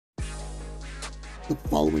The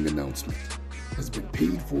following announcement has been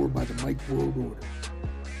paid for by the Mike World Order.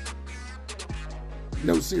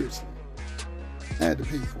 No, seriously, I had to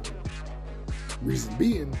pay for it. Reason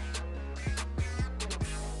being,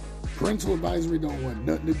 parental advisory don't want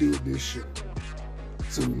nothing to do with this shit.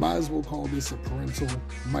 So we might as well call this a parental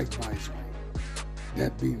Mike advisory.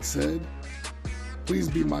 That being said, please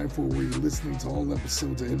be mindful where you're listening to all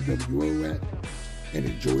episodes of mWo at, and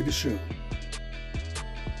enjoy the show.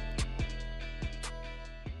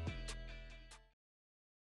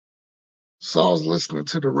 So I was listening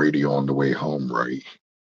to the radio on the way home, right?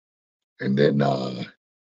 And then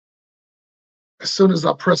as soon as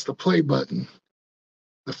I pressed the play button,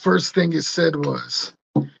 the first thing it said was,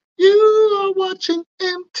 "You are watching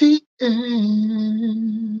MTN,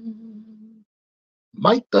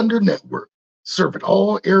 Mike Thunder Network, serving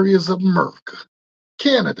all areas of America,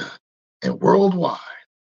 Canada, and worldwide."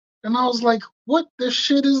 And I was like, what the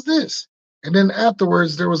shit is this? And then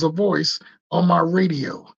afterwards, there was a voice on my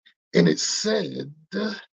radio, and it said,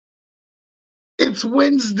 "It's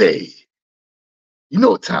Wednesday. You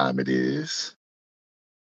know what time it is.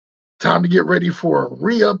 Time to get ready for a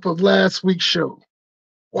re-up of last week's show."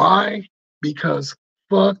 Why? Because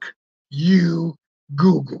fuck you,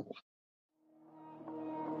 Google.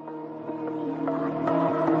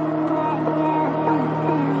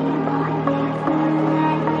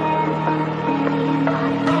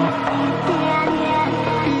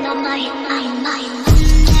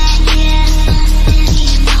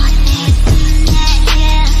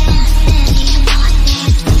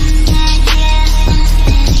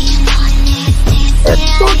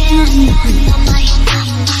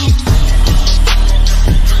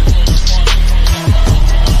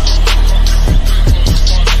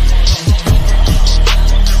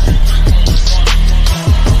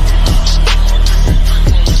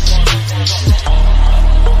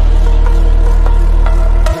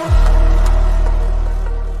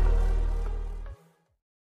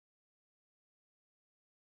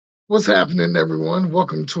 What's happening, everyone?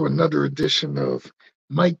 Welcome to another edition of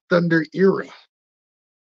Mike Thunder Era.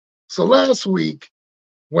 So last week,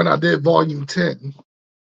 when I did Volume 10,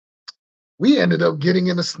 we ended up getting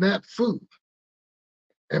in a snafu.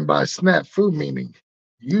 And by snafu, meaning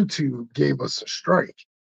YouTube gave us a strike.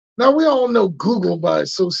 Now, we all know Google, by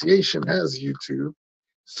association, has YouTube.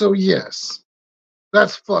 So yes,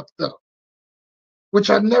 that's fucked up. Which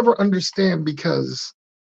I never understand, because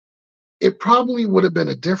it probably would have been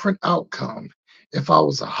a different outcome if I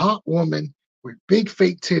was a hot woman with big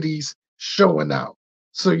fake titties showing out.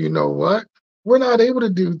 So you know what? We're not able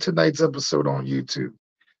to do tonight's episode on YouTube.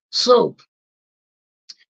 So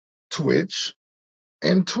Twitch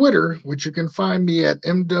and Twitter, which you can find me at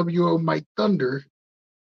mWo Mike Thunder,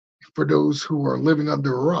 for those who are living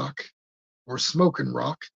under a rock or smoking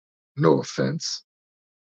rock, no offense.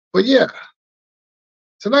 But yeah,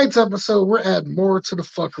 tonight's episode, we're adding more to the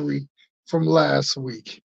fuckery from last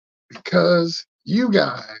week, because you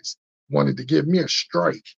guys wanted to give me a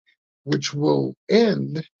strike, which will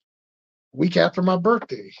end week after my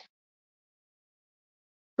birthday.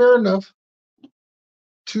 Fair enough.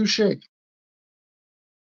 Touche.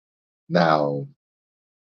 Now,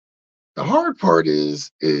 the hard part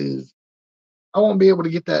is I won't be able to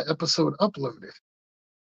get that episode uploaded,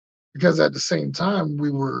 because at the same time we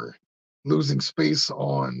were losing space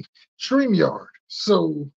on StreamYard.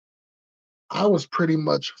 So I was pretty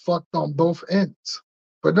much fucked on both ends.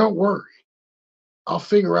 But don't worry, I'll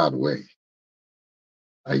figure out a way.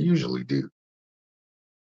 I usually do.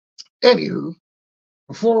 Anywho,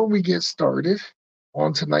 before we get started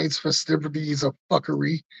on tonight's festivities of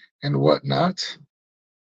fuckery and whatnot,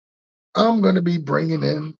 I'm going to be bringing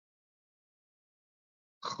in,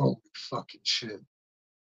 holy fucking shit.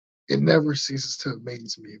 It never ceases to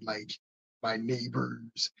amaze me. Like, my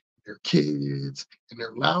neighbors, their kids, and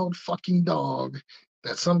their loud fucking dog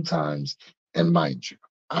that sometimes, and mind you,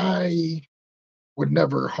 I would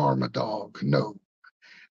never harm a dog. No,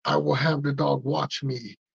 I will have the dog watch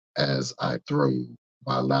me as I throw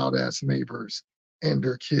my loud ass neighbors and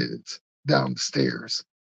their kids down the stairs,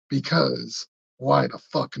 because why the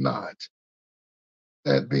fuck not?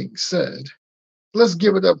 That being said, let's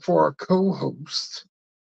give it up for our co-host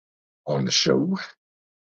on the show.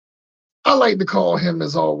 I like to call him,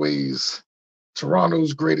 as always,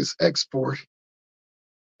 Toronto's greatest export.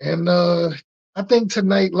 And I think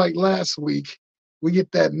tonight, like last week, we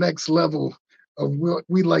get that next level of what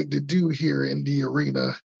we like to do here in the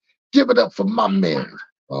arena. Give it up for my man.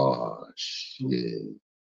 Oh, shit.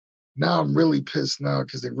 Now I'm really pissed now,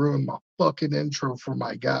 because they ruined my fucking intro for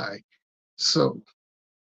my guy. So,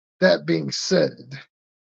 that being said,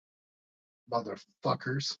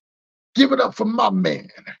 motherfuckers, Give it up for my man,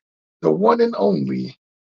 the one and only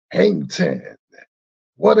Hang 10.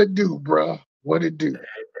 What it do, bruh? What it do?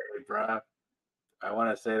 Hey, bro, I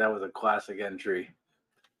want to say that was a classic entry.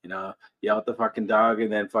 You know, yell at the fucking dog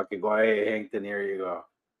and then fucking go, hey, Hankton, here you go.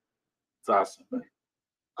 It's awesome, man.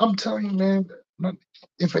 I'm telling you, man,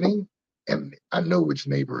 if it ain't, and I know which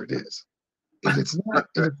neighbor it is. If it's not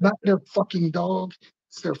their fucking dog,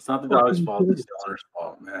 it's their It's not the dog's fucking fault. It's kids. the owner's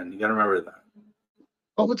fault, man. You got to remember that.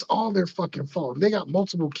 Oh, it's all their fucking fault. They got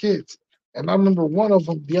multiple kids. And I remember one of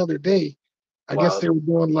them the other day, I guess they Well,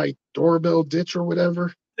 were doing like doorbell ditch or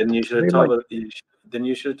whatever. then you should have They like, told then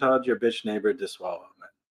you should have told your bitch neighbor to swallow, man.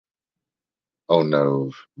 oh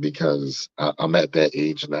no, because I'm at that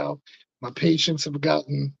age now. My patience have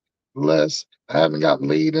gotten less. I haven't got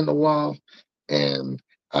laid in a while, and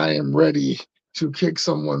I am ready to kick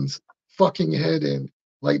someone's fucking head in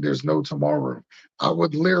like there's no tomorrow. I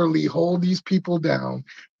would literally hold these people down,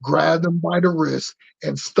 grab them by the wrist,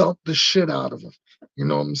 and stomp the shit out of them. You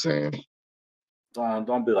know what I'm saying?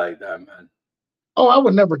 Don't be like that, man. Oh, I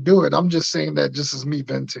would never do it. I'm just saying that just as me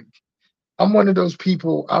venting. I'm one of those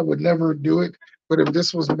people, I would never do it. But if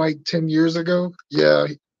this was Mike 10 years ago, yeah,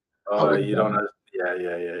 I Oh, would have you don't done it. know. Yeah,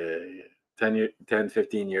 yeah, yeah, yeah, yeah. 10,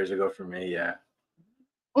 15 years ago for me, yeah.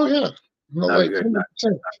 Oh yeah. No, Not like good. Not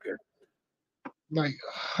 100%. good. Like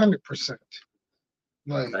 100%.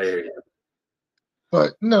 Like, I hear you.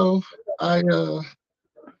 but no, I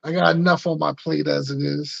got enough on my plate as it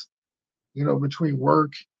is, between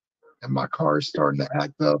work and my car starting to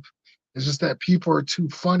act up. It's just that people are too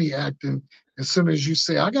funny acting as soon as you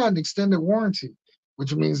say, I got an extended warranty,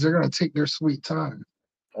 which means they're gonna take their sweet time.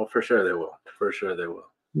 Oh, for sure they will. For sure they will.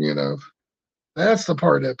 You know, that's the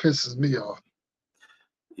part that pisses me off.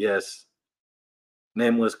 Yes.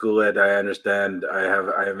 Nameless Goulet, I understand. I have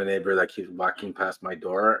a neighbor that keeps walking past my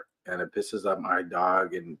door and it pisses off my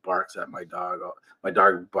dog and barks at my dog. My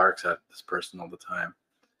dog barks at this person all the time.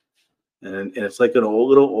 And it's like an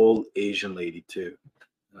little old Asian lady too.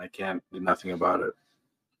 And I can't do nothing about it.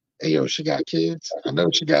 Hey, yo, she got kids. I know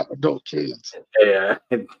she got adult kids. Hey, I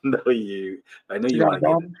know She you got want a to get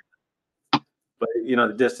daughter. it, but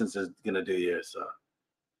the distance is gonna do you. So,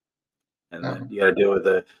 and then No, you got to deal with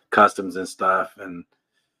the customs and stuff,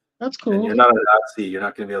 that's and cool. you're not a Nazi. You're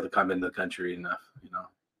not gonna be able to come in the country enough.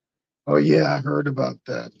 Oh yeah, I heard about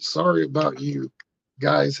that. Sorry about you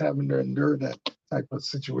guys having to endure that type of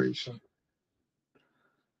situation.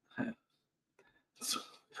 So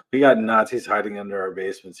we got Nazis hiding under our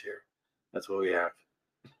basements here. That's what we have.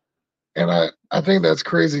 And I think that's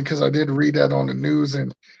crazy because I did read that on the news,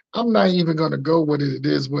 and I'm not even gonna go with it. It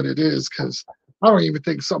is what it is because I don't even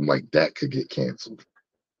think something like that could get canceled.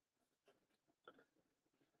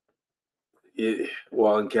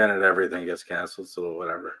 Well, in Canada, everything gets canceled, so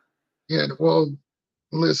whatever. Yeah, well,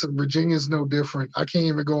 listen, Virginia's no different. I can't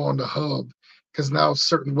even go on the hub because now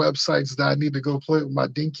certain websites that I need to go play with my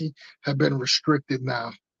dinky have been restricted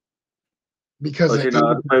now because Oh, of so you're not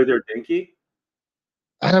allowed to play with your dinky?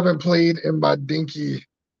 I haven't played in my dinky.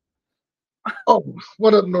 Oh,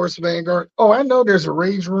 what up, Norse Vanguard? Oh, I know there's a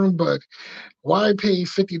rage room, but why pay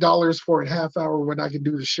 $50 for a half hour when I can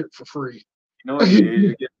do the shit for free? You know what you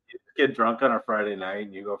do? You get drunk on a Friday night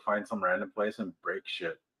and you go find some random place and break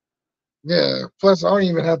shit. Yeah. Plus, I don't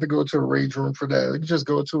even have to go to a rage room for that. I can just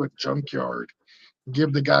go to a junkyard,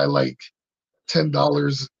 give the guy like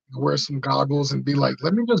 $10, wear some goggles, and be like,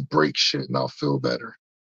 "Let me just break shit, and I'll feel better."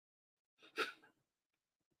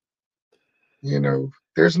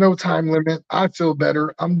 There's no time limit. I feel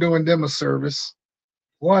better. I'm doing them a service.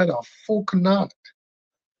 Why the fuck not?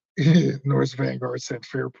 Norse Vanguard said,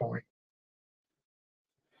 "Fair point."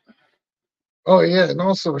 Oh yeah, and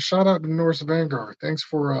also shout out to Norse Vanguard. Thanks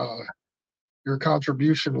for your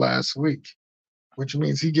contribution last week, which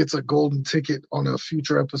means he gets a golden ticket on a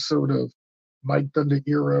future episode of Mike Thunder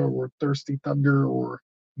Era or Thirsty Thunder or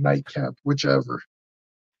Nightcap, whichever.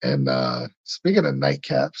 And speaking of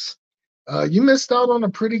nightcaps, you missed out on a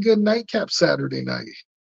pretty good nightcap Saturday night.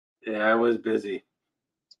 Yeah, I was busy.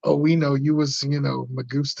 Oh, we know you was,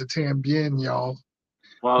 Magusta Tambien, y'all.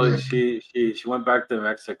 Well, Yeah. she went back to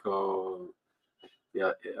Mexico,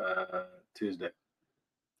 yeah, Tuesday.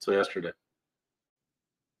 So yesterday,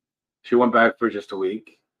 she went back for just a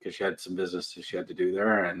week because she had some business that she had to do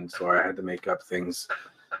there, and so I had to make up things.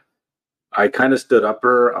 I kind of stood up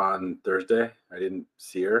her on Thursday. I didn't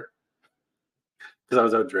see her because I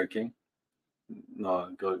was out drinking. No,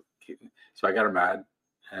 go. So I got her mad,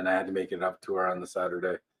 and I had to make it up to her on the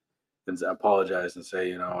Saturday and apologize and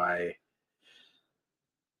say, I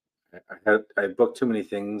booked too many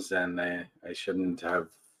things, and I shouldn't have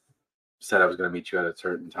said I was going to meet you at a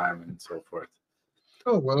certain time and so forth.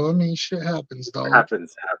 Oh well, I mean, shit happens, dog.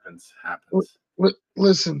 Happens. L-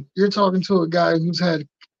 Listen, you're talking to a guy who's had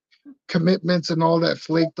commitments and all that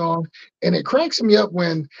flaked on, and it cracks me up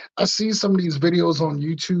when I see some of these videos on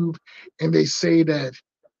YouTube, and they say that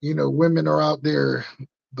women are out there,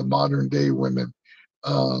 the modern day women.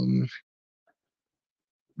 Um,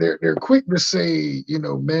 they're quick to say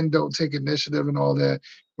men don't take initiative and all that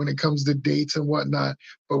when it comes to dates and whatnot,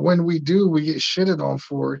 but when we do, we get shitted on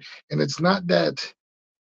for it, and it's not that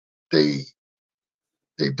they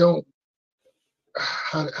they don't.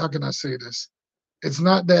 How can I say this? It's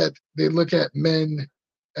not that they look at men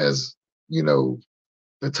as you know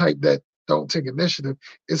the type that don't take initiative.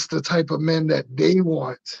 It's the type of men that they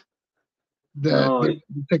want that No. they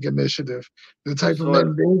take initiative. The type of So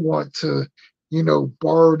men they want to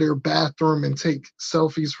borrow their bathroom and take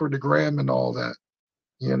selfies for the gram and all that.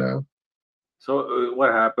 You know.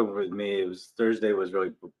 what happened with me? It was Thursday was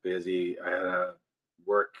really busy. I had a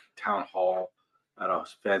work town hall at a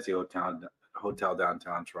fancy hotel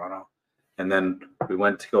downtown Toronto, and then we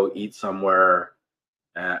went to go eat somewhere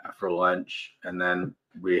for lunch, and then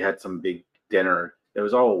we had some big dinner. It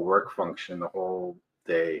was all a work function the whole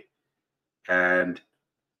day, and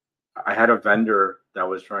I had a vendor that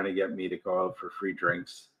was trying to get me to go out for free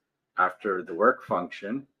drinks after the work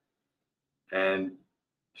function, and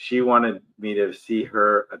she wanted me to see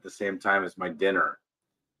her at the same time as my dinner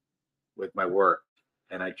with my work.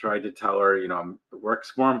 And I tried to tell her,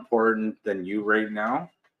 work's more important than you right now.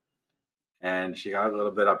 And she got a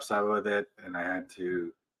little bit upset with it. And I had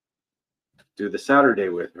to do the Saturday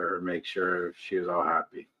with her, make sure she was all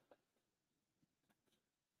happy.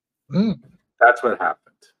 Mm. That's what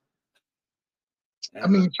happened. I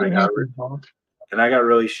mean, And shit happens, dog. I got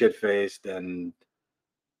really shit faced, and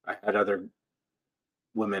I had other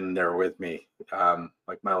women there with me,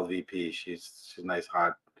 like my LVP. She's a nice,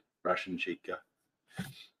 hot Russian chica.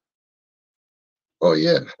 Oh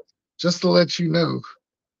yeah, just to let you know,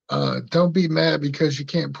 don't be mad because you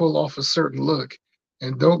can't pull off a certain look,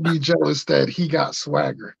 and don't be jealous that he got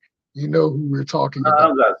swagger. You know who we're talking I about.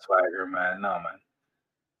 don't got swagger, man. No,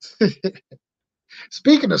 man.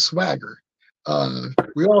 Speaking of swagger,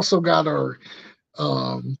 we also got our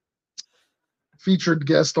um, featured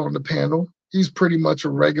guest on the panel. He's pretty much a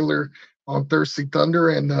regular on Thirsty Thunder.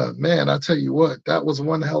 And man, I tell you what, that was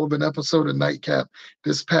one hell of an episode of Nightcap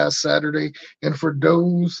this past Saturday. And for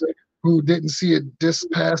those who didn't see it this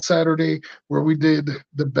past Saturday, where we did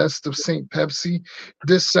the best of St. Pepsi,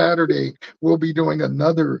 this Saturday, we'll be doing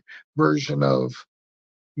another version of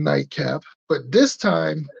Nightcap, but this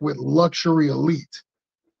time with Luxury Elite.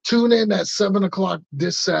 Tune in at 7 o'clock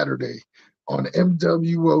this Saturday on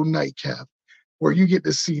mWo Nightcap, where you get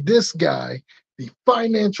to see this guy, the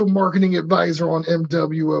financial marketing advisor on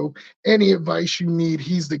mWo. Any advice you need,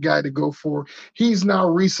 he's the guy to go for. He's now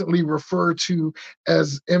recently referred to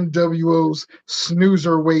as mWo's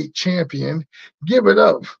snoozerweight champion. Give it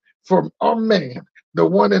up for our man, the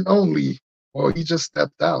one and only. Well, he just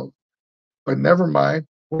stepped out, but never mind.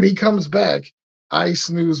 When he comes back,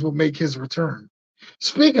 iSnooze will make his return.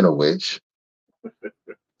 Speaking of which,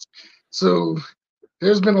 so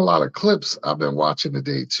there's been a lot of clips I've been watching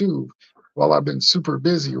today too, while I've been super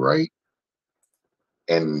busy, right?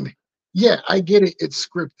 And yeah, I get it, it's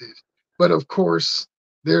scripted, but of course,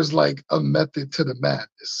 there's like a method to the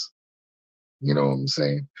madness. You know what I'm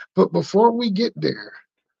saying? But before we get there,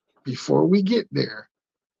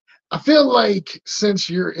 I feel like since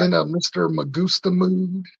you're in a Mr. Magusta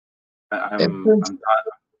mood, and I'm since I'm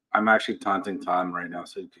I'm actually taunting Tom right now.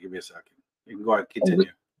 So give me a second. You can go ahead, continue.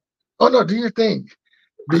 oh no, do your thing.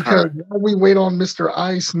 All Because right. while we wait on Mr.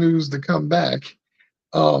 Ice News to come back,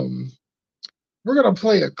 um, we're gonna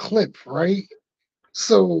play a clip, right?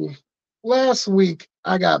 So last week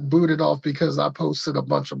I got booted off because I posted a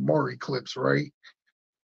bunch of Maury clips, right?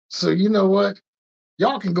 So you know what?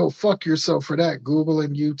 Y'all can go fuck yourself for that, Google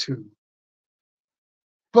and YouTube.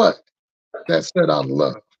 But that said out of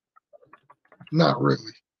love, not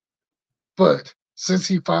really. But since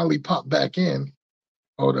he finally popped back in,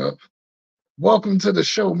 hold up. Welcome to the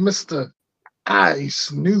show, Mr.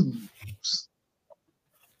 Ice News.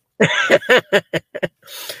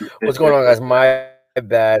 What's going on, guys? My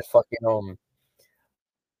bad. Fucking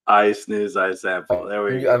Ice news, I sample. There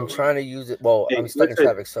we I'm go. trying to use it. Well, I'm Hey, stuck in listen,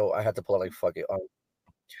 traffic, so I had to pull it like fuck it.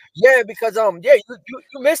 Yeah, because yeah,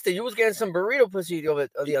 you missed it. You was getting some burrito pussy the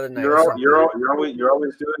other night or something.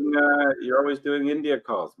 you're always doing India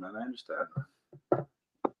calls, man. I understand.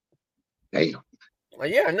 Damn.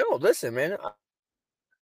 Yeah, no. Listen, man.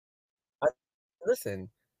 Listen.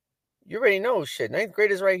 You already know shit. Ninth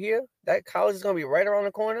grade is right here. That college is gonna be right around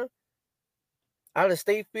the corner. Out of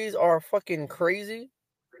state fees are fucking crazy.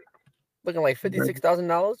 Looking like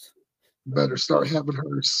 $56,000. Better start having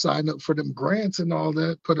her sign up for them grants and all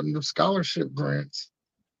that. Put them in scholarship grants.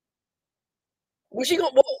 Was she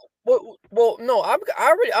gonna? Well, no. I'm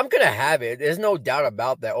gonna have it. There's no doubt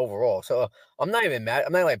about that overall. So I'm not even mad.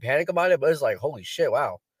 I'm not like panic about it, but it's like, holy shit,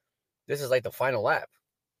 wow, this is like the final lap.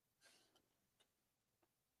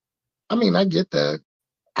 I mean, I get that.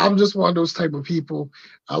 I'm just one of those type of people.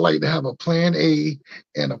 I like to have a plan A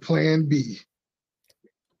and a plan B.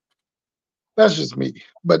 That's just me.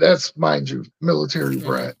 But that's, mind you, military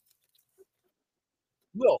brat.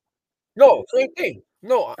 No, same thing.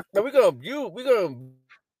 No, we're gonna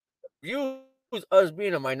use us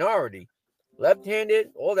being a minority, left-handed,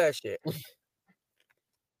 all that shit.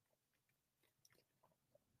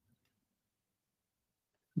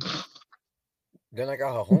 Then I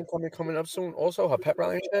got her homecoming coming up soon. Also, her pep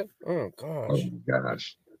rally and shit. Oh Oh gosh. my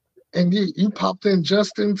gosh. And you popped in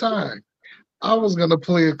just in time. I was gonna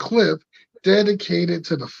play a clip dedicated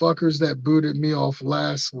to the fuckers that booted me off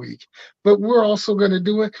last week. But we're also gonna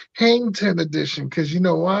do a Hang 10 edition, because you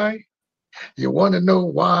know why? You want to know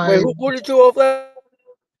Wait, why? who booted you off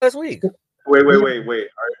last week? Wait.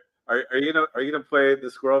 Are you gonna play the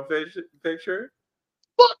squirrel fish picture?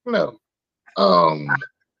 Fuck no.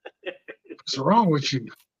 What's wrong with you?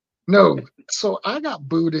 No. So I got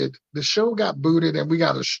booted. The show got booted, and we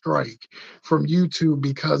got a strike from YouTube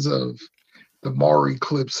because of the Maury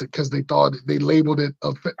clips, because they thought they labeled it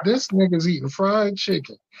this nigga's eating fried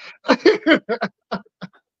chicken.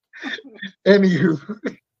 Anywho,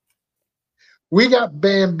 we got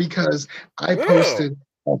banned because I posted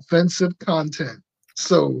offensive content.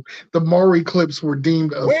 So the Maury clips were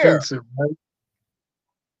deemed offensive, right?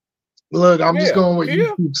 Look, I'm just going with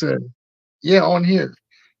YouTube said. Yeah, on here.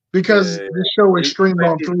 Because the show is streamed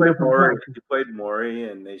on 3 different platforms. He played Maury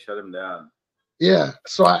and they shut him down. Yeah.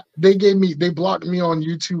 So they blocked me on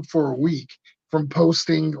YouTube for a week from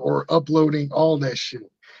posting or uploading all that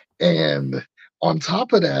shit. And on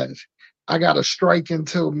top of that, I got a strike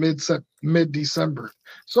until mid-December.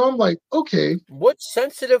 So I'm like, okay. What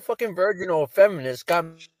sensitive fucking virgin or feminist got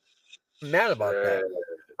mad about that?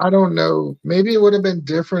 I don't know. Maybe it would have been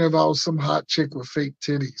different if I was some hot chick with fake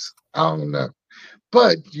titties. I don't know.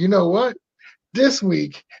 But you know what? This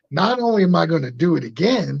week, not only am I going to do it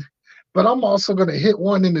again, but I'm also going to hit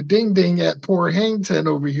one in the ding ding at poor Hang 10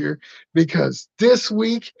 over here, because this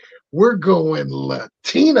week we're going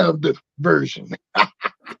Latina version.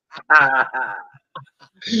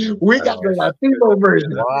 We got the Latino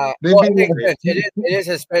version. Wow. Well, it is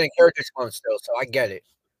Hispanic Heritage Month still, so I get it.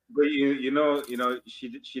 But you know,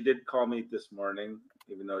 she did call me this morning,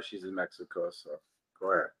 even though she's in Mexico. So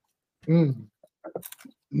go ahead.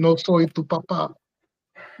 No soy tu papá.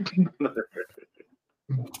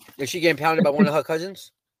 Is she getting pounded by one of her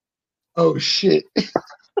cousins? Oh shit!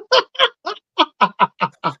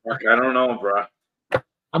 I don't know, bro.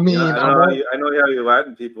 I mean, I know how you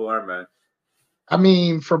Latin people are, man. I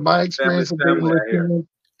mean, from my experience of dating Latino,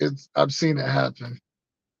 I've seen it happen.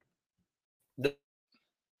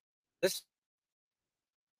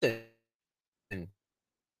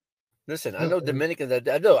 Listen, I know Dominicans.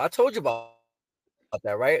 I told you about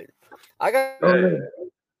that, right? I got friends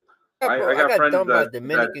done by a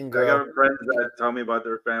Dominican girl. I got friends that tell me about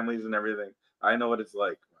their families and everything. I know what it's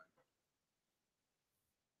like.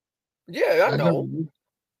 Yeah, I know.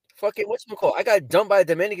 Fucking whatchamacallit? I got dumped by a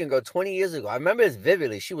Dominican girl 20 years ago. I remember this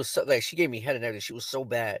vividly. She was so, like, she gave me head and everything. She was so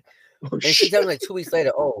bad. And she told me like 2 weeks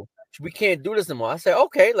later, oh, we can't do this anymore. I said,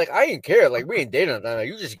 okay, like I didn't care. Like we ain't dating nothing.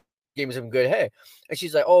 You just gave me some good head. And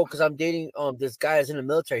she's like, oh, because I'm dating this guy is in the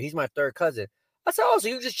military. He's my third cousin. I said, oh, so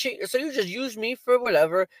you just use me for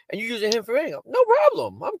whatever, and you using him for anything. No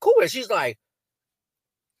problem. I'm cool with it. She's like,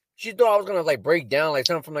 she thought I was gonna like break down like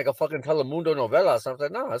something from like a fucking Telemundo novella or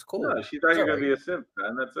something. No, that's cool. No, she thought you were gonna be a simp,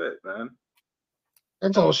 man. That's it, man.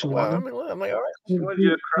 That's all she wanted. I mean, I'm like, all right. She wanted you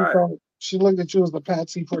to cry. She looked at you as the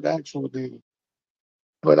patsy for the actual dude.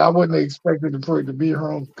 But I wouldn't have expected for it to be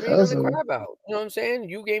her own cousin. You know what I'm saying?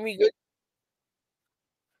 You gave me good.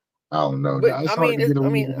 I don't know. But, I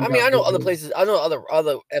mean, I know other places. I know other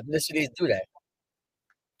ethnicities do that.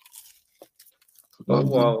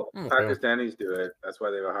 Well, Pakistanis do it. That's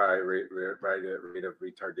why they have a high rate of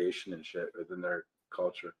retardation and shit within their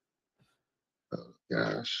culture. Oh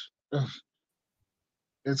gosh,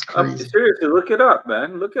 it's crazy. Seriously, look it up,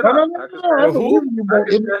 man. Look it up. I believe you, but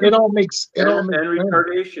it all makes sense.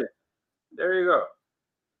 Retardation. There you go.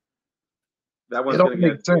 That one's gonna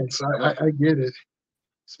make sense. I get it.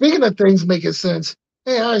 Speaking of things making sense,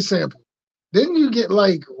 hey, iSample, didn't you get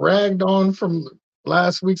like ragged on from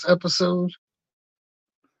last week's episode?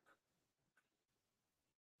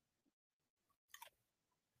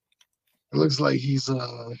 It looks like he's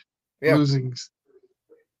losing.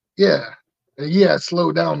 Yeah. It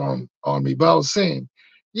slowed down on me. But I was saying,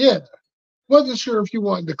 yeah, wasn't sure if you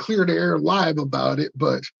wanted to clear the air live about it,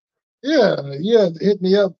 but yeah, hit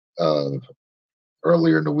me up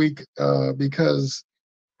earlier in the week because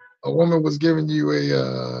a woman was giving you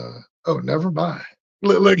a oh, never mind.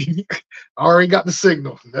 Look, I already got the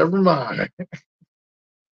signal. Never mind.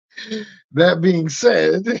 That being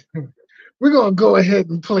said, we're gonna go ahead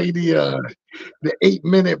and play the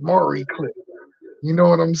 8-minute Maury clip. You know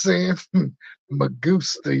what I'm saying?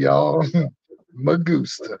 Magusta, y'all.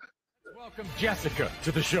 Magusta. Welcome Jessica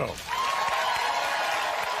to the show.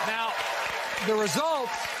 Now, the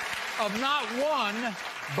results of not one,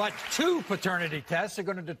 but 2 paternity tests are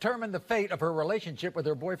going to determine the fate of her relationship with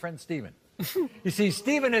her boyfriend, Stephen. You see,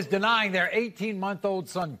 Stephen is denying their 18-month-old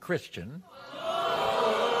son, Christian,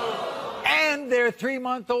 and their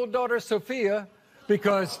 3-month-old daughter, Sophia,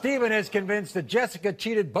 because Stephen is convinced that Jessica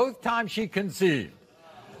cheated both times she conceived.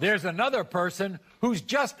 There's another person who's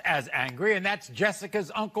just as angry, and that's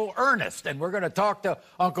Jessica's Uncle Ernest. And we're going to talk to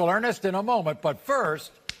Uncle Ernest in a moment. But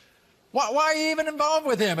first, why are you even involved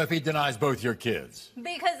with him if he denies both your kids?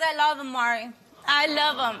 Because I love him, Maury. I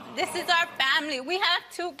love him. This is our family. We have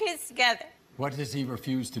 2 kids together. What does he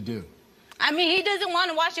refuse to do? I mean, he doesn't want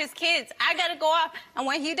to watch his kids. I got to go off. And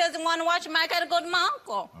when he doesn't want to watch them, I got to go to my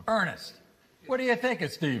uncle. Ernest, what do you think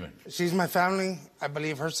of Stephen? She's my family. I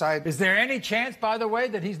believe her side. Is there any chance, by the way,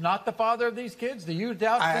 that he's not the father of these kids? Do you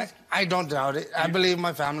doubt this? I don't doubt it. I believe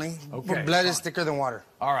my family. Okay, Blood is thicker than water.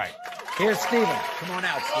 All right. Here's Stephen. Come on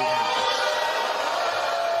out, Stephen.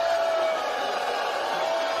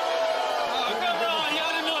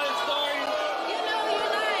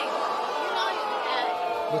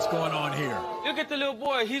 What's going on here? Look at the little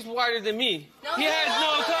boy. He's whiter than me. He has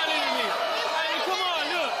no color than me. I mean, come on,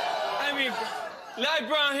 look. I mean, light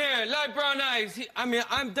brown hair, light brown eyes.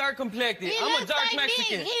 I'm dark complected. I'm a dark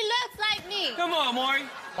Mexican. Me. He looks like me. Come on, Maury.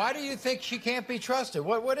 Why do you think she can't be trusted?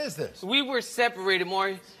 What is this? We were separated,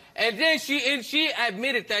 Maury. And then she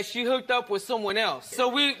admitted that she hooked up with someone else. So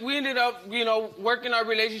we ended up, working our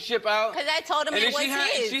relationship out. Because I told him it was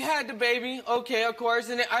his. She had the baby, okay, of course.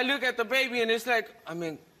 And then I look at the baby and it's like, I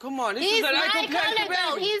mean, come on. This is a light complexion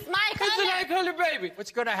baby. He's my color. This is a light color baby.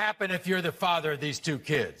 What's going to happen if you're the father of these 2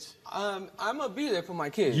 kids? I'm going to be there for my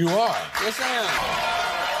kids. You are? Yes, I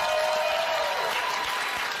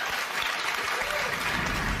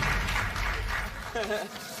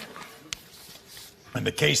am. In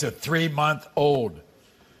the case of 3-month-old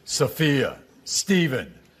Sophia,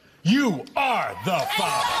 Stephen, you are the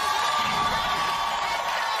father.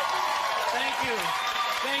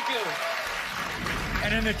 Thank you.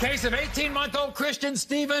 And in the case of 18-month-old Christian,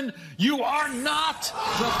 Stephen, you are not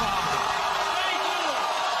the father.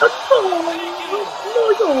 I'm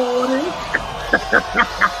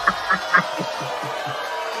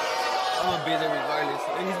going to be there regardless.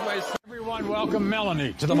 And he's my son. Everyone, welcome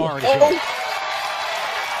Melanie to the Maury Show.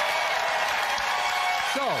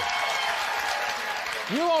 So,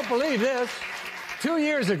 you won't believe this. 2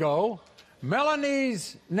 years ago,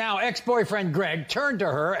 Melanie's now ex-boyfriend Greg turned to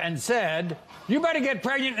her and said, "You better get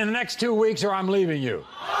pregnant in the next 2 weeks or I'm leaving you."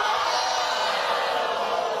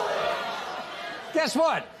 Guess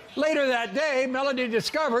what? Later that day, Melanie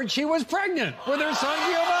discovered she was pregnant with her son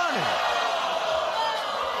Giovanni.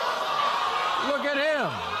 Look at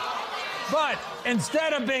him. But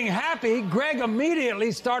instead of being happy, Greg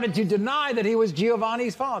immediately started to deny that he was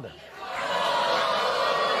Giovanni's father.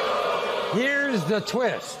 Here's the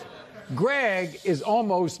twist. Greg is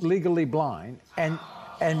almost legally blind and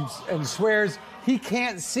swears he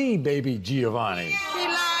can't see baby Giovanni. He's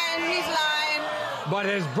lying. But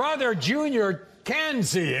his brother Junior can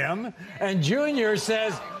see him, and Junior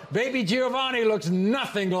says baby Giovanni looks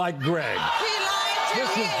nothing like Greg. This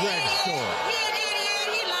is Greg's story.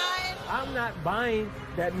 I'm not buying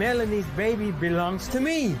that Melanie's baby belongs to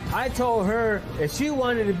me. I told her if she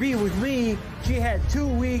wanted to be with me, she had 2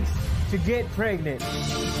 weeks to get pregnant.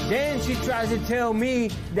 Then she tries to tell me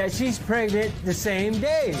that she's pregnant the same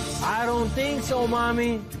day. I don't think so,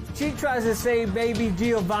 Mommy. She tries to say baby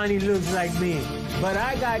Giovanni looks like me. But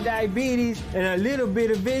I got diabetes and a little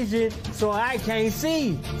bit of vision, so I can't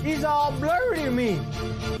see. He's all blurry to me.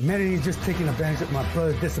 Melanie's just taking advantage of my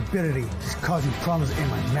brother's disability. She's causing problems in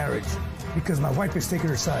my marriage because my wife is taking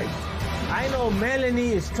her side. I know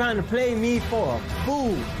Melanie is trying to play me for a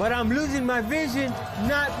fool, but I'm losing my vision,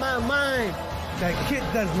 not my mind. That kid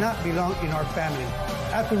does not belong in our family.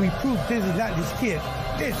 After we prove this is not his kid,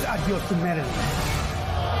 it's adios to Melanie.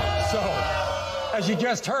 So, As you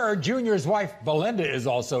just heard, Junior's wife, Belinda, is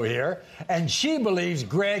also here, and she believes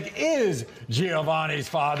Greg is Giovanni's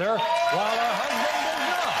father, while her husband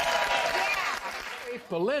does not.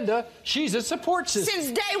 Belinda, she's a support system.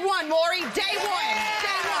 Since day one, Maury. Day one.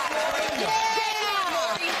 Day one. Day one,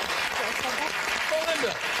 Maury.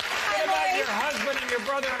 Belinda, what about your husband and your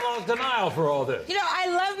brother-in-law's denial for all this? You know, I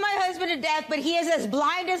love my husband to death, but he is as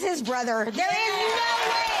blind as his brother. There is no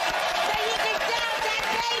way that he can doubt that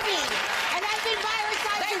baby. And I've been by her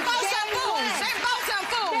side since day one. They're both some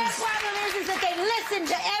fools. Their problem is that they listen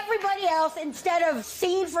to everybody else instead of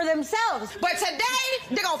seeing for themselves. But today,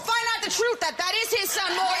 they're going to find out the truth that that is his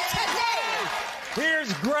son, Maury. Today.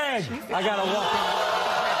 Here's Greg. I got to walk in.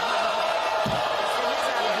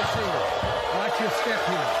 Watch your step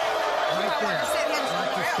here. Right there.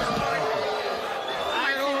 Watch your step.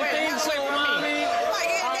 I don't think so, Mommy.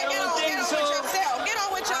 Get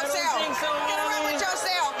on with yourself.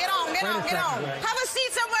 Get on. Have a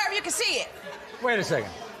seat somewhere where you can see it. Wait a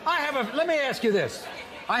second. Let me ask you this.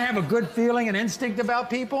 I have a good feeling and instinct about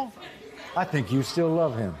people. I think you still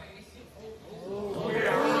love him.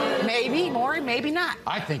 Maybe, Maury, maybe not.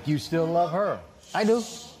 I think you still love her. I do.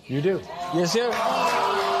 You do? Yes, sir.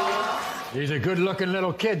 He's a good-looking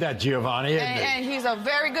little kid, that Giovanni, isn't he? And he's a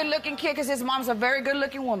very good-looking kid because his mom's a very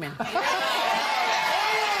good-looking woman. How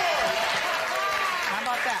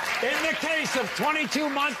about that? In the case of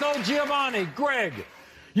 22-month-old Giovanni, Greg,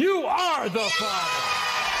 you are the father.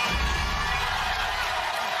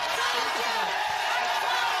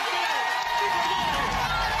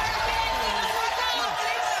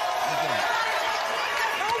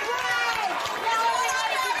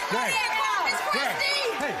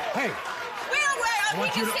 Hey.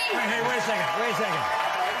 Wait a second.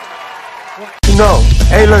 No,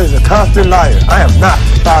 Ayla is a constant liar. I am not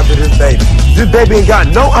the father of this baby. This baby ain't got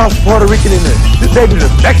no ounce Puerto Rican in it. This baby is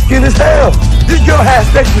Mexican as hell. This girl has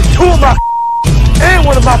sex with 2 of my and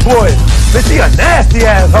one of my boys. But she a nasty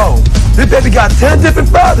asshole. This baby got 10 different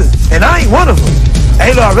fathers, and I ain't one of them.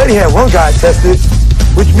 Ayla already had 1 guy tested,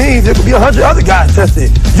 which means there could be 100 other guys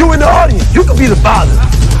tested. You in the audience, you could be the father.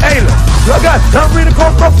 Ayla, y'all got something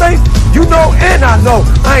across my face? You know and I know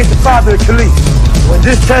I ain't the father of Khalees. When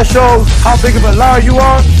this test shows how big of a liar you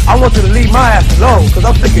are, I want you to leave my ass alone, because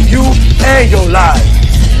I'm sick of you and your lies.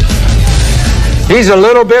 He's a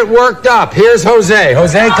little bit worked up. Here's Jose.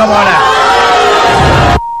 Jose, come on out.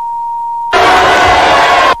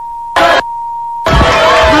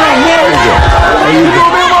 You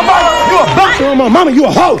gonna be on my mama? You a boxer on my mama, you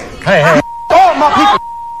a hoe. Hey. All my people.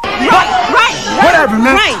 Right. Whatever,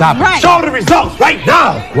 man. Stop it. Show the results right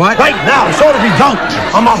now. What? Right now. Show the results.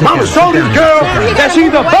 On my mama, show this girl that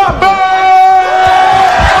she's a bumper.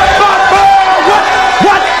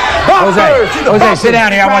 Jose, sit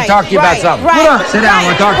down here. I want to talk to you about something. Sit down. I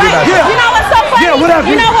want to talk to you about something. You know what's so funny? Yeah, whatever.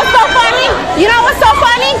 You know what's so funny? You know what's so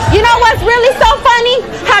funny? You know what's really so funny?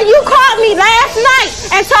 How you called me last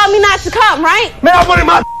night and told me not to come, right? Man, I wanted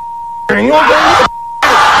my you want to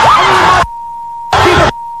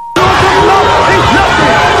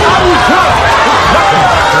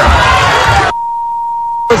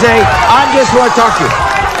Jose, I just want to talk to you.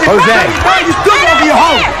 Jose. You still gonna be a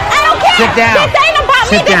hoe. I don't care. Sit down. This ain't about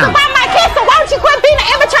Sit me. This down. is about my kids. So why don't you quit being an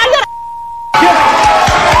immature little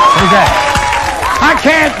Jose, I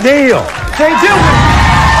can't deal. Can't deal with it.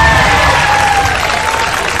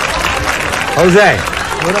 Jose,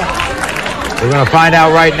 we're going to find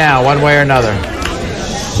out right now, one way or another.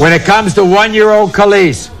 When it comes to 1-year-old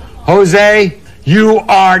Khalees, Jose, you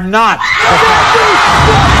are not.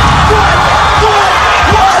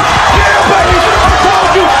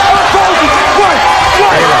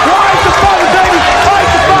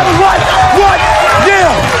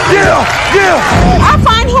 I'll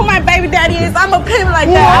find who my baby daddy is. I'm a pimp like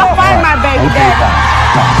that. I'll find my baby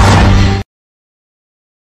daddy.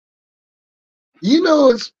 You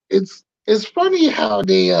know, it's funny how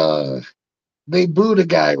they boo the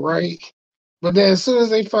guy, right? But then as soon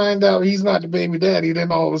as they find out he's not the baby daddy,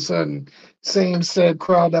 then all of a sudden, same said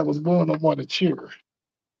crowd that was booing him want to cheer.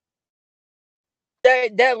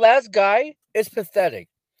 That last guy is pathetic.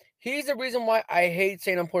 He's the reason why I hate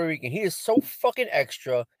saying I'm Puerto Rican. He is so fucking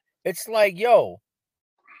extra. It's like, yo.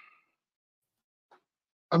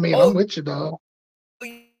 I mean, I'm with you, dog.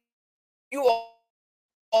 You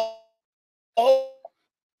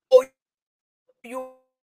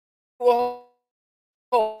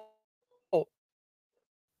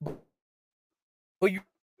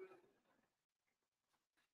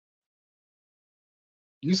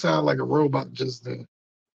You sound like a robot just then.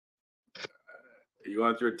 You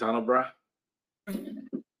going through a tunnel, bro?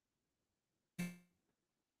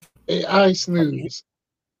 Hey, I snooze.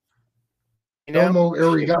 Domo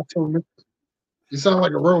arigato. You sound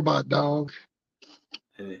like a robot, dog.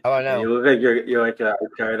 And, How about now? you look like you're like a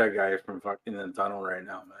Al-Qaeda guy from fucking the tunnel right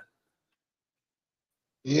now, man.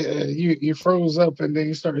 Yeah, you froze up and then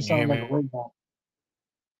you started sounding like a robot.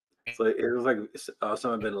 It's like it was like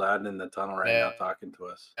Osama bin Laden in the tunnel right now talking to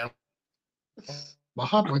us.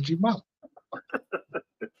 Muhammad Jamal.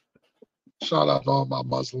 Shout out to all my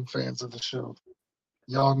Muslim fans of the show.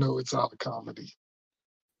 Y'all know it's all a comedy.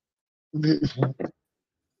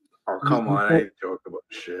 Oh, come on, I ain't joking about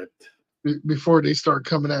shit. Before they start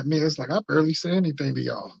coming at me, it's like I barely say anything to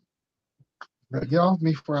y'all. But get off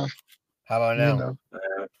me for How about now?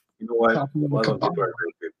 You know what? Top of the Muslim kebab. people are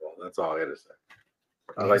great people. That's all I gotta say.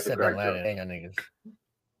 I Yeah, like you the said crack that Latin, joke. ain't y'all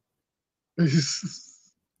niggas.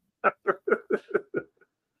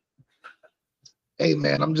 Hey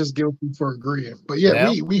man, I'm just guilty for agreeing. But yeah,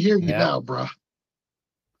 Now? we hear you Now? now, bruh.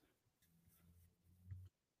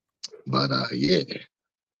 But yeah.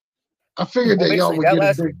 I figured Well, that y'all basically, would that get a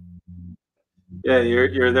last. big Yeah,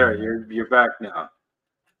 you're there. You're back now.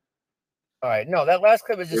 All right, no, that last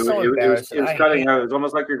clip is just so embarrassing. It was I cutting hate. out. It was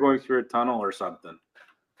almost like you're going through a tunnel or something.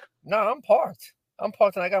 No, I'm parked. I'm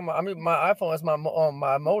parked, and I got my. I mean, my iPhone is my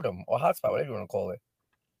modem or hotspot, whatever you want to call it.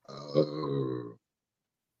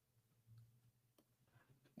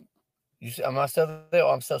 You see, am I still there,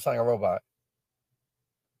 or I'm still sounding a robot?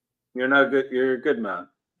 You're not good. You're a good man.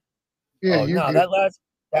 Yeah, Oh you're no, good.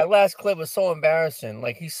 that last clip was so embarrassing.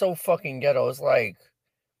 Like he's so fucking ghetto. It's like,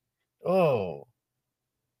 oh,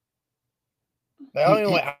 like, I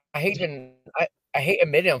don't even. I hate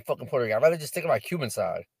admitting I'm fucking Puerto Rican. I'd rather just stick to my Cuban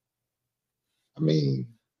side. I mean,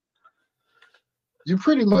 you're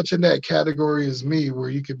pretty much in that category as me, where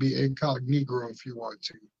you could be incognito if you want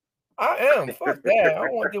to. I am. Fuck that. I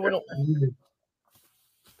don't want to deal with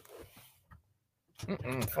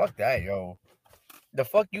no. Fuck that, yo. The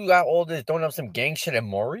fuck you got all this throwing up some gang shit at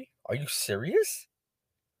Maury? Are you serious?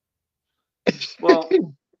 Well,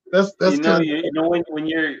 that's you know when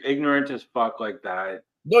you're ignorant as fuck like that.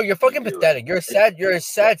 No, you're fucking pathetic. You're a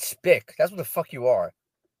sad spick. That's what the fuck you are.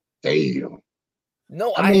 Damn.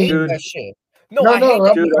 No, I I mean, hate that shit. No, no, I hate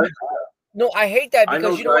that. Dude, No, I hate that I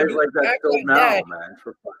know because you know what, guys you like that act still like now, that. man.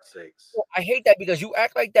 For fuck's sakes. No, I hate that because you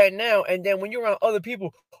act like that now, and then when you're around other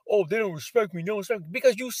people, oh, they don't respect me, no respect me,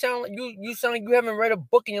 because you sound like you haven't read a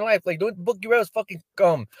book in your life. Like the book you read was fucking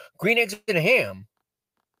Green Eggs and Ham.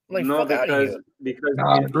 Like No, fuck out of here.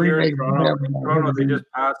 because Green here in Eggs and Toronto, Ham, they just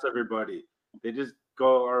pass everybody. They just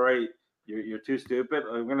go, all right, you're too stupid.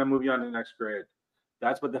 I'm gonna move you on to the next grade.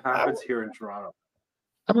 That's what happens here in Toronto.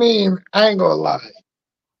 I mean, I ain't gonna lie.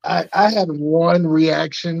 I had one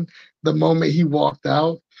reaction the moment he walked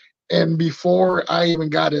out, and before I even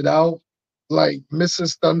got it out, like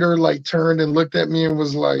Mrs. Thunder like turned and looked at me and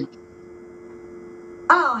was like,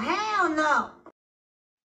 Oh, hell no.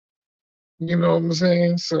 you know what I'm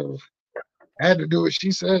saying? So I had to do what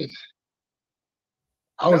she said.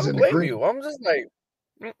 I I was don't in blame agreement. you. I'm just like,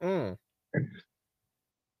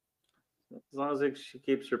 As long as she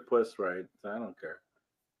keeps her puss right, I don't care.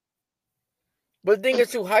 But the thing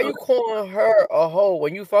is too, how you calling her a hoe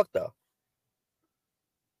when you fucked her?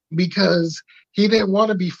 Because he didn't want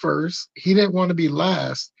to be first. He didn't want to be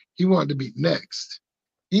last. He wanted to be next.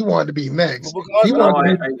 He wanted to be next. He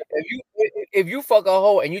wanted to be, if you fuck a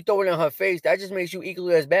hoe and you throw it in her face, that just makes you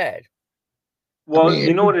equally as bad. Well, I mean,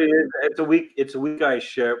 you know what it is? It's a weak guy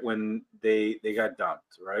shit when they got dumped,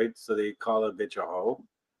 right? So they call a bitch a hoe.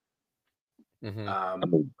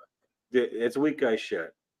 Mm-hmm. It's a weak guy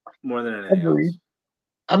shit more than anything else.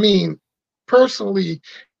 I mean, personally,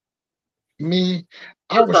 me,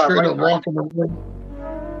 I was straight up walking the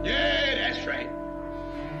room. Yeah, that's right.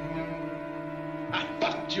 I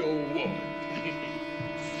fucked your woman.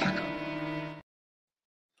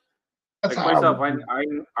 Like myself,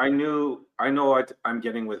 I know what I'm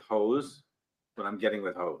getting with hoes, but I'm getting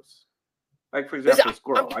with hoes. Like for example,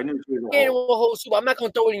 Squirrel. I knew she was a hoe. I'm not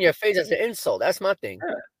gonna throw it in your face as an insult. That's my thing.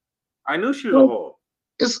 Yeah. I knew she was a hoe.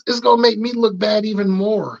 It's gonna make me look bad even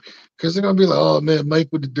more because they're gonna be like, "Oh man, Mike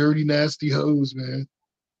with the dirty, nasty hose, man."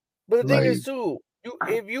 But the thing is too,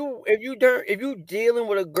 if you dealing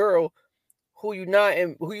with a girl who you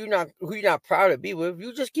not proud to be with,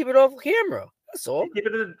 you just keep it off camera. That's all. You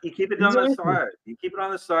keep it on the side. You keep it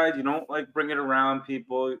on the side. You don't like bring it around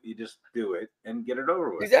people. You just do it and get it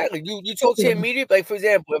over with. Exactly. You talk to him immediately. Like for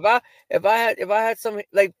example, if I had some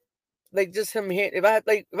like just him here, if I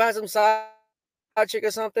had some side chick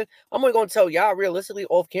or something, I'm only gonna tell y'all realistically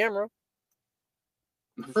off camera.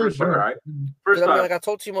 For sure. First off, like I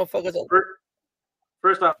told you motherfuckers.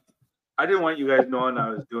 First off, I didn't want you guys knowing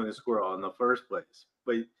I was doing a squirrel in the first place.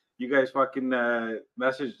 But you guys fucking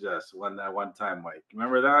messaged us one time, Mike.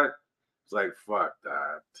 Remember that? It's like fuck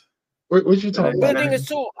that. What you talking But about? the thing is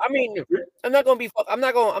too, I mean, I'm not gonna be on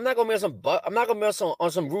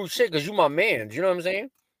some rude shit because you my man. Do you know what I'm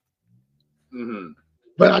saying? Mm-hmm.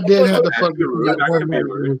 But I did have to That fuck could be with rude. that That one could be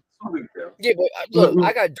rude. night. No big deal. Yeah, but look,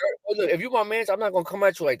 I got dirt. Look, if you my man, I'm not gonna come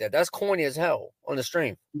at you like that. That's corny as hell on the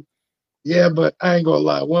stream. Yeah, but I ain't gonna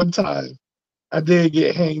lie. One time, I did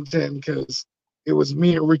get hanged 10 because it was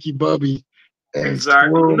me and Ricky Bubby and Exactly.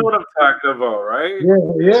 You know Squirrel. what I'm talking about, right?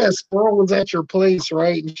 Yeah, Squirrel was at your place,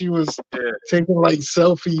 right? And she was taking like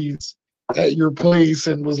selfies at your place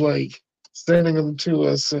and was like sending them to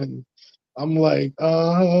us. And I'm like,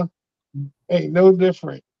 ain't no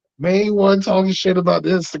different. Main one talking shit about the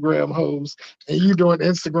Instagram hoes, and you doing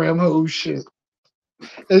Instagram hoes shit.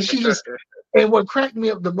 And she just, and what cracked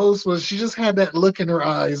me up the most was she just had that look in her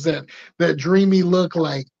eyes, that dreamy look,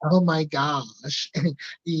 like, oh my gosh,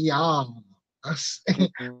 yeah,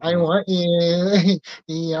 I want you,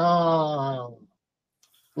 yeah,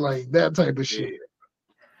 like that type of shit.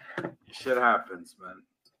 Shit happens, man.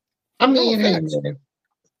 I mean, hey man,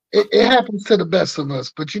 it happens to the best of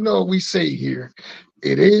us, but you know what we say here,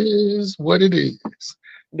 it is what it is.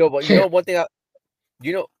 No, but you know one thing.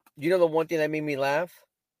 You know the one thing that made me laugh.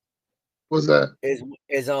 What's that? Is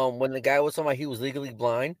when the guy was talking about he was legally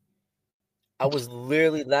blind. I was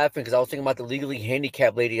literally laughing because I was thinking about the legally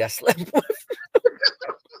handicapped lady I slept with.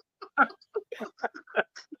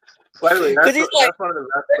 By the way, that's one of the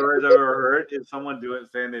best stories I've ever heard. Is someone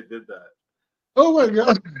saying they did that? Oh my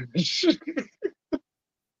god!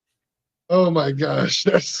 Oh my gosh,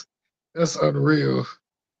 that's unreal.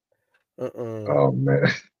 Oh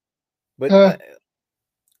man.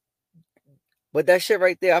 But that shit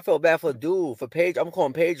right there, I felt bad for the dude, for Pedro. I'm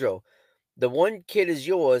calling Pedro. The one kid is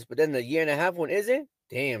yours, but then the 1.5 one isn't?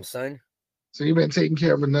 Damn, son. So you've been taking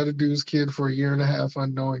care of another dude's kid for 1.5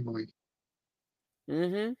 unknowingly.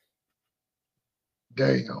 Mm-hmm.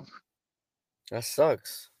 Damn. That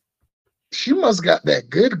sucks. She must got that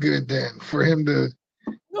good then for him to.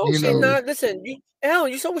 No, she's not. Listen, you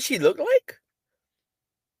saw what she looked like?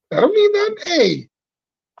 I mean that. Hey,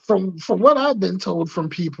 from what I've been told from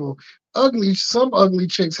people, some ugly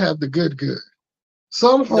chicks have the good.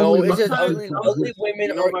 Some no, it's just ugly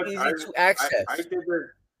women are easy to access.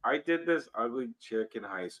 I did this ugly chick in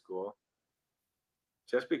high school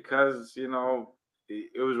just because, it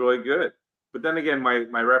was really good. But then again, my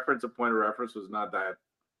point of reference was not that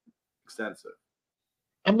extensive.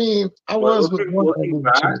 I mean, I was looking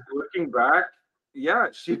back, yeah,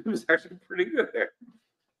 she was actually pretty good there.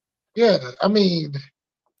 Yeah, I mean,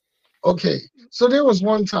 okay. So there was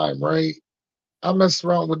one time, right? I messed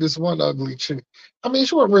around with this one ugly chick. I mean,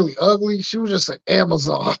 she wasn't really ugly. She was just an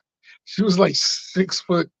Amazon. She was like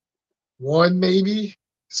 6'1", maybe.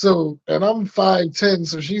 So, and I'm 5'10",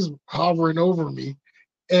 so she's hovering over me.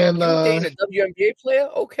 And you dating a WNBA player?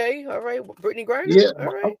 Okay, all right. Brittany Griner? Yeah, all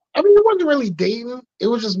right. I mean, it wasn't really dating. It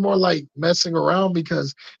was just more like messing around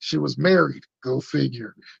because she was married. Go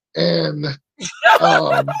figure. And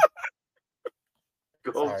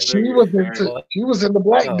she was in the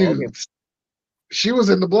black dudes. Okay. She was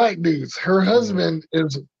in the black dudes. Her husband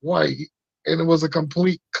is white, and it was a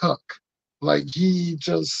complete cuck. Like he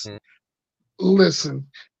just listen.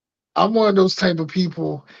 I'm one of those type of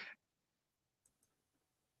people.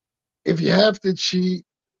 If you have to cheat,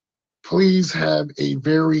 please have a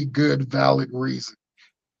very good, valid reason.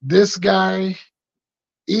 This guy,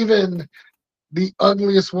 even the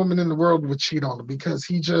ugliest woman in the world would cheat on him because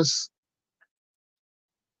he just,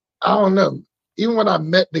 I don't know. Even when I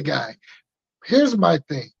met the guy, here's my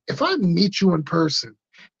thing. If I meet you in person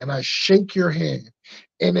and I shake your hand,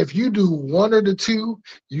 and if you do one or the two,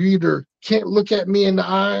 you either can't look at me in the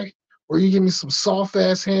eye or you give me some soft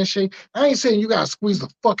ass handshake. I ain't saying you gotta squeeze the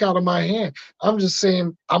fuck out of my hand. I'm just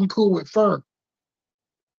saying I'm cool with firm.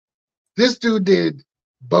 This dude did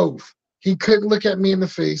both. He couldn't look at me in the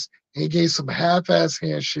face, and he gave some half-ass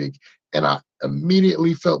handshake, and I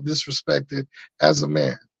immediately felt disrespected as a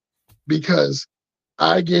man because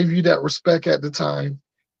I gave you that respect at the time,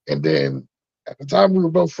 and then at the time we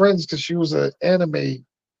were both friends because she was an anime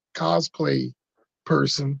cosplay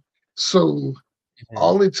person. So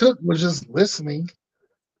all it took was just listening.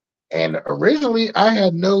 And originally, I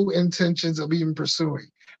had no intentions of even pursuing.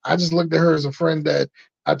 I just looked at her as a friend that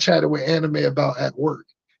I chatted with anime about at work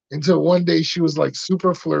until one day she was like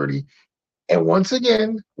super flirty. And once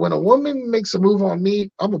again, when a woman makes a move on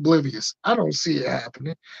me, I'm oblivious. I don't see it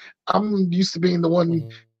happening. I'm used to being the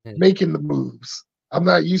one making the moves. I'm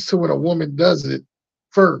not used to when a woman does it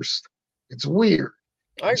first. It's weird.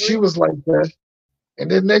 She was like that.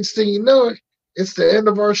 And then next thing you know, it's the end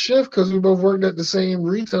of our shift because we both worked at the same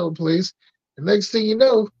retail place. The next thing you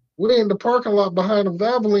know, we're in the parking lot behind a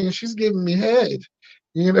Valvoline and she's giving me head.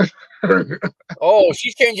 You know? Oh,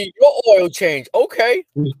 she's changing your oil change. Okay.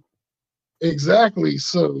 Exactly.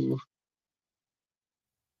 So,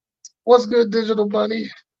 what's good, Digital Bunny?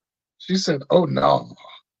 She said, oh, no.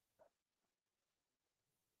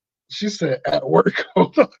 She said, at work.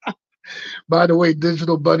 By the way,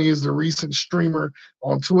 Digital Bunny is the recent streamer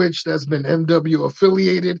on Twitch that's been MW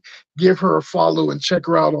affiliated. Give her a follow and check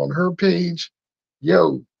her out on her page.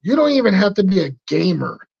 Yo, you don't even have to be a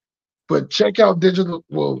gamer, but check out Digital.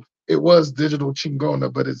 Well, it was Digital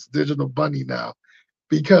Chingona, but it's Digital Bunny now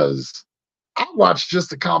because I watch just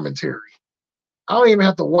the commentary. I don't even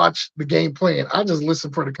have to watch the game playing. I just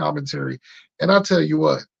listen for the commentary. And I'll tell you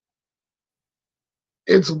what,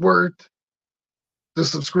 it's worth the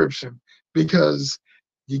subscription because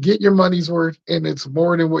you get your money's worth and it's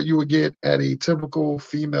more than what you would get at a typical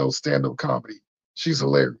female stand-up comedy. She's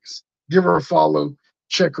hilarious. Give her a follow,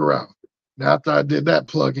 check her out. Now, after I did that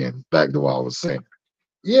plug in, back to what I was saying.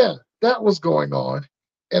 Yeah, that was going on.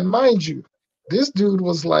 And mind you, this dude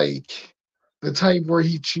was like the type where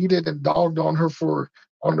he cheated and dogged on her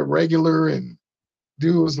on the regular, and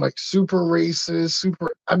dude was like super racist,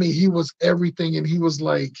 I mean, he was everything, and he was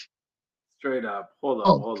like Straight up.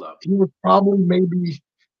 Hold up. he was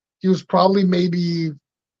probably maybe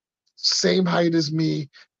same height as me,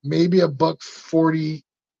 maybe a $140.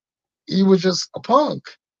 He was just a punk.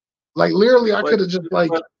 Like literally, I could have just like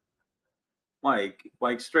Mike,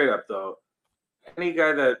 straight up though, any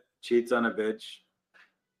guy that cheats on a bitch,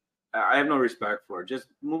 I have no respect for. Just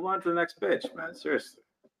move on to the next bitch, man. Seriously.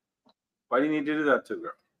 Why do you need to do that to a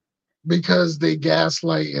girl? Because they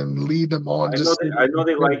gaslight and lead them on. I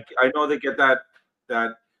know they get that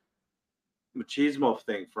machismo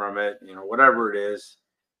thing from it, whatever it is,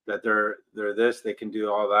 that they're this, they can do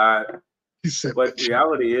all that. But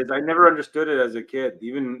reality is, I never understood it as a kid.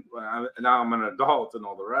 Even now I'm an adult and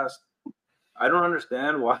all the rest. I don't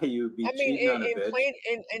understand why you'd be cheating on a bitch.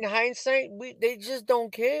 In hindsight, they just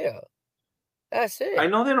don't care. That's it. I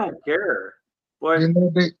know they don't care. But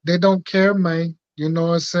they don't care, man. You know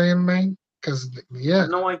what I'm saying, man? Because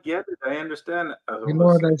no, I get it. I understand. You know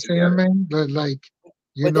what I'm saying, man? But like,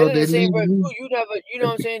 they leave you. You know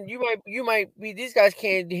what I'm saying? You might be. These guys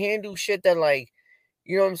can't handle shit that like,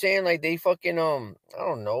 you know what I'm saying? Like they fucking I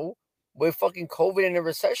don't know, with fucking COVID and the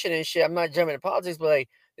recession and shit. I'm not jumping into politics, but like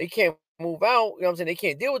they can't move out. You know what I'm saying? They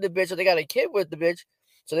can't deal with the bitch, so they got a kid with the bitch.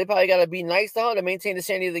 So they probably gotta be nice to her to maintain the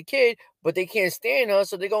sanity of the kid, but they can't stand her,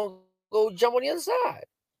 so they're gonna go jump on the other side.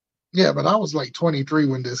 Yeah, but I was like 23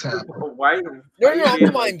 when this happened. Why? No, I'm talking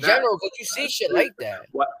about in general, because you see shit like that.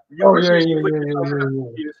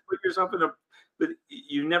 You just put yourself in but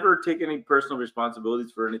you never take any personal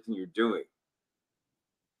responsibilities for anything you're doing.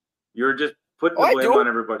 You're just putting the blame on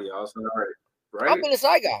everybody else. And right? I'm the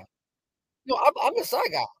side guy. No, I'm the side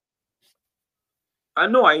guy. I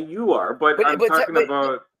know you are, but I'm talking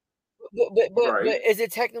about. But is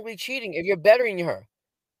it technically cheating if you're bettering her?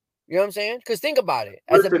 You know what I'm saying? Because think about it.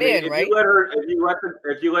 As a man, right?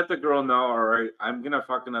 If you let the girl know, all right, I'm gonna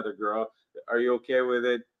fuck another girl. Are you okay with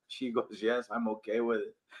it? She goes, yes, I'm okay with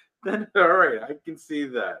it. Then all right, I can see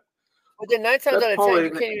that. But then 9 times out of 10,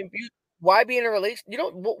 you can't even. Why be in a relationship? You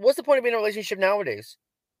don't. What's the point of being in a relationship nowadays?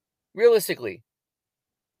 Realistically,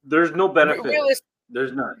 there's no benefit.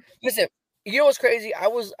 There's none. Listen, you know what's crazy? I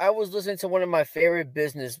was listening to one of my favorite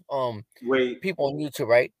business people on YouTube,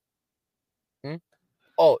 right?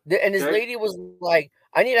 Oh, and this lady was like,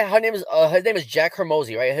 her name is Jack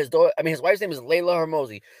Hermosi, right? His wife's name is Layla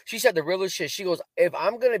Hermosi. She said the realest shit. She goes, if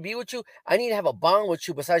I'm gonna be with you, I need to have a bond with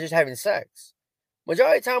you besides just having sex.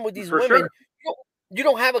 Majority of the time with these women, you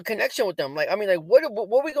don't have a connection with them. Like, I mean, like, what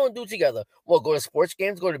are we gonna do together? Well, go to sports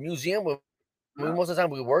games, go to the museum. Most of the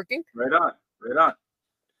time we're working. Right on.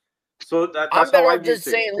 So that's I'm better how off just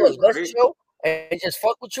saying, look, let's chill and just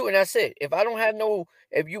fuck with you, and that's it. If I don't have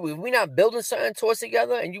if we're not building something towards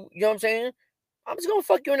together, and you know what I'm saying, I'm just gonna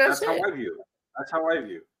fuck you, and that's it. That's how I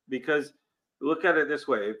view. Because look at it this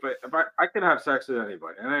way: if I can have sex with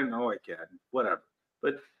anybody, and I know I can, whatever.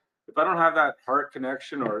 But if I don't have that heart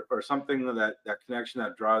connection or something that connection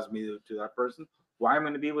that draws me to that person, why am I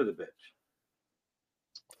going to be with a bitch?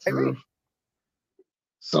 I agree.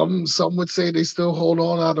 Some would say they still hold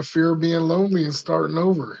on out of fear of being lonely and starting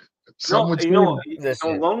over.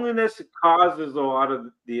 Loneliness causes a lot of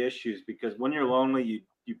the issues because when you're lonely,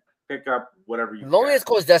 you pick up whatever you. Loneliness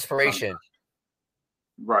causes desperation.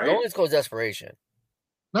 Right. Loneliness causes desperation.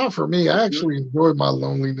 Not for me. I actually enjoy my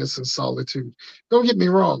loneliness and solitude. Don't get me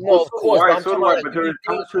wrong. No, of course. But there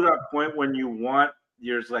comes to that point when you want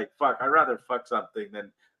you're just like, fuck, I'd rather fuck something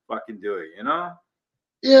than fucking do it, you know?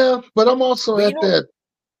 Yeah, but I'm also But you at know, that.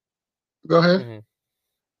 Go ahead.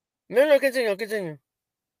 no, continue.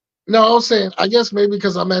 No, I was saying, I guess maybe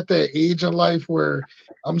because I'm at that age in life where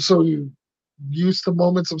I'm so used to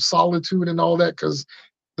moments of solitude and all that, because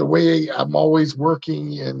the way I'm always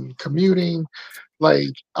working and commuting, like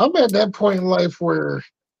I'm at that point in life where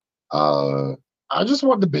uh I just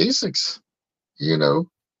want the basics, you know.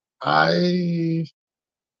 I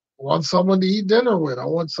want someone to eat dinner with. I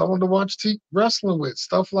want someone to watch wrestling with,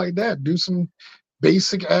 stuff like that. Do some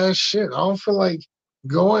basic ass shit. I don't feel like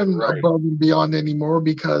going Right. above and beyond anymore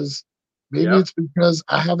because maybe Yep. it's because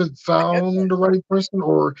I haven't found the right person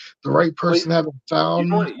or the right person haven't found.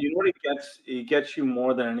 You know what it gets you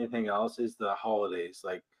more than anything else is the holidays,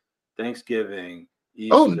 like Thanksgiving,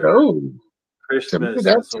 Oh Easter, no. To me, Christmas, and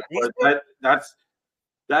that's so forth.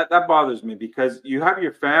 That bothers me because you have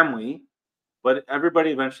your family, but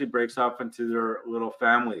everybody eventually breaks off into their little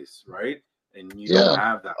families, right? And you don't yeah.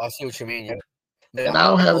 have that. I see what you mean. Yeah. And I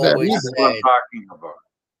don't I've have that always either. That's what I'm said. talking about,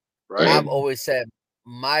 right? I've And always said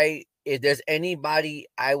if there's anybody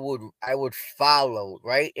I would follow,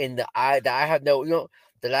 right? In the that I have no,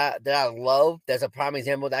 that I love, that's a prime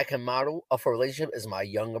example that I can model of a relationship is my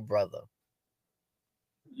younger brother.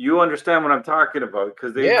 You understand what I'm talking about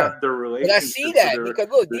because they Yeah. have their But I see relationships with that because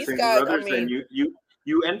look, their these single guys, I brothers, and mean,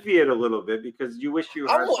 you envy it a little bit because you wish you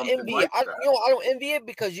I had don't something envy it. like I that, don't envy it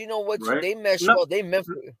because you know what? right? They mesh No, well. They meant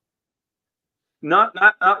for not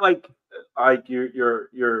like you're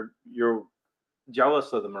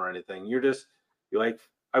jealous of them or anything. You're like,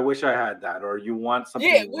 I wish I had that, or you want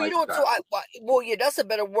yeah, something well, you like know, that. well, yeah, that's a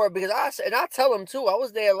better word because I tell them too. I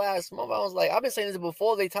was there last month. I was like, I've been saying this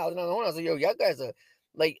before they tied it on the horn. I was like, yo, y'all guys are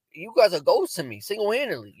like, you guys are ghosts to me, single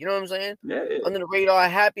handedly. You know what I'm saying? Yeah, Under the radar,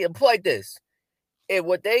 happy. And put like this: if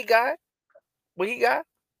what they got, what he got,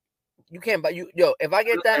 you can't buy you. Yo, if I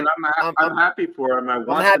get that, and I'm happy for him. I I'm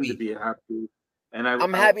want them to happy. be happy, and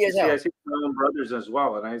I'm happy as hell. I see my own brothers as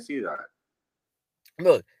well, and I see that.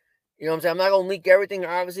 Look, you know what I'm saying? I'm not gonna leak everything,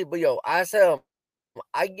 obviously, but yo, I said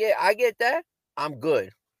I get that, I'm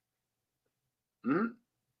good. Hmm?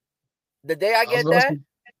 The day I I was get gonna say, that,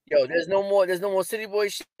 yo, there's no more city boy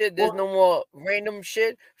shit. There's no more random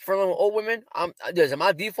shit for little old women. There's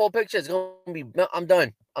my default picture is gonna be. I'm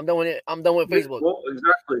done. I'm done with it. I'm done with Yeah, Facebook. well,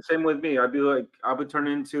 exactly. Same with me. I'd be like, I would turn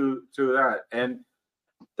into that, and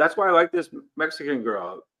that's why I like this Mexican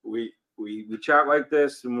girl. We chat like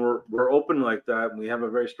this, and we're open like that, and we have a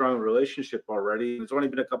very strong relationship already. It's only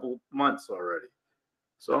been a couple months already,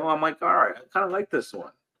 so I'm like, all right, I kind of like this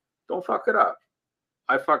one. Don't fuck it up.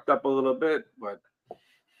 I fucked up a little bit, but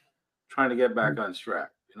trying to get back on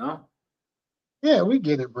track, you know? yeah, we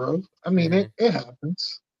get it, bro. I mean, it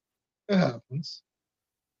happens. It happens.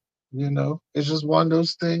 You know, it's just one of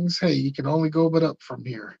those things. Hey, you can only go but up from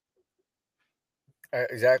here.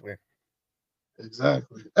 Exactly.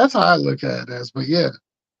 Exactly. That's how I look at it as. But yeah,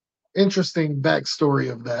 interesting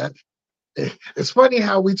backstory of that. It's funny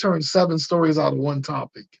how we turn 7 stories out of one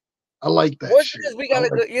topic. I like that Well, shit. because we got a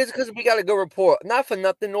good. It's because we got a good rapport. Not for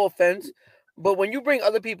nothing, no offense, but when you bring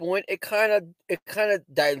other people in, it kind of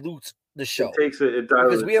dilutes the show It because we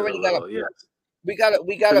dilutes it a already got little, yes. we got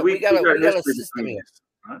Because we got a history system between here. us.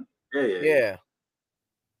 Huh? Yeah. Yeah.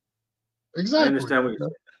 Exactly. I understand what you're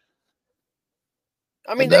saying.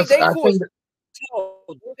 I mean, And that's they I cool as think hell.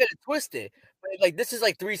 Don't get it twisted. But like this is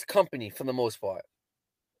like Three's Company for the most part.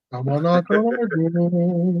 I'm on our door.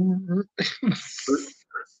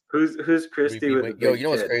 Who's Christy with the Yo, big you know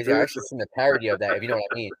what's tits? crazy? I actually seen the parody of that. If you know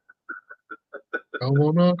what I mean. Come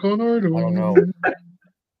on, knock on our door. I don't know.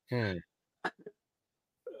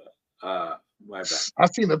 My bad. I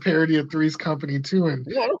seen a parody of Three's Company too, and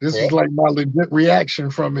Yeah, I don't this care. is like my legit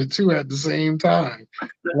reaction from it too at the same time.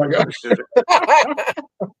 Like,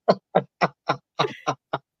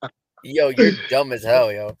 Yo, you're dumb as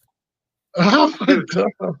hell, yo. I'm dumb.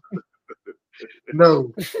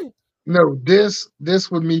 No, this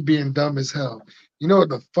with me being dumb as hell. You know what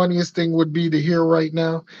the funniest thing would be to hear right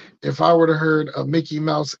now? If I would have heard a Mickey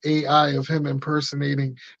Mouse AI of him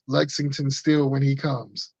impersonating Lexington Steele when he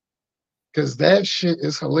comes. Because that shit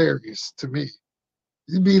is hilarious to me.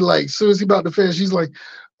 You'd be like, as soon as he about to finish, he's like,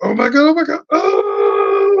 oh my God,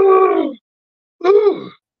 oh, oh.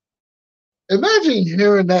 Imagine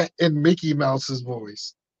hearing that in Mickey Mouse's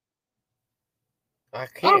voice. I I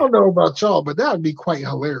can't. don't know about y'all, but that would be quite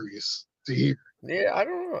hilarious to hear. Yeah, I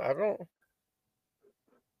don't know. I don't.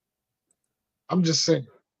 I'm just saying,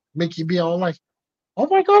 Mickey be all like, oh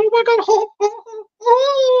my God, oh,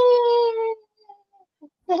 oh,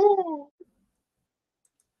 oh.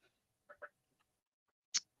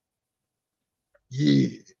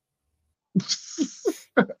 Yeah.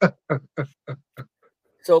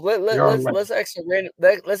 So Y'all like let's ask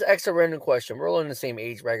a random question. We're all in the same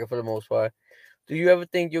age bracket for the most part. Do you ever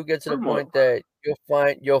think you'll get to the point that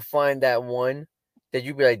you'll find that one that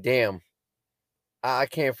you'll be like, damn, I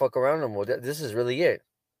can't fuck around no more. This is really it.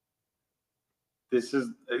 This is,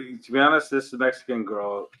 to be honest, this Mexican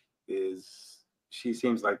girl she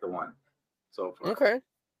seems like the one so far. Okay,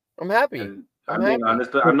 I'm happy. And I'm being happy.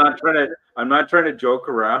 honest. I'm not trying to joke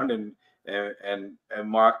around and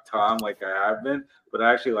mock Tom like I have been, but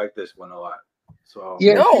I actually like this one a lot. So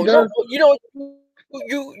no, you know,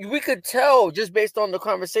 we could tell just based on the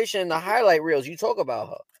conversation and the highlight reels you talk about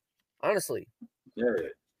her. Honestly, yeah,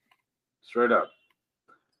 straight up.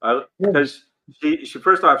 Because she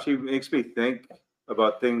first off, she makes me think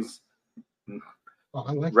about things,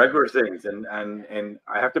 regular things, and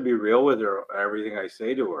I have to be real with her, everything I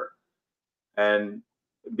say to her, and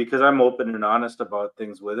because I'm open and honest about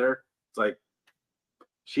things with her, it's like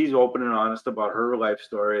she's open and honest about her life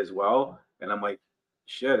story as well, and I'm like,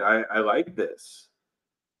 shit, I like this,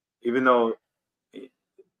 even though it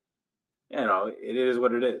is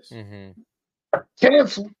what it is.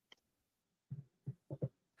 Cancel.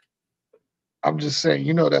 I'm just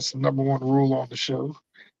saying, that's the number one rule on the show.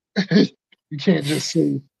 You can't just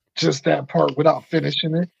say just that part without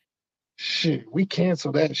finishing it. Shit, we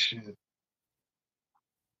cancel that shit.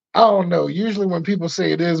 I don't know. Usually when people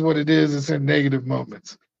say it is what it is, it's in negative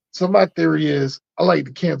moments. So my theory is I like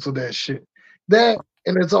to cancel that shit. That,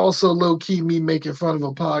 and it's also low-key me making fun of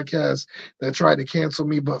a podcast that tried to cancel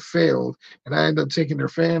me but failed. And I ended up taking their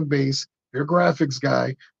fan base, their graphics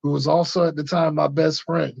guy, who was also at the time my best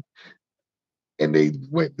friend, and they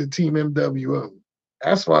went to Team mWo.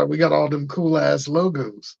 That's why we got all them cool ass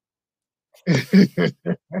logos.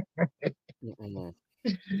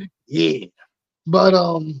 Yeah. But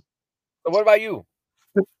so what about you?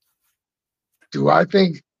 Do I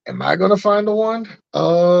think am I gonna find the one?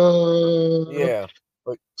 Yeah.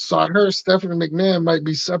 So I heard Stephanie McMahon might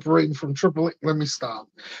be separating from Triple H. Let me stop.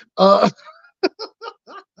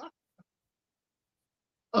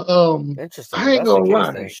 Interesting. I ain't That's the gonna case,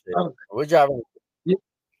 then lie. shit. We're driving.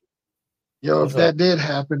 Yo, What's if that did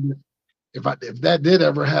happen, if that did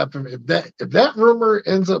ever happen, if that rumor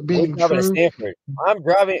ends up We're being driving to true, Stanford. I'm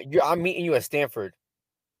driving. I'm meeting you at Stanford.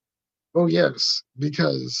 oh yes,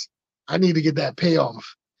 because I need to get that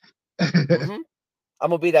payoff. I'm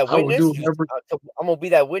gonna be that I will witness. do every, I'm gonna be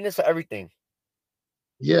that witness for everything.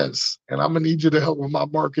 yes, and I'm gonna need you to help with my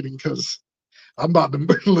marketing because I'm about to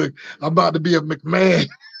look. I'm about to be a McMahon.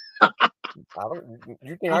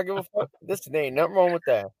 You think I give a fuck? There ain't nothing wrong with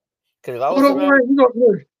that. Because if I Oh, was don't a man,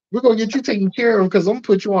 worry, we're gonna get you taken care of because I'm gonna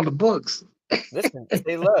put you on the books. listen,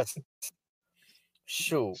 say less.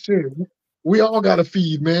 Shoot. Shit, we all gotta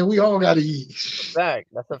feed, man. We all gotta eat. Fact.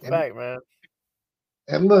 That's a fact, man.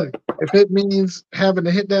 And look, if it means having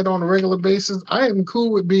to hit that on a regular basis, I am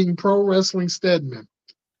cool with being pro wrestling Stedman.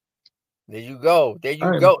 There you go. There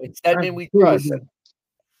you go. In Stedman we trust.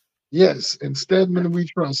 Yes, in Stedman we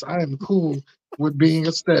trust. I am cool with being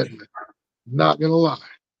a Stedman. Not gonna lie.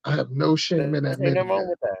 I have no shame in Ain't admitting nothing wrong that.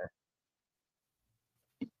 with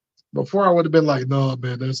that. Before I would have been like, no,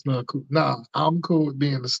 man, that's not cool. Nah, I'm cool with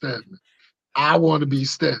being a Stedman. I want to be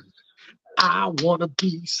Stedman. I want to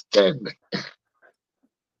be Stedman.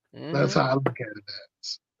 That's how I look at it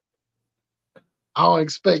as. I don't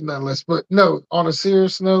expect nothing less. But no, on a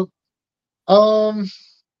serious note, I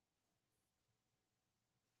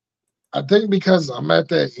think because I'm at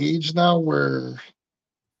that age now where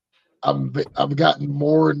I've gotten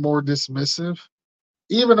more and more dismissive,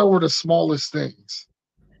 even over the smallest things.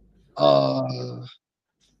 I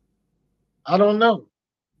don't know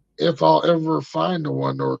if I'll ever find the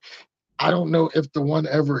one, or I don't know if the one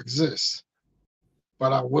ever exists.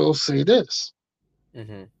 But I will say this: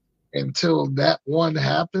 until that one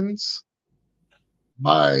happens,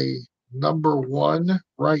 my number one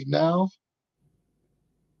right now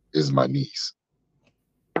is my niece.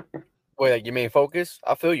 Wait, like your main focus?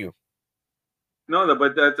 I feel you. No,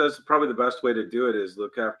 but that's probably the best way to do it is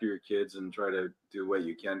look after your kids and try to do what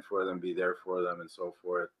you can for them, be there for them, and so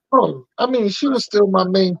forth. Oh, I mean, she was still my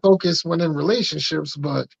main focus when in relationships,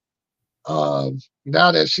 but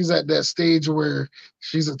now that she's at that stage where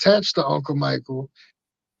she's attached to Uncle Michael,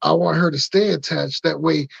 I want her to stay attached. That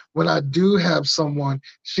way, when I do have someone,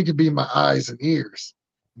 she could be my eyes and ears.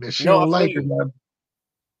 And if she don't like it,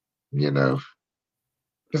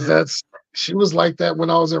 because she was like that when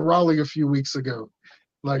I was in Raleigh a few weeks ago.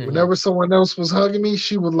 Like whenever someone else was hugging me,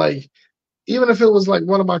 she would like, even if it was like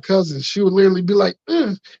one of my cousins, she would literally be like,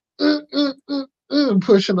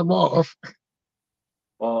 pushing them off.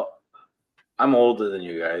 Well, I'm older than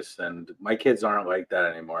you guys, and my kids aren't like that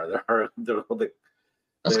anymore.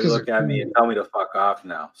 They look at me and tell me to fuck off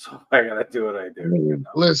now. So I gotta do what I do. I mean,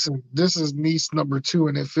 listen, this is niece number 2,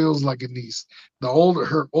 and it feels like a niece.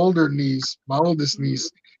 Her older niece, my oldest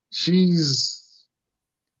niece, she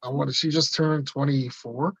just turned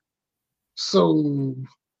 24. So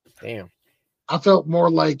Damn. I felt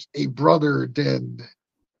more like a brother than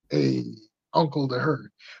a uncle to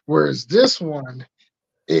her. Whereas this one,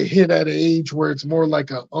 it hit at an age where it's more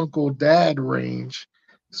like a uncle dad range.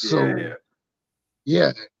 So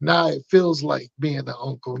yeah, now it feels like being the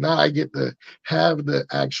uncle. Now I get to have the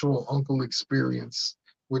actual uncle experience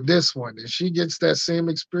with this one. And she gets that same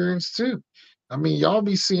experience too. I mean, y'all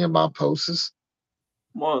be seeing my posts.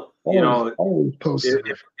 Well, always posting.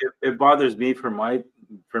 It bothers me for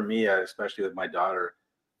me, especially with my daughter,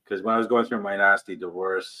 because when I was going through my nasty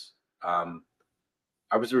divorce,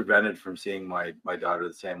 I was prevented from seeing my daughter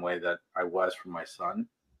the same way that I was from my son.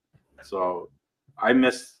 So I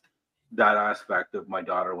miss that aspect of my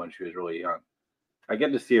daughter when she was really young. I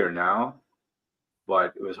get to see her now,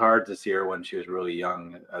 but it was hard to see her when she was really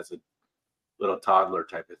young as a little toddler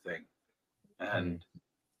type of thing. And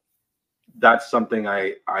that's something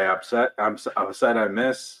I'm upset I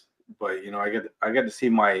miss. But I get to see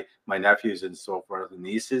my nephews and so forth and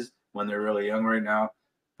nieces when they're really young right now,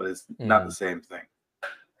 but it's not the same thing.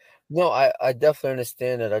 No, I definitely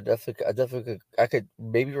understand that. I could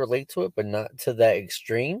maybe relate to it, but not to that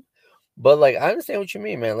extreme. But like I understand what you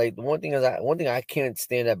mean, man. Like the one thing I can't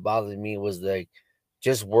stand that bothered me was like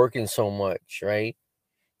just working so much, right?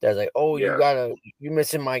 That's like, oh, you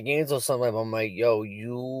missing my games or something. I'm like, yo,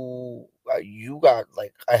 you got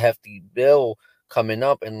like a hefty bill coming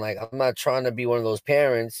up, and like I'm not trying to be one of those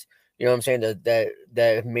parents, you know what I'm saying,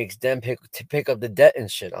 that makes them pick up the debt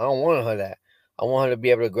and shit. I don't want her that. I want her to be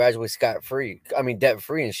able to graduate debt free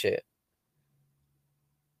and shit.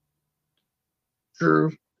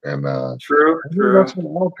 True. And true. That's what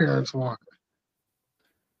all parents want.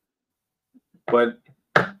 But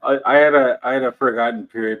I had a forgotten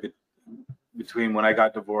period between when I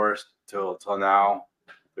got divorced till now.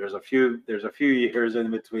 There's a few years in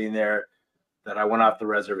between there that I went off the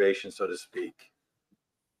reservation, so to speak.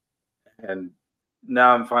 And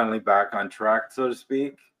now I'm finally back on track, so to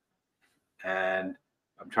speak. And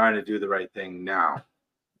I'm trying to do the right thing now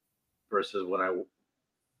versus when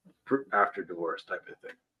after divorce type of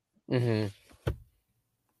thing.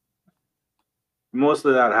 Most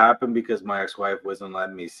of that happened because my ex-wife wasn't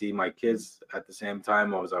letting me see my kids at the same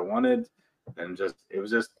time as I wanted, and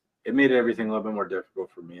it made everything a little bit more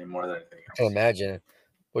difficult for me, and more than anything else. I can imagine.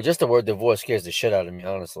 Well, just the word divorce scares the shit out of me,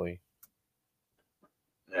 honestly.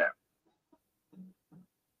 Yeah.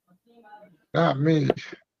 Not me.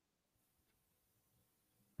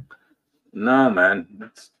 No, man.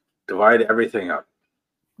 Let's divide everything up.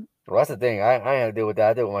 Well, that's the thing. I had to deal with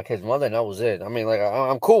that. I did with my kid's mother, and that was it. I mean, like,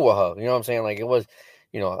 I'm cool with her. You know what I'm saying? Like, it was,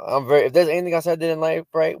 if there's anything else I did in life,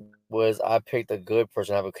 right, was I picked a good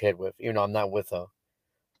person to have a kid with, even though I'm not with her.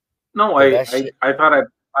 No, I thought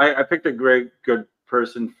I picked a good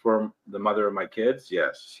person for the mother of my kids.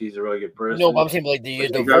 Yes, she's a really good person. No, but I'm saying like the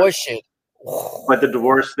divorce shit. But the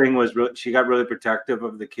divorce thing was she got really protective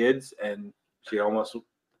of the kids, and she almost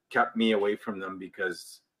kept me away from them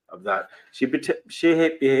because of that. She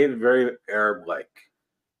behaved very Arab-like.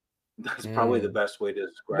 That's probably the best way to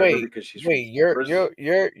describe her because she's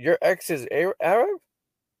your ex is Arab?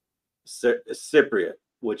 Cypriot,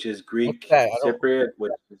 which is Greek. Cypriot,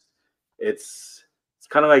 which is it's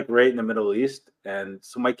kind of like right in the Middle East, and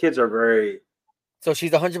so my kids are very. So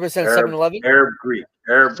she's 100% 7-Eleven. Arab Greek.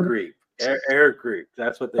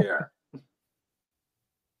 That's what they are.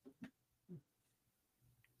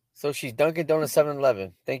 So she's Dunkin' Donuts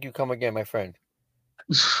 7-Eleven. Thank you. Come again, my friend.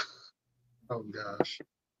 Oh gosh.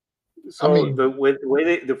 So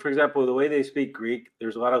for example, the way they speak Greek,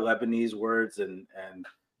 there's a lot of Lebanese words and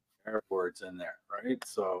Arab words in there, right?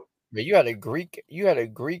 So but you had a Greek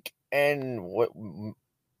and what?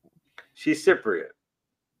 She's Cypriot.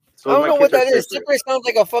 So I don't know what that is. Cypriot sounds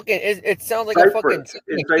like a fucking. It sounds like Cyprus. A fucking.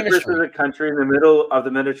 Cyprus is a country in the middle of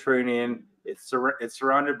the Mediterranean. It's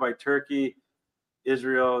surrounded by Turkey,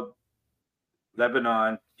 Israel,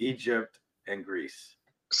 Lebanon, Egypt, and Greece.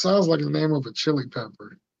 Sounds like the name of a chili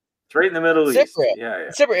pepper. It's right in the Middle East. Yeah.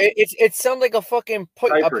 Cypriot. It sounds like a fucking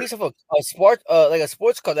piece of a sport, like a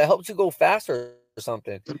sports car that helps you go faster or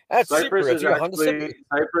something. That's Cyprus Cypriot.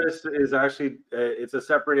 Cyprus is actually it's a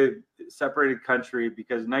separated country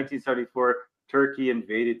because in 1974 Turkey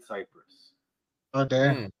invaded Cyprus. Oh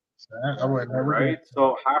damn! I went right.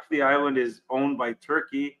 So half the island is owned by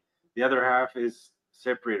Turkey, the other half is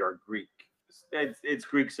Cypriot or Greek. it's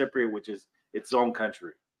Greek Cypriot, which is its own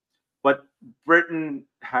country. But Britain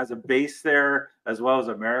has a base there, as well as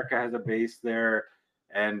America has a base there,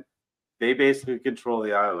 and they basically control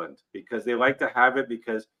the island because they like to have it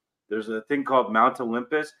because there's a thing called Mount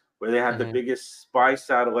Olympus where they have the biggest spy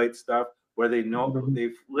satellite stuff where they know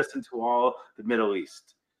they've listened to all the Middle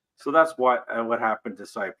East. So that's what happened to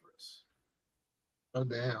Cyprus. Oh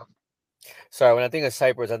damn. Sorry, when I think of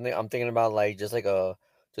Cyprus, I'm thinking about like just like a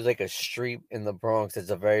street in the Bronx.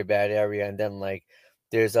 It's a very bad area, and then like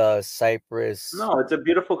there's a Cyprus. No, it's a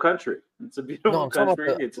beautiful country. It's a beautiful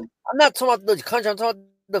country. I'm not talking about the country. I'm talking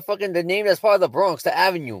about the name that's part of the Bronx, the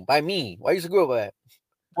Avenue by me. Why used to grow up with that?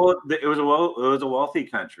 Well, it was a wealthy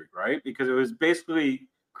country, right? Because it was basically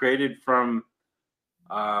created from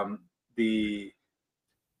the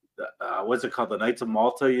what's it called? The Knights of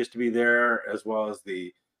Malta used to be there, as well as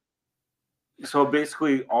so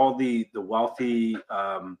basically all the wealthy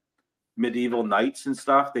medieval knights and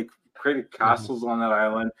stuff. They created castles on that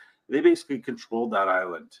island. They basically controlled that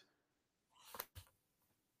island.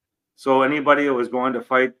 So anybody that was going to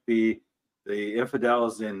fight the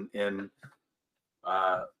infidels in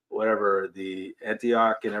whatever, the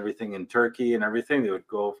Antioch and everything in Turkey and everything, they would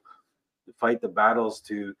go fight the battles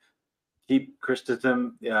to keep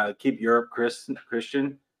Christendom, keep Europe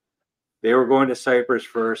Christian. They were going to Cyprus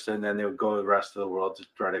first, and then they would go to the rest of the world to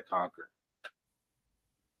try to conquer.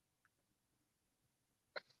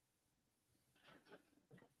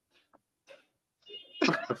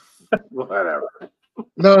 Whatever.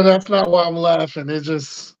 No, that's not why I'm laughing. It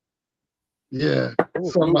just,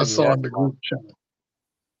 something I saw in the group chat.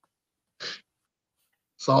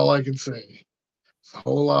 That's all I can say. It's a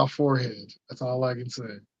whole lot of forehead. That's all I can say.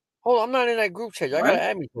 Hold on, I'm not in that group chat. Y'all gotta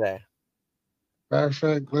add me to that. Matter of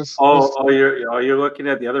fact, let's. You're looking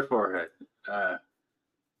at the other forehead. Yeah.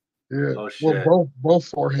 Oh shit. Well, both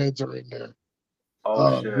foreheads are in there.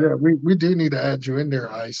 Oh shit. Yeah, we do need to add you in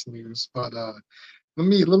there, Ice News. But let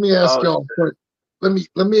me ask y'all.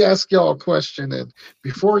 Let me ask y'all a question, and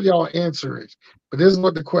before y'all answer it, but this is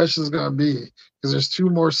what the question is gonna be, because there's 2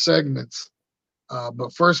 more segments.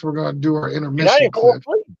 But first, we're gonna do our intermission clip.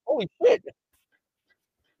 Holy shit!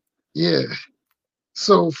 Yeah.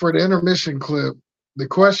 So for the intermission clip, the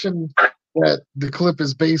question that the clip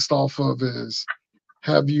is based off of is,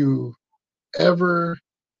 have you ever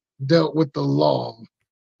dealt with the law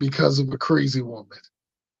because of a crazy woman?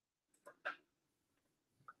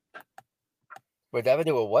 Wait, ever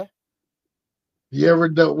do with what? You ever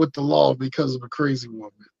dealt with the law because of a crazy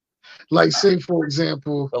woman? Like, say, for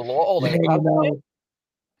example, the law, you're hanging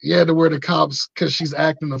out, to where the cops, because she's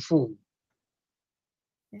acting a fool.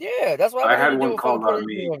 Yeah, that's what I had one called on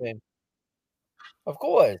me. Women. Of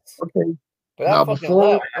course. Okay. But now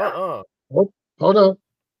before, hold up.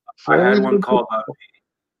 I had one called on me.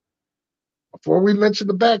 Before we mention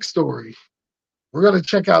the backstory, we're gonna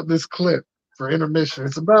check out this clip for intermission.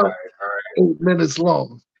 It's about 8 minutes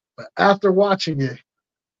long. But after watching it,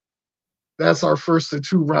 that's our first of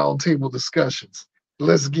 2 roundtable discussions.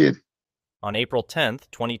 Let's get it. On April 10th,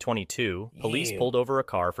 2022, police pulled over a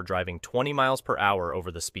car for driving 20 miles per hour over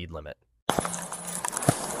the speed limit.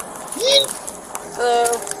 Hello.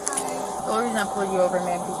 The only reason I pulled you over,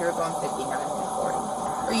 man, because you were going 59 and 40.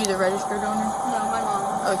 Are you the registered owner? No, my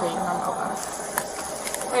mom. Okay, your mom. Okay.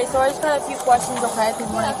 Alright, so I just got a few questions, okay? Because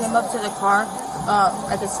when I came up to the car,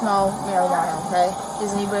 I could smell marijuana, okay?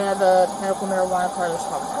 Does anybody have a medical marijuana card or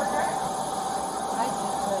something?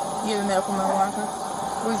 You have a medical marijuana card?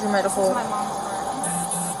 Who's your medical? This is my mom's car.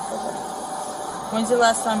 Okay. When's the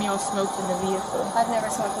last time y'all smoked in the vehicle? I've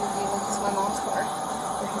never smoked in the vehicle. This is my mom's car.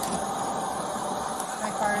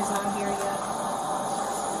 My car is not here yet.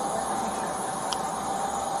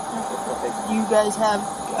 Okay, perfect. Do you guys have,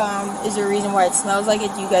 is there a reason why it smells like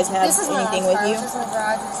it? Do you guys have anything with you? This is my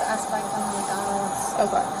garage. It's asked by McDonald's.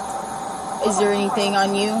 Okay. Is there anything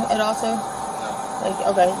on you at also? Like,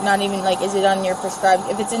 okay, not even, like, is it on your prescribed,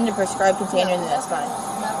 if it's in the prescribed container, then that's fine.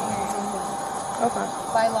 Okay.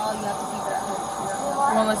 By law, you have to keep it at home.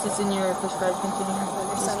 Well, unless it's in your prescribed container.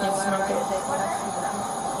 Your son or whatever, you have to keep it at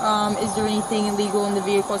home. Is there anything illegal in the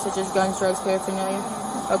vehicle, such as guns, drugs, paraphernalia?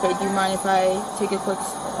 Okay, do you mind if I take a quick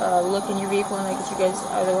look in your vehicle and I get you guys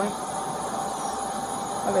out of the way?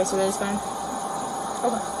 Okay, so that is fine?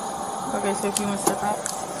 Okay. Okay, so if you want to step out.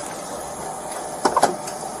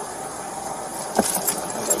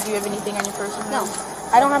 Do you have anything on your person? No.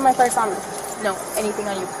 I don't have my purse on me. No. Anything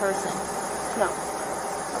on your person? No.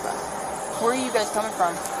 Okay. Where are you guys coming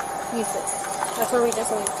from? Useless. That's where we just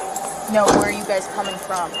lived. No, where are you guys coming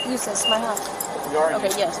from? Useless, my house.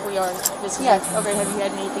 Okay, yes, we are. Yes. Okay, have you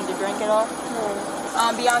had anything to drink at all? No.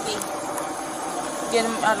 Bianchi, get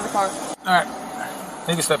him out of the car. All right.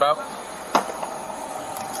 You can step out.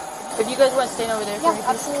 If you guys want to stand over there, Yeah,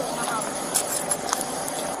 absolutely.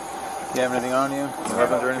 You have anything on you? No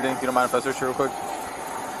weapons or anything? You don't mind if I search you real quick?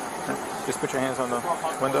 Just put your hands on the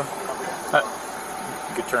window.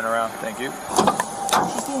 You can turn around. Thank you.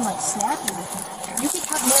 She's being like snappy with me. You could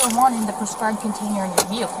have marijuana in the prescribed container in your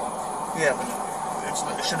vehicle. Yeah, but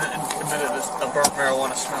it shouldn't emit a burnt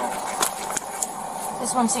marijuana smell.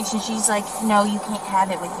 This one section, she's like, no, you can't have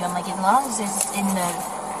it with you. I'm like, as long as it's in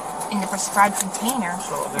the prescribed container,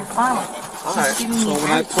 you're fine with it. All right.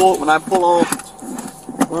 So when I pull off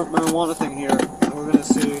burnt marijuana thing here, we're gonna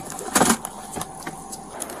see.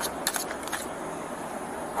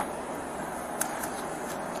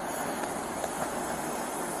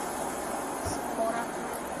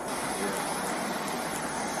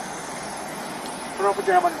 Turn around, put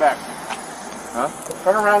your hand on your back. Huh?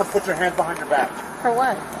 Turn around and put your hands behind your back. For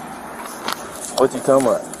what? What you talking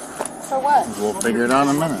about? For what? We'll figure it out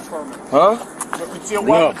in a minute. Huh? See a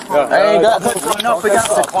weapon. I ain't got no.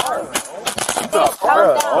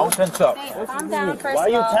 Don't tense up. Babe, calm down first Why are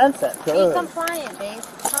you of all. tensing? Be compliant, babe.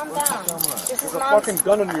 Calm down. This is There's a mom's. fucking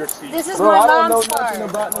gun under your seat. This is Bro, my I don't mom's know car. nothing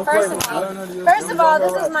about no First flavor. of all,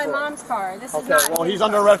 this is my mom's car. This is Okay, not. well, he's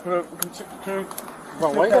under arrest for...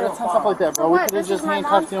 Bro, why you gotta tense up like that, bro? We What? could have This just is my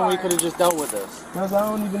handcuffed you and we mom's could have just dealt with this. Because I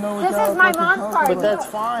don't even know what This is my mom's car. But that's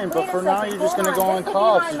fine, but for now you're just gonna go in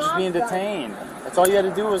cuffs. You're just being detained. That's all you had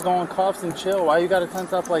to do was go in cuffs and chill. Why you gotta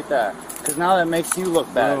tense up like that? Because now that makes you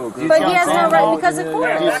look bad. Do you But see he what has I'm no saying, right though? because of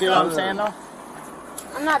court. Do you see what I'm saying, though?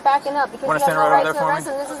 I'm not backing up because Wanna you have stand no right right over to there for arrest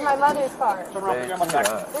him. This is my mother's car. Right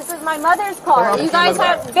This is my mother's car. You guys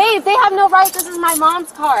have, babe, they have no right. This is my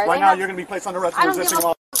mom's car. Right They now, have- you're going to be placed under arrest I for don't give resisting a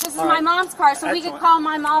law. This is All my right. mom's car, so we could Excellent. call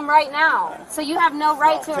my mom right now. So you have no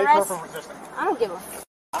right to Take her arrest. from resisting. I don't give a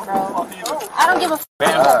bro. I don't give a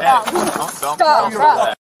Don't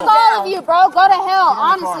bro. All of you, bro. Go to hell.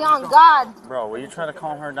 Honestly, on God. Bro, were you trying to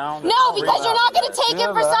calm her down? No, because you're not gonna take it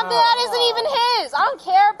for something that isn't even his. I don't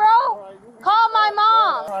care, bro. Call my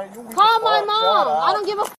mom. Call my mom. I don't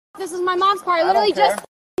give a. This is my mom's car. I literally just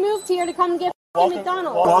moved here to come get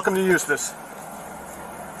McDonald's. Welcome to Eustis.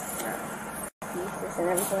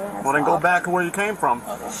 Well, then go back to where you came from.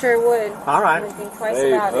 Sure would. All right. I wouldn't think twice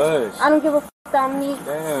about it. I don't give a Dominique.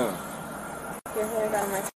 Damn. Your hair got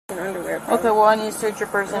my underwear. Okay, well, I need to search your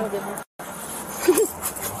person.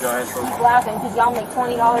 Laughing because y'all make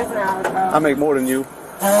 $20 an hour, bro. I make more than you.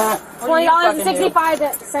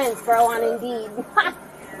 $20.65, bro, on Indeed.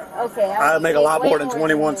 Okay. I make a lot more than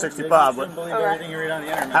 $21.65, but Everything you read on the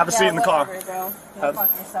internet. have a seat in the car. Have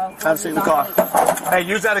a seat in the car. Hey,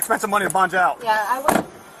 use that expensive money to bond you out. Yeah, I would.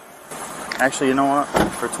 Actually, you know what?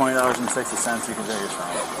 For $20.60, you can take your shot.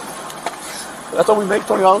 That's all we make,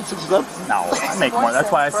 $20.60. No, I make more.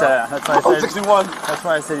 That's why I said. That's why I said. 61. That's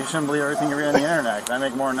why I said you shouldn't believe everything you read on the internet. 'Cause I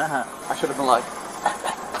make more than that. I should have been like.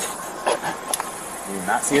 Do you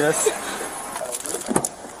not see this?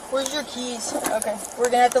 Where's your keys? Okay, we're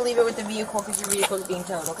gonna have to leave it with the vehicle because your vehicle is being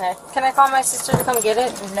towed, okay? Can I call my sister to come get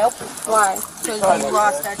it? Nope. Why? Because you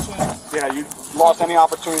lost that chance. Yeah, you lost any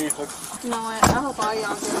opportunity to. You know what? I hope all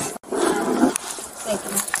y'all do. Thank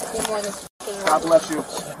you. You're more than God bless you.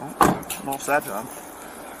 Most that job.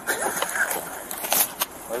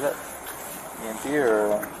 What is it? EMT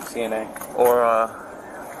or CNA? Or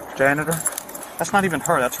janitor. That's not even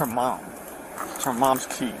her. That's her mom. It's her mom's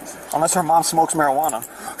keys. Unless her mom smokes marijuana.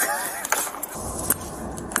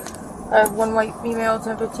 I have one white female,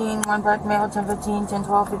 1015, one black male, 1015,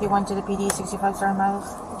 1012, 51 to the PD, 65 star miles.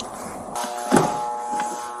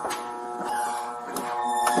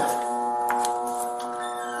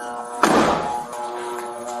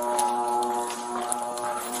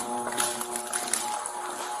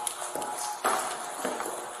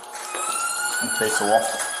 Face the wall.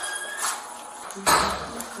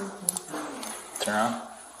 Turn around.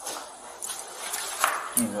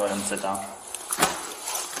 You can go ahead and sit down.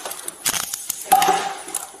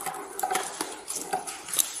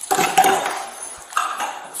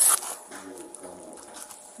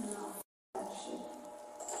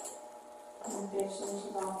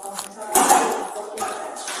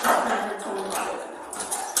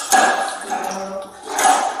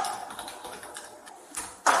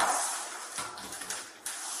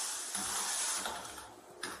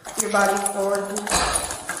 Your body forward.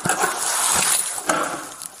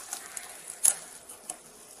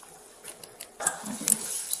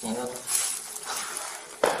 Stand up.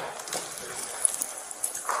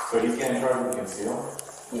 So he's getting charged with conceal?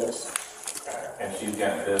 Yes. And she's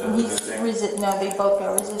getting He's no, they both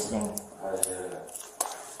got resisting.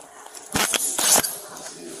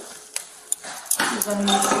 He's on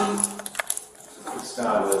your feet. It's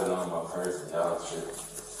not really known about cars to tell us shit.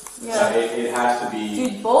 Yeah. It has to be.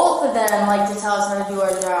 Dude, both of them like to tell us how to do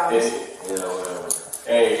our jobs. Whatever.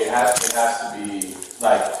 Hey, it has to be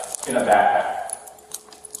like in a backpack.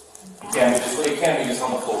 It can't be just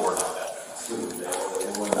on the floor like that.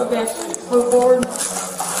 Okay, move forward. A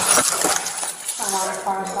lot of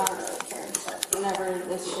cars don't really care. Whenever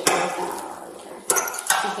this shit goes down, I don't really care.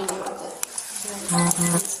 You can deal with it.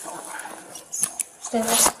 Stay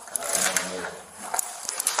there.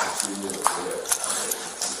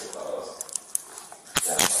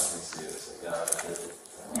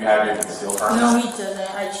 You have your concealed permit? No, he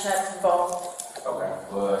didn't. I checked both. Okay,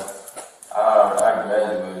 but I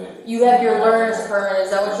graduated. You have your learner's permit.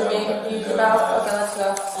 Is that what you're being confused about? Okay, let's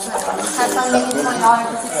go. That's why I'm making $20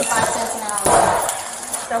 for 65 cents an hour.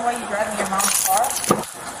 Is that why you're driving your mom's car?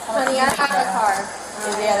 Honey, I have a car.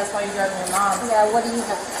 Yeah, that's why you're driving your mom's. Yeah, what do you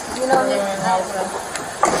have? You know this.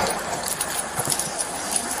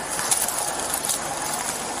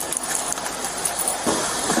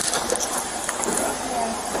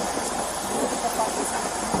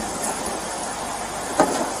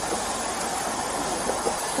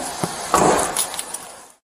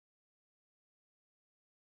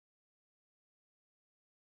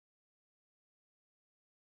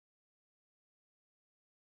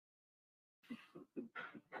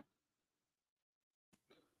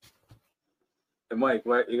 Hey, Mike,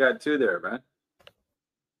 what you got two there, man?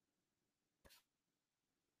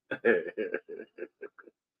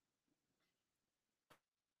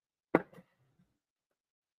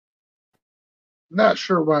 Not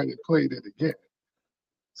sure why they played it again.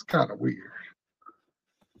 It's kind of weird.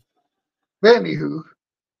 But anywho,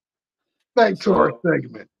 back to our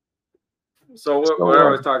segment. So what I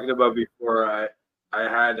was talking about before, I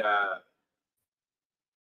had a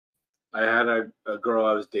girl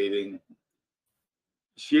I was dating.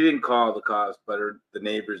 She didn't call the cops, but the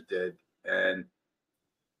neighbors did, and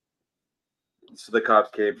so the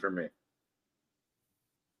cops came for me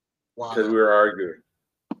because we were arguing.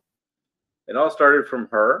 It all started from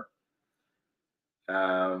her,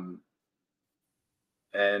 and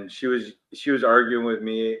she was arguing with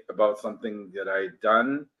me about something that I'd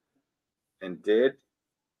done and did,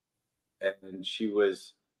 and she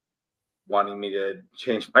was wanting me to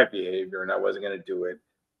change my behavior, and I wasn't going to do it,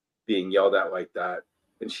 being yelled at like that.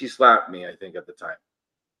 And she slapped me, I think, at the time.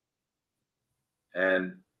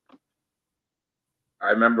 And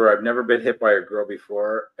I remember I've never been hit by a girl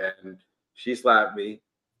before, and she slapped me,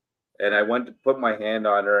 and I went to put my hand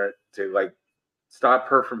on her to like stop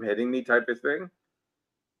her from hitting me, type of thing.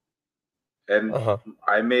 And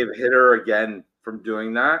I may have hit her again from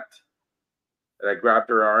doing that. And I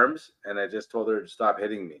grabbed her arms and I just told her to stop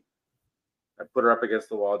hitting me. I put her up against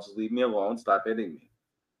the wall, just leave me alone, stop hitting me.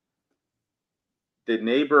 The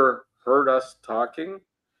neighbor heard us talking.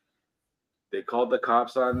 They called the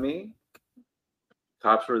cops on me.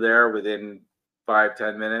 Cops were there within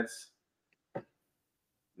 5-10 minutes,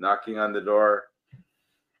 knocking on the door.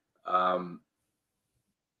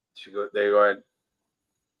 They go,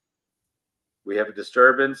 we have a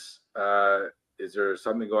disturbance. Is there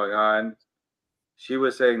something going on? She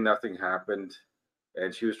was saying nothing happened,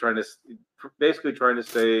 and she was basically trying to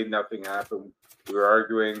say nothing happened. We were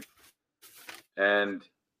arguing, and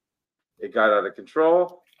it got out of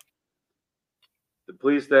control. The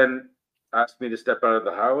police then asked me to step out of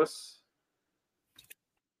the house.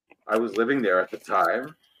 I was living there at the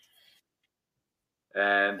time,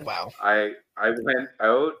 and I went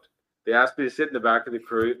out. They asked me to sit in the back of the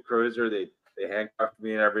cruiser. They handcuffed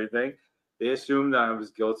me and everything. They assumed that I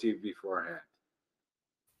was guilty beforehand.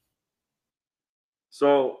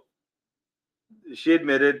 So she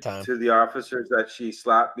admitted to the officers that she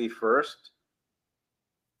slapped me first,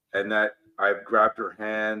 and that I grabbed her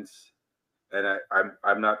hands, and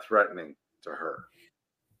I'm not threatening to her.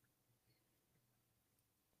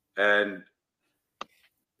 And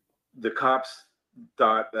the cops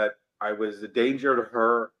thought that I was a danger to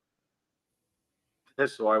her,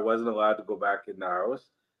 so I wasn't allowed to go back in the house.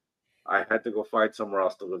 I had to go find somewhere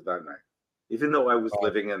else to live that night, even though I was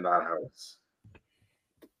living in that house.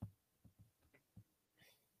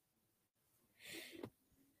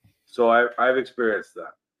 So I've experienced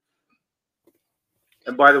that.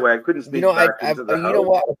 And by the way, I couldn't sneak back into the house. You know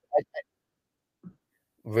what?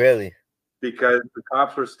 Really? Because the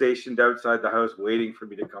cops were stationed outside the house waiting for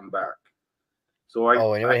me to come back. So I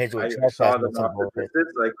saw them off the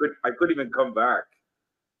distance. I couldn't even come back.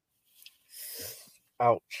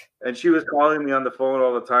 Ouch. And she was calling me on the phone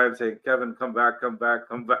all the time saying, Kevin, come back, come back,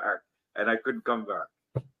 come back. And I couldn't come back.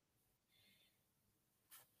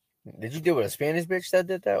 Did you deal with a Spanish bitch that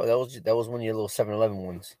did that? Or that was one of your little 7-Eleven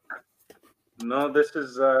ones? No, this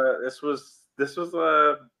was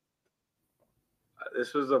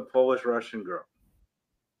a Polish Russian girl.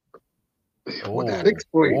 Well, that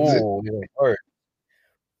explains it.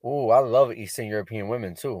 Oh, I love Eastern European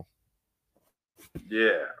women too.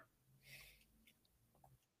 Yeah.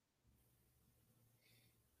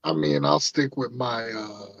 I mean, I'll stick with my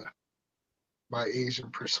my Asian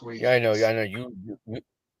persuasion. Yeah, I know. You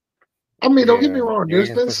I mean, don't get me yeah, wrong. your There's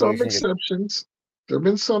Asian been some persuasion. exceptions. There've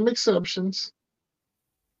been some exceptions,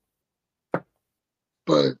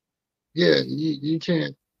 but yeah, you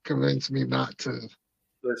can't convince me not to.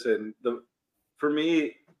 Listen, for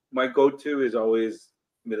me, my go-to is always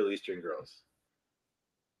Middle Eastern girls.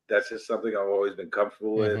 That's just something I've always been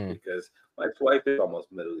comfortable with because my wife is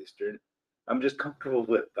almost Middle Eastern. I'm just comfortable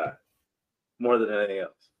with that more than anything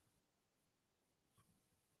else.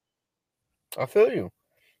 I feel you.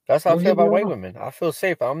 That's how I Don't feel get me about white wrong. women. I feel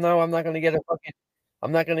safe. I'm not gonna get a fucking.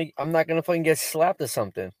 I'm not gonna fucking get slapped or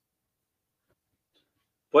something.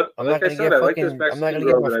 But I'm like not I gonna said, get I like this fucking. I'm not Mexican gonna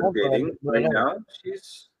get girl my that I'm phone call. dating right now.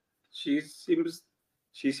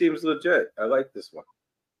 She seems legit. I like this one.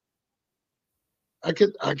 I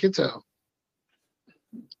could tell,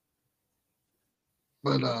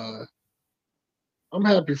 but I'm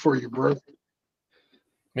happy for you, bro.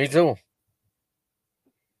 Me too.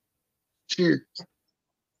 Cheers.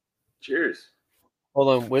 Cheers.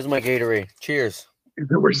 Hold on. Where's my Gatorade? Cheers.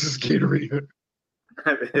 Where's this Gatorade?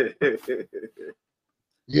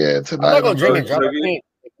 Yeah, I'm tonight not gonna I'm drink going and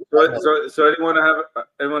drive. So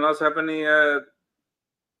anyone else have any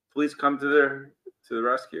police come to the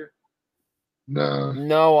rescue? No.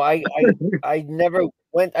 No, I never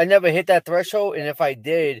went. I never hit that threshold, and if I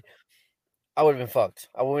did, I would have been fucked.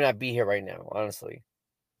 I would not be here right now, honestly.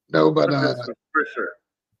 No, but for sure.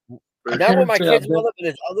 I Not with can't my say kids' I've been. mother, but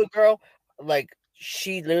this other girl, like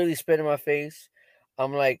she literally spit in my face.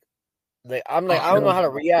 I'm like I don't know how to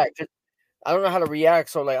react. I don't know how to react.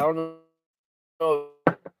 So like I don't know.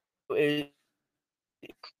 Wait.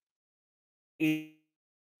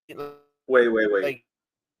 Like,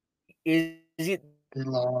 is it? He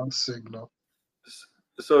lost signal.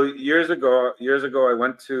 So years ago, I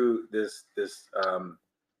went to this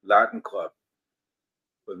Latin club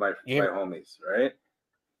with my homies. Right.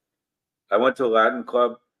 I went to a Latin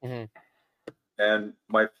club, and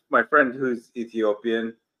my friend who's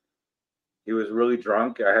Ethiopian, he was really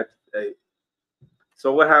drunk.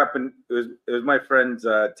 So what happened? It was my friend's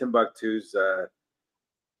Timbuktu's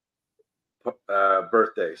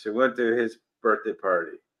birthday. So we went to his birthday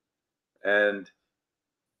party, and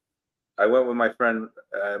I went with my friend.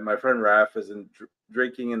 My friend Raph is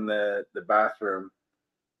drinking in the bathroom,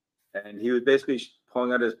 and he was basically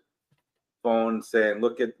pulling out his phone, saying,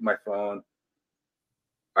 "Look at my phone.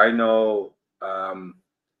 I know the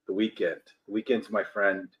Weekend. The Weekend's my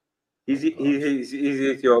friend. He's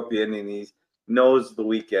Ethiopian, and he knows the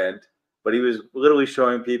Weekend." But he was literally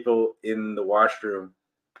showing people in the washroom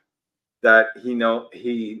that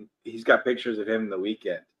he's got pictures of him in the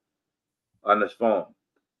Weekend on his phone.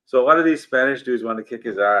 So a lot of these Spanish dudes want to kick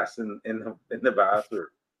his ass in the bathroom.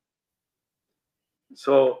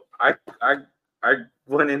 So I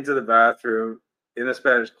went into the bathroom in a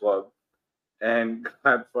Spanish club and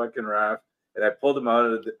got fucking Raph, and I pulled him out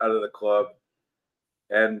of the club,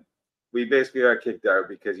 and we basically got kicked out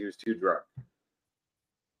because he was too drunk.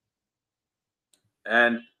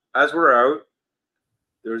 And as we're out,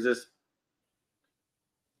 there was this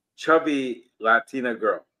chubby Latina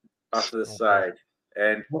girl off to the side,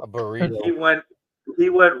 and A burrito. he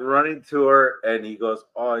went running to her, and he goes,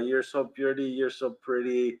 "Oh, you're so pretty, you're so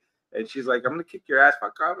pretty." And she's like, "I'm gonna kick your ass,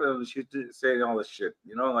 fuck off," and she's saying all this shit,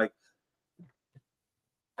 like.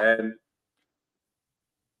 And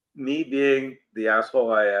me being the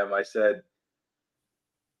asshole I am, I said,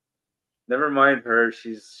 "Never mind her.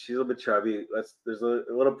 She's a little bit chubby. There's a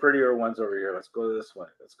little prettier ones over here. Let's go this way.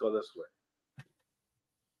 Let's go this way."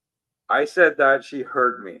 I said that, she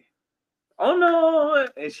heard me. "Oh no!"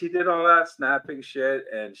 And she did all that snapping shit,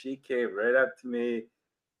 and she came right up to me,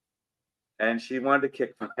 and she wanted to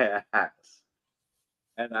kick my ass.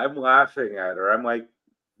 And I'm laughing at her. I'm like,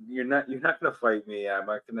 "You're not gonna fight me. I'm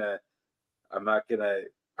not gonna.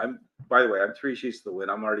 By the way, I'm 3 sheets to the wind.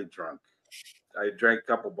 I'm already drunk. I drank a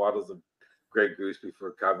couple bottles of Grey Goose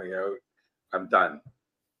before coming out. I'm done.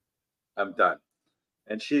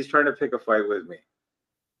 And she's trying to pick a fight with me.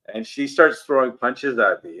 And she starts throwing punches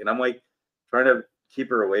at me. And I'm like trying to keep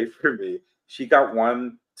her away from me. She got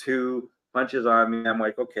 1, 2 punches on me. I'm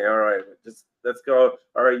like, "Okay, all right, just let's go.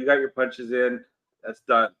 All right, you got your punches in. That's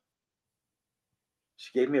done."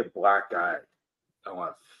 She gave me a black eye. I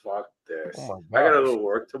want, fuck this. Oh I got to gosh. go to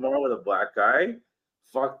work tomorrow with a black eye.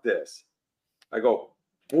 Fuck this. I go,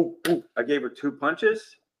 whoop, whoop. I gave her 2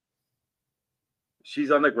 punches.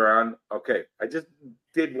 She's on the ground. Okay, I just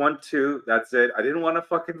did 1, 2. That's it. I didn't want to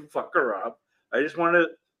fucking fuck her up. I just wanted to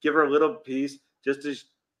give her a little piece.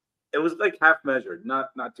 It was like half measured,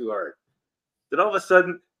 not too hard. Then all of a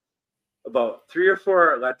sudden, about 3 or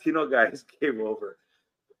 4 Latino guys came over.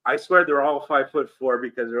 I swear they're all 5'4"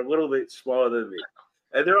 because they're a little bit smaller than me,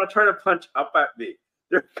 and they're all trying to punch up at me.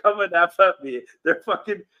 They're coming up at me. They're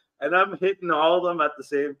fucking, and I'm hitting all of them at the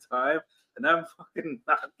same time, and I'm fucking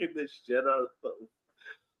knocking the shit out of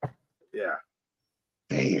them. Yeah.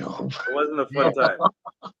 Damn. It wasn't a fun time.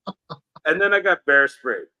 And then I got bear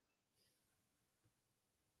sprayed.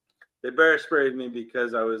 They bear sprayed me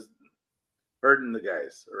because I was hurting the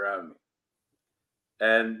guys around me.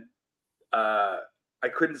 And I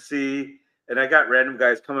couldn't see, and I got random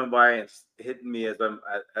guys coming by and hitting me as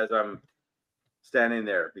I'm standing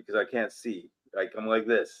there because I can't see. Like, I'm like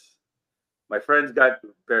this. My friends got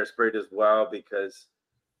bear sprayed as well because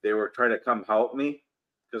they were trying to come help me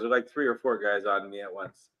because there's like 3 or 4 guys on me at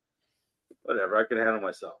once. Whatever, I could handle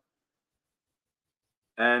myself.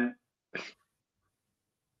 And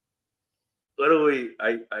literally,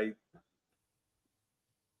 I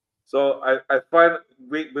find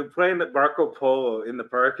we've been playing the Marco Polo in the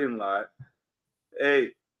parking lot.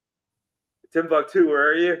 Hey, Timbuktu, where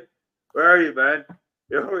are you? Where are you, man?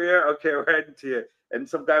 You're over here? Okay, we're heading to you. And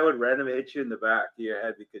some guy would randomly hit you in the back of your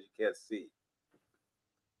head because you can't see.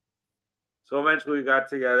 So eventually we got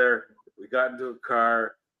together. We got into a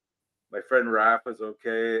car. My friend Raph was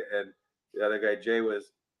okay, and the other guy Jay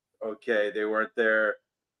was okay. They weren't there.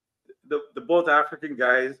 The both African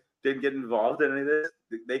guys didn't get involved in any of this.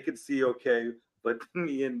 They could see okay, but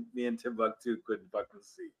me and Timbuktu couldn't fucking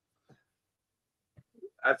see.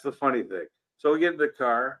 That's the funny thing. So we get in the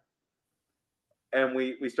car, and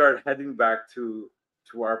we started heading back to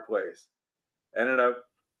our place. Ended up,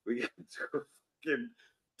 we get to a fucking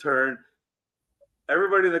turn.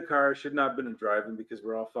 Everybody in the car should not have been driving because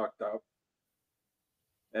we're all fucked up.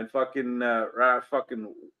 And fucking Raph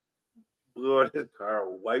fucking blew out his car,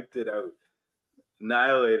 wiped it out,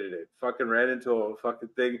 annihilated it, fucking ran into a fucking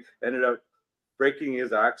thing, ended up breaking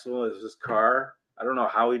his axle as his car. I don't know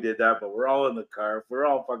how he did that, but we're all in the car. We're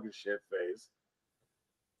all fucking shit-faced.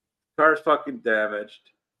 Car's fucking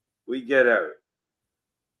damaged. We get out.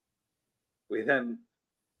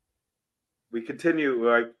 We continue,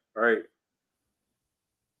 we're like, all right,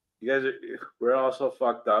 you guys we're all so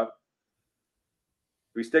fucked up.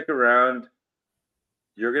 We stick around,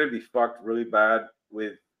 you're going to be fucked really bad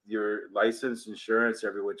with your license, insurance,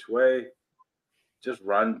 every which way. Just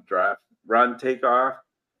run, take off,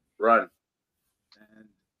 run. And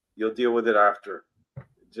you'll deal with it after.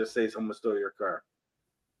 Just say someone stole your car.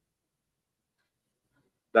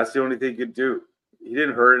 That's the only thing you could do. He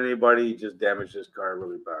didn't hurt anybody. He just damaged his car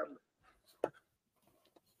really badly.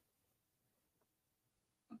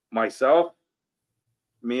 Myself,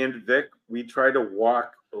 me and Vic, we tried to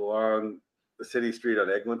walk along the city street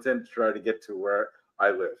on Eglinton to try to get to where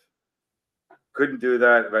I live. Couldn't do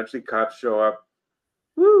that. Eventually, cops show up.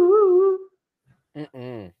 Woo, woo,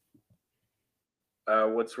 woo.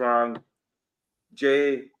 What's wrong?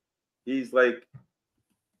 Jay, he's black,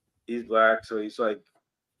 so he's like,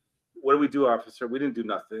 what do we do, officer? We didn't do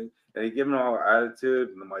nothing. And he gave him all attitude,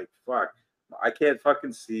 and I'm like, fuck, I can't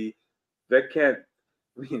fucking see. Vic can't.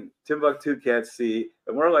 I mean, Timbuktu can't see,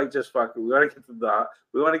 and we're like, just fucking. We want to get to the.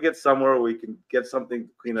 We want to get somewhere where we can get something to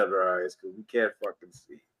clean out our eyes because we can't fucking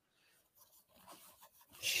see.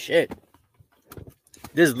 Shit.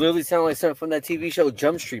 This literally sounds like something from that TV show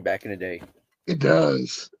Jump Street back in the day. It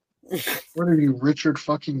does. What are you, Richard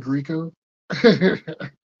fucking Grieco?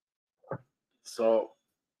 So.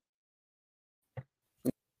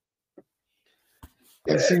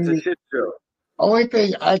 It's a shit show. Only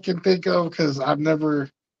thing I can think of, because I've never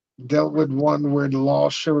dealt with one where the law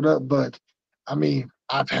showed up, but I mean,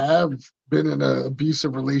 I've been in an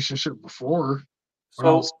abusive relationship before when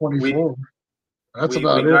I was 24. That's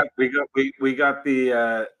about it. We got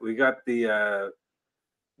the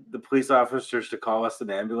police officers to call us an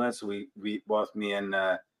ambulance. Both me and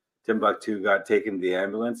Timbuktu got taken to the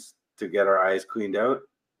ambulance to get our eyes cleaned out.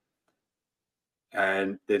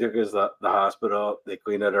 And they took us to the hospital. They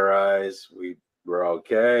cleaned out our eyes. We were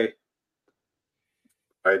okay.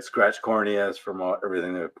 I had scratched corneas from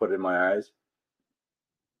everything they put in my eyes.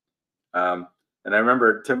 And I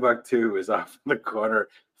remember Timbuktu was off in the corner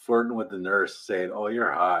flirting with the nurse saying, "Oh,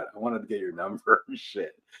 you're hot. I wanted to get your number."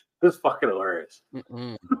 Shit. It was fucking hilarious.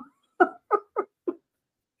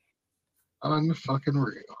 Unfucking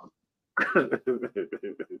real.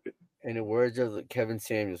 In the words of Kevin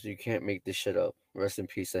Samuels, you can't make this shit up. Rest in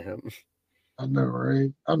peace to him. I know,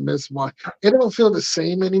 right? I miss watching. It don't feel the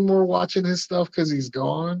same anymore watching his stuff because he's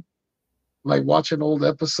gone. Like watching old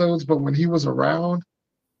episodes, but when he was around,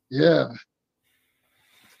 yeah.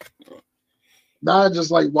 Now I just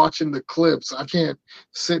like watching the clips. I can't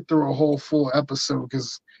sit through a whole full episode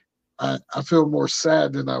because I feel more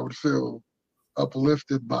sad than I would feel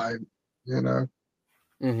uplifted by it, you know.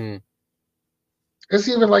 Mm-hmm. It's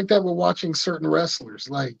even like that with watching certain wrestlers.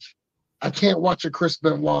 Like I can't watch a Chris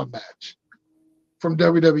Benoit match from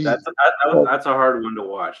WWE. That's a hard one to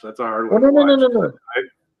watch. That's a hard Oh, one to watch.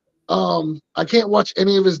 no. I can't watch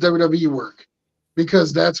any of his WWE work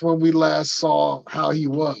because that's when we last saw how he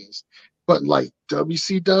was. But like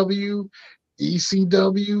WCW,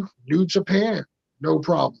 ECW, New Japan, no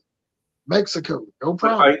problem. Mexico, no But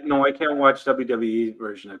problem. I can't watch WWE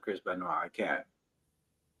version of Chris Benoit. I can't.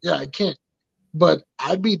 Yeah, I can't. But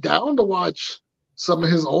I'd be down to watch some of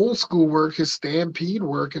his old school work, his Stampede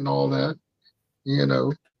work, and all that. You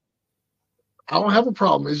know, I don't have a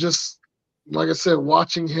problem. It's just like I said,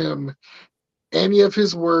 watching him, any of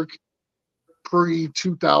his work pre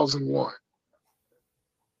 2001.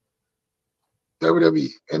 WWE,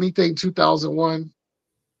 anything 2001,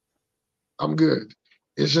 I'm good.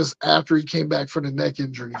 It's just after he came back for the neck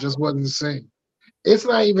injury, it just wasn't the same. It's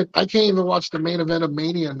not even, I can't even watch the main event of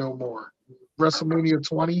Mania no more. WrestleMania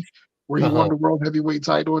 20, where he won the world heavyweight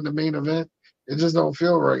title in the main event. It just don't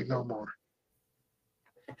feel right no more.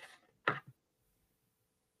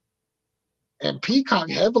 And Peacock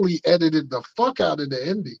heavily edited the fuck out of the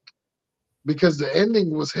ending because the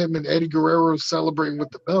ending was him and Eddie Guerrero celebrating with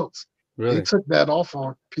the belts. Really? They took that off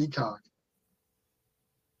on Peacock.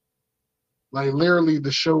 Like literally,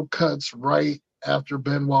 the show cuts right after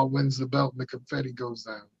Benoit wins the belt and the confetti goes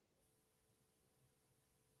down.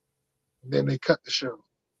 And then they cut the show.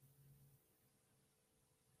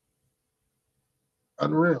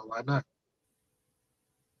 Unreal, I know.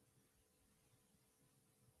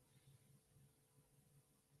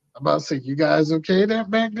 I'm about to say, you guys okay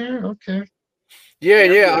that back there? Okay.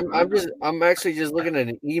 Yeah. I'm actually just looking at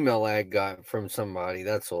an email I got from somebody.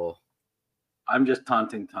 That's all. I'm just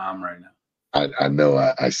taunting Tom right now. I know.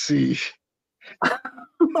 I see.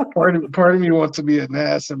 part of me wants to be an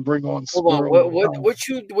ass and bring on. Hold on. What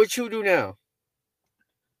you do now?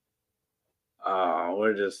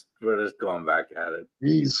 We're just going back at it.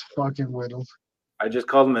 He's fucking with him. I just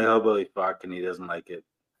called him a hillbilly fuck, and he doesn't like it.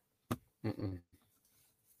 Mm-mm.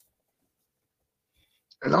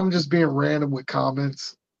 And I'm just being random with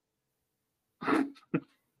comments. I'm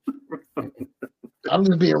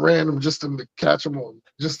just being random just to catch him on,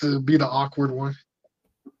 just to be the awkward one.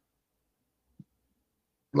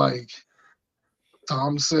 Like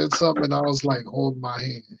Tom said something, and I was like, "Hold my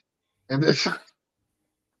hand," and then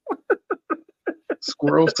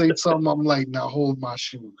Squirrel said something. I'm like, "Now hold my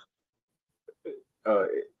shoe."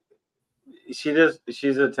 She's an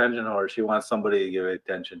attention whore. She wants somebody to give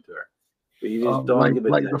attention to her. But you just don't like, give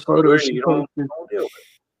like attention the photo to her. she You posted, don't deal with it.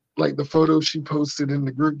 like the photo she posted in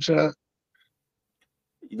the group chat.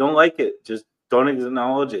 You don't like it. Just don't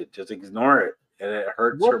acknowledge it. Just ignore it. And it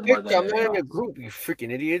hurts her more than I'm not in anything a else. group, you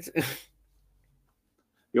freaking idiots.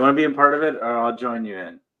 You want to be a part of it, or I'll join you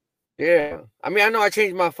in? Yeah. I mean, I know I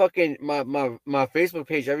change my fucking my Facebook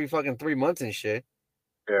page every fucking 3 months and shit.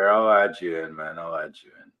 Here, I'll add you in, man. I'll add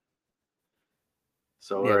you in.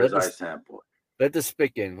 So where is Ice Sample? Let the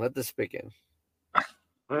spick in. Let the spick in.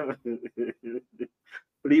 What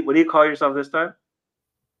do you call yourself this time?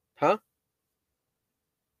 Huh?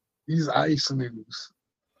 He's Ice News.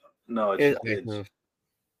 No, it's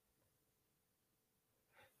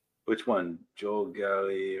which one? Joel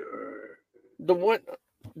Galley or the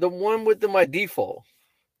one with my default.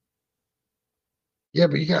 Yeah,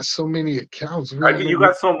 but you got so many accounts. You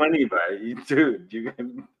got so many, dude. You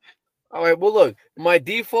can... All right. Well, look, my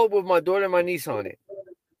default with my daughter and my niece on it.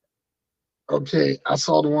 Okay, I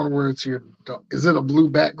saw the one where it's your. Is it a blue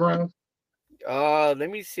background? Let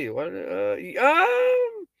me see. What?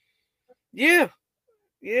 Yeah.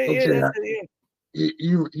 Okay, That's it, yeah.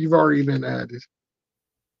 You've already been added.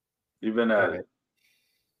 You've been added.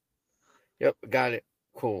 Yep, got it.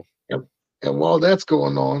 Cool. Yep. And while that's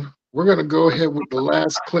going on, we're gonna go ahead with the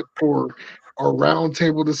last clip for our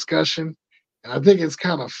roundtable discussion. And I think it's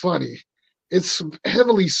kind of funny. It's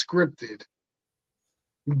heavily scripted,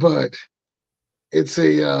 but it's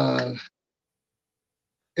a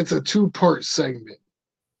 2-part segment.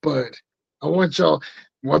 But I want y'all,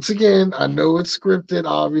 once again, I know it's scripted,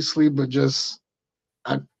 obviously, but just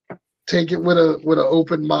I take it with an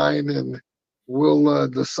open mind, and we'll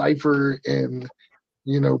decipher and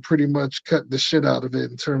pretty much cut the shit out of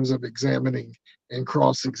it in terms of examining and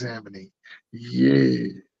cross-examining. Yeah.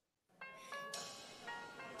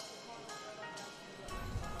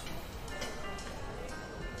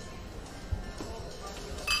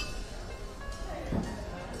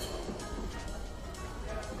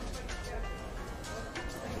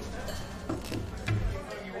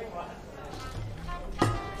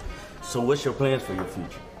 So what's your plans for your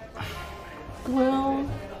future? Well,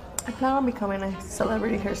 I plan on becoming a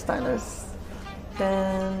celebrity hairstylist,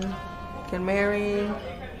 then get married,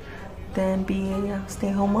 then be a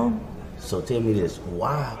stay-at-home mom. So tell me this,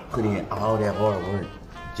 why put in all that hard work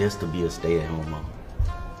just to be a stay-at-home mom?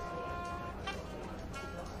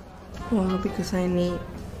 Well, because I need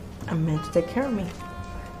a man to take care of me.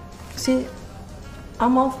 See,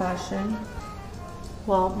 I'm old-fashioned.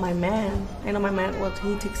 Well, my man, I know my man, well,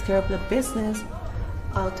 he takes care of the business.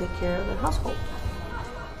 I'll take care of the household.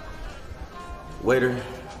 Waiter,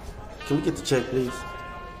 can we get the check, please?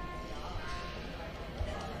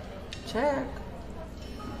 Check.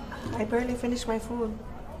 I barely finished my food.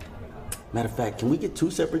 Matter of fact, can we get 2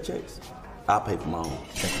 separate checks? I'll pay for my own.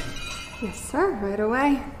 Yes, sir. Right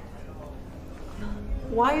away.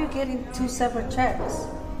 Why are you getting 2 separate checks?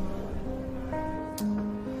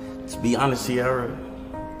 To be honest, Sierra,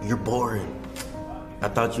 you're boring. I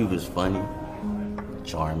thought you was funny,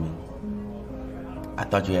 charming. I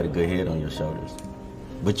thought you had a good head on your shoulders.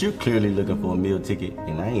 But you're clearly looking for a meal ticket,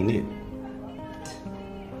 and I ain't it.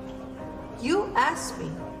 You asked me.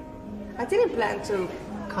 I didn't plan to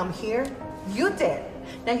come here. You did.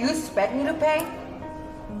 Now you expect me to pay?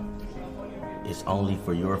 It's only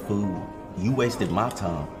for your food. You wasted my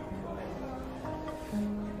time.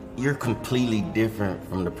 You're completely different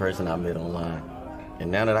from the person I met online. And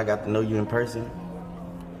now that I got to know you in person,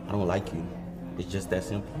 I don't like you. It's just that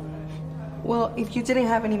simple. Well, if you didn't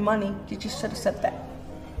have any money, you just should have said that.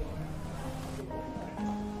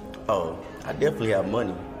 Oh, I definitely have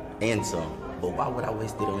money and some, but why would I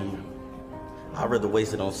waste it on you? I'd rather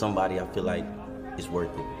waste it on somebody I feel like is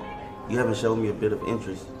worth it. You haven't shown me a bit of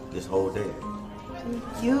interest this whole day.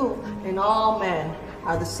 You and all men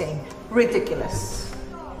are the same. Ridiculous.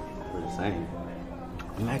 We're the same.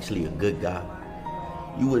 I'm actually a good guy.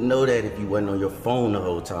 You would know that if you wasn't on your phone the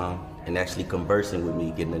whole time and actually conversing with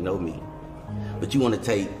me, getting to know me. But you want to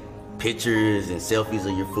take pictures and selfies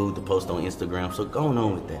of your food to post on Instagram, so go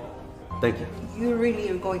on with that. Thank you. You really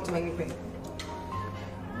are going to make me pay.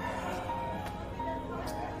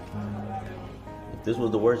 If this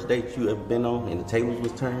was the worst date you ever been on and the tables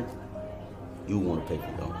was turned, you would want to pay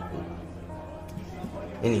for your own food.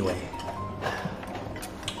 Anyway,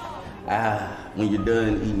 when you're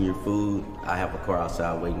done eating your food, I have a car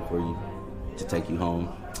outside waiting for you to take you home.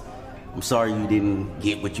 I'm sorry you didn't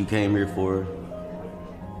get what you came here for,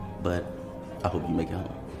 but I hope you make it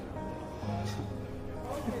home.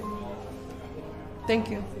 Thank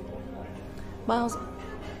you. Miles,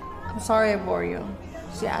 I'm sorry I bore you.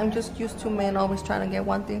 See, I'm just used to men always trying to get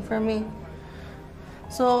one thing from me.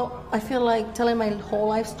 So I feel like telling my whole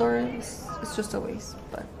life story is just a waste,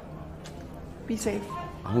 but be safe.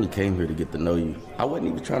 I only came here to get to know you. I wasn't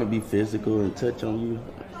even trying to be physical and touch on you.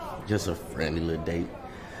 Just a friendly little date.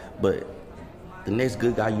 But the next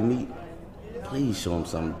good guy you meet, please show him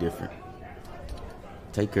something different.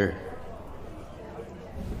 Take care.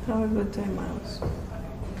 Have a good day, Miles.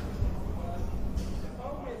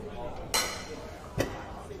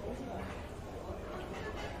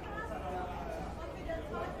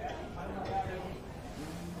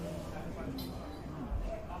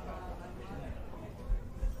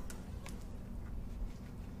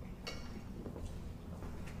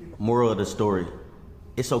 Moral of the story,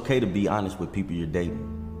 it's okay to be honest with people you're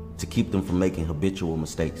dating, to keep them from making habitual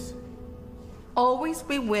mistakes. Always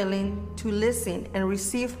be willing to listen and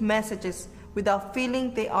receive messages without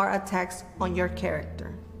feeling they are attacks on your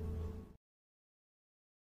character.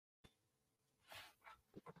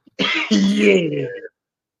 Yeah.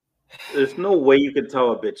 There's no way you can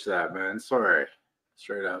tell a bitch that, man. Sorry.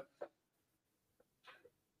 Straight up.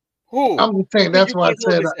 Who? I'm just saying, that's why I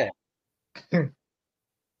said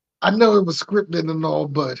I know it was scripted and all,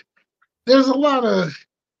 but there's a lot of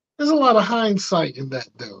hindsight in that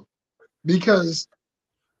though. Because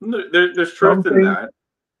there's truth in that.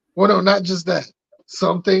 Well, no, not just that.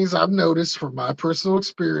 Some things I've noticed from my personal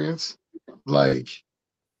experience, like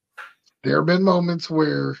there have been moments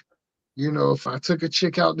where, you know, if I took a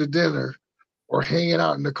chick out to dinner or hanging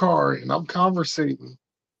out in the car and I'm conversating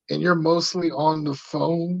and you're mostly on the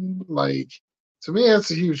phone, like to me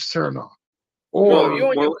that's a huge turn off. Or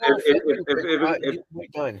so if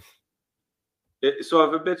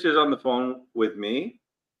a bitch is on the phone with me,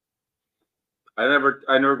 I never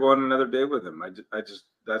go on another date with him. I just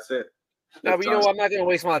that's it. No, but you know what? I'm not gonna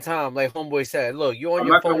waste my time. Like homeboy said, look, you on I'm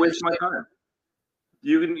your not phone. gonna waste my time.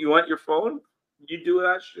 You want your phone? You do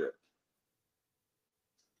that shit.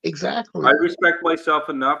 Exactly. I respect myself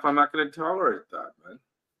enough. I'm not gonna tolerate that, man.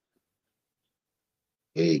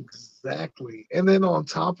 Exactly. And then on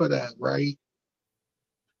top of that, right?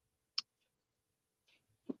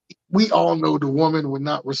 we all know the woman would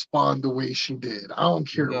not respond the way she did. I don't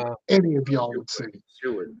care what any of y'all would say.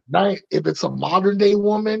 If it's a modern day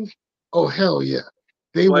woman, oh hell yeah.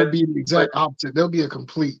 They would be the exact opposite. They'll be a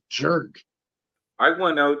complete jerk. I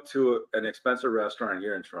went out to an expensive restaurant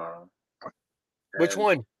here in Toronto. Which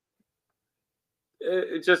one?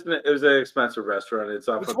 It was an expensive restaurant. It's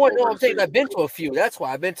off. Which one? No, I'm saying I've been to a few. That's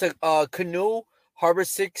why I've been to Canoe, Harbor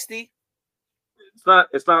 60.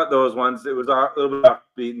 It's not those ones. It was a little bit off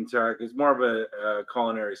beaten track. It's more of a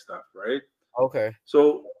culinary stuff, right? Okay.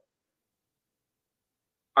 So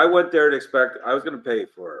I went there to expect I was going to pay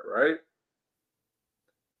for it, right?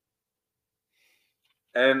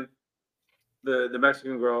 And the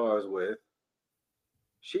Mexican girl I was with,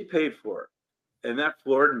 she paid for it, and that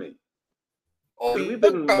floored me. Oh, we've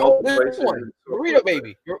been multiple places. Burrito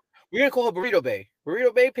Baby. We're gonna call her Burrito Bay.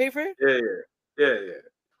 Burrito Bay pay for it? Yeah.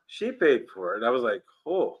 She paid for it. And I was like,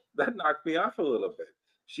 oh, that knocked me off a little bit.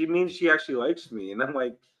 She means she actually likes me, and I'm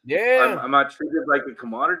like, yeah, I'm not treated like a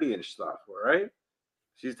commodity and stuff, all right?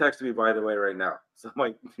 She's texting me, by the way, right now. So I'm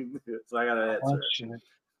like, so I gotta answer.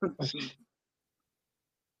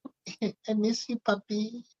 I miss you,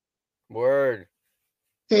 puppy. Word.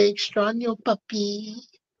 Te extraño, puppy.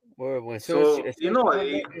 Word. So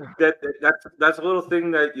that's a little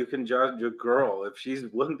thing that you can judge your girl if she's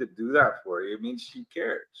willing to do that for you. It means she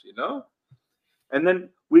cares, you know. And then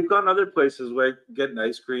we've gone other places like getting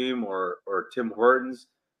ice cream or Tim Hortons.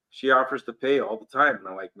 She offers to pay all the time, and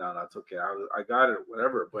I'm like, no, it's okay. I got it,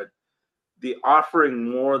 whatever. But the offering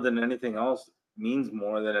more than anything else means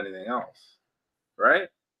more than anything else, right?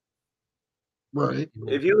 Right.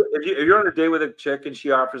 If you're on a date with a chick and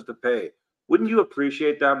she offers to pay, wouldn't you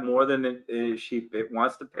appreciate that more than if she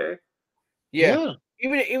wants to pay? Yeah.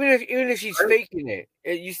 Even if she's faking it,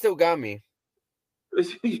 you still got me.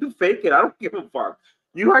 You fake it. I don't give a fuck.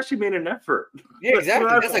 You actually made an effort. Yeah, exactly.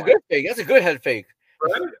 That's a good fake. That's a good head fake.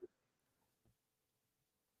 Right?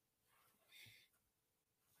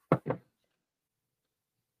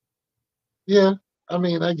 Yeah, I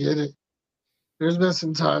mean, I get it. There's been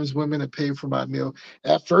some times women have paid for my meal.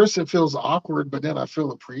 At first, it feels awkward, but then I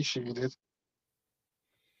feel appreciated.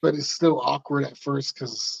 But it's still awkward at first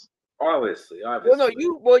because obviously. Well, no,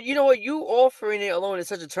 you know what? You offering it alone is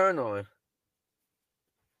such a turn on.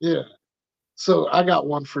 Yeah. So I got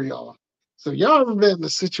one for y'all. So y'all ever been in a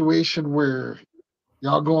situation where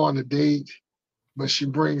y'all go on a date, but she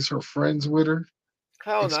brings her friends with her?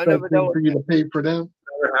 Hell no, I never dealt with for you to pay for them?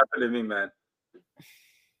 Never happened to me, man.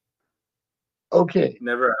 Okay.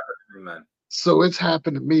 Never happened to me, man. So it's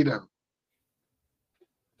happened to me though.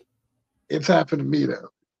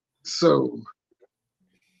 So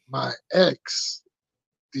my ex,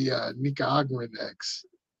 the Nicaraguan ex,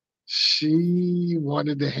 she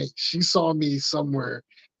saw me somewhere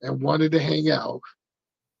and wanted to hang out.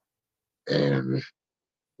 And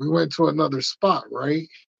we went to another spot, right?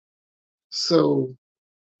 So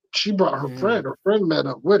she brought her friend. Her friend met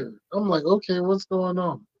up with her. I'm like, okay, what's going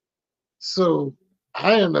on? So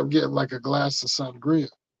I end up getting like a glass of sangria.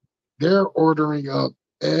 They're ordering up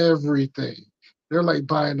everything. They're like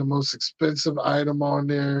buying the most expensive item on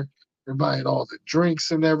there. They're buying all the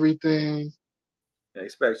drinks and everything.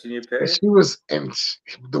 Expecting you to pay? And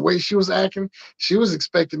the way she was acting, she was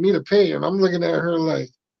expecting me to pay. And I'm looking at her like,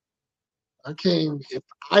 if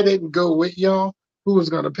I didn't go with y'all, who was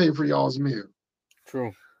going to pay for y'all's meal?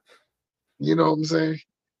 True. You know what I'm saying?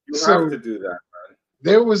 You have to do that, man.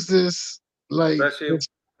 There was this,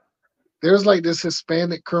 there's like this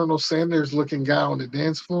Hispanic Colonel Sanders looking guy on the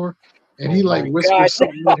dance floor, and he like whispers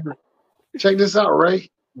something in her. Check this out, right?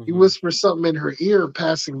 He whispers something in her ear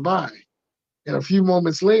passing by. And a few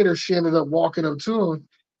moments later, she ended up walking up to him,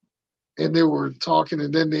 and they were talking,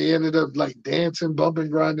 and then they ended up like dancing, bumping,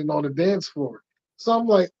 grinding on the dance floor. So I'm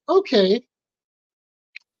like, okay.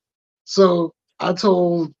 So I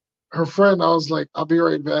told her friend, I was like, I'll be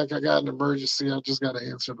right back. I got an emergency. I just got to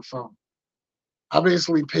answer the phone. I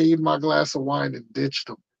basically paid my glass of wine and ditched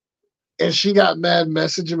him. And she got mad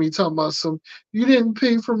messaging me talking about you didn't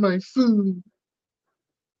pay for my food.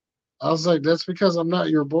 I was like, that's because I'm not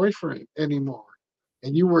your boyfriend anymore.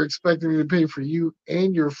 And you were expecting me to pay for you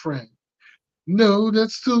and your friend. No,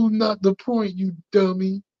 that's still not the point, you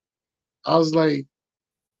dummy. I was like,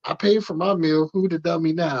 I paid for my meal. Who the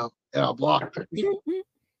dummy now? And I blocked her.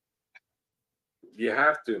 You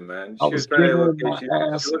have to, man. I was giggling my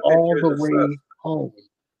ass all the way home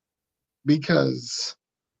because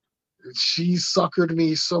she suckered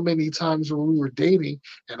me so many times when we were dating,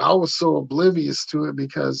 and I was so oblivious to it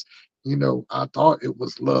because, I thought it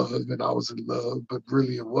was love and I was in love, but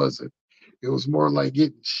really it wasn't. It was more like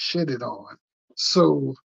getting shitted on.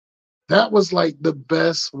 So That was like the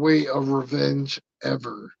best way of revenge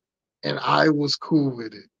ever. And I was cool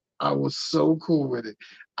with it. I was so cool with it.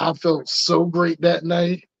 I felt so great that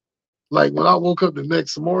night. Like when I woke up the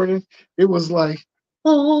next morning, it was like,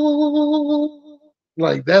 oh,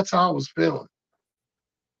 like that's how I was feeling.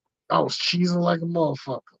 I was cheesing like a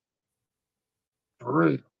motherfucker. For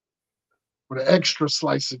real. With an extra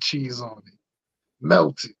slice of cheese on it.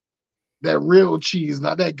 Melted. That real cheese,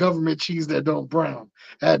 not that government cheese that don't brown.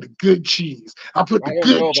 I had the good cheese. I put the I don't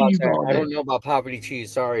good know about cheese that. on I there. don't know about poverty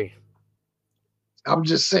cheese. Sorry. I'm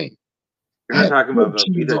just saying. You're I not had talking good about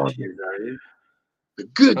cheese Velveeta on there. cheese, are you? The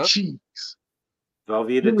good Huh? cheese. Give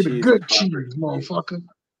Velveeta me the cheese is good proper cheese, cheese. motherfucker.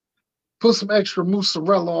 Put some extra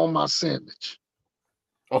mozzarella on my sandwich.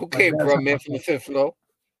 Okay, Like that's bro, how man I from the felt. fifth floor.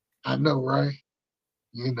 I know, right?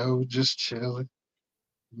 You know, just chilling.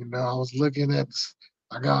 You know, I was looking at,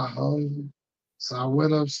 I got hungry. So I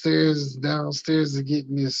went upstairs, downstairs to get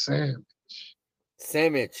me a sandwich.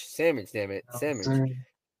 Sandwich, damn it, You know what I'm sandwich. saying?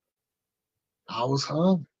 I was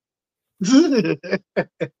hungry.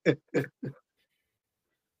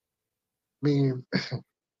 I mean,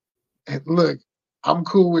 and look, I'm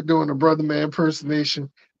cool with doing a brother man impersonation,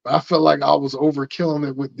 but I felt like I was overkilling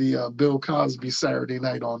it with the Bill Cosby Saturday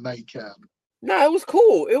Night on Nightcap. Nah, it was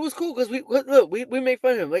cool. It was cool because we make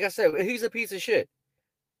fun of him. Like I said, he's a piece of shit.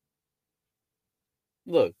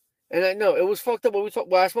 Look, and I know it was fucked up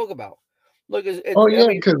what I spoke about. Look, Oh I yeah,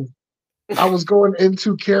 mean, because I was going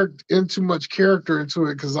into much character into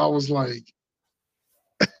it because I was like,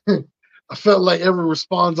 I felt like every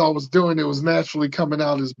response I was doing, it was naturally coming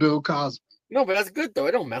out as Bill Cosby. no, but that's good though.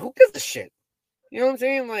 It don't matter. Who gives a shit? You know what I'm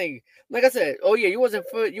saying? Like I said, oh yeah, you wasn't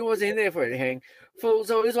in there for it, Hang. So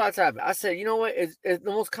here's what I said, you know what? It's the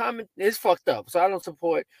most common. It's fucked up. So I don't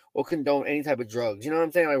support or condone any type of drugs. You know what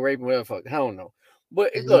I'm saying? Like rape, whatever. Fuck, I don't know.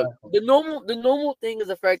 But look, Exactly. the normal thing is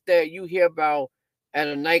the fact that you hear about at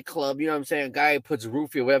a nightclub. You know what I'm saying? A guy puts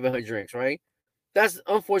roofie or whatever in her drinks, right? That's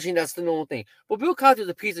unfortunately that's the normal thing. But Bill Cosby was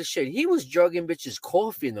a piece of shit. He was drugging bitches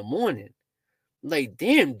coffee in the morning. Like,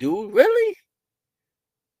 damn, dude, really?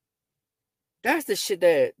 That's the shit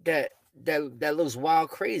that looks wild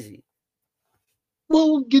crazy.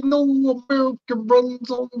 Well, you know, America runs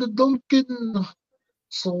on the Dunkin',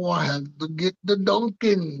 so I had to get the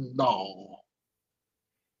Dunkin' doll.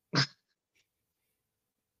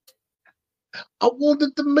 I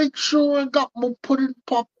wanted to make sure I got my pudding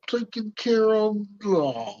pop taken care of.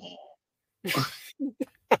 Oh.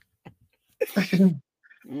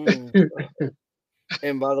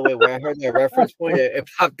 And by the way, when I heard that reference point, it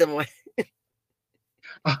popped in my.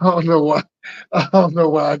 I don't know why. I don't know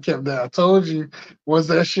why I kept that. I told you, once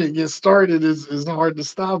that shit gets started, it's hard to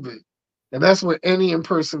stop it. And that's what any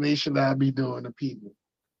impersonation that I be doing to people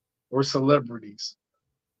or celebrities.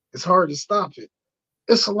 It's hard to stop it.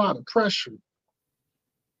 It's a lot of pressure.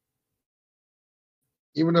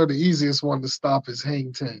 Even though the easiest one to stop is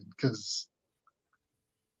Hang Ten, because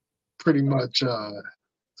pretty much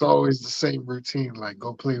it's always the same routine. Like,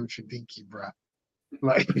 go play with your dinky, bro.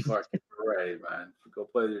 Like, Fuck, right, man. Go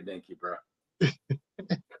play with your dinky, bro.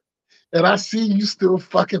 and I see you still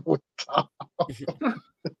fucking with Tom.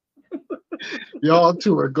 Y'all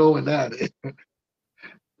two are going at it.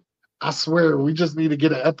 I swear, we just need to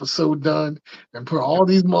get an episode done and put all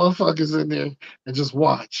these motherfuckers in there and just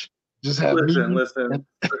watch. Just have Listen, and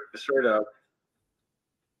straight up.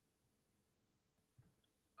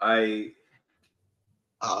 I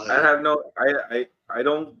have no. I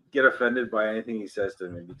don't get offended by anything he says to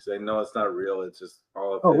me because I know it's not real. It's just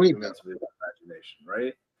all of his imagination,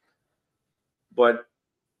 right? But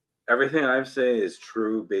everything I'm saying is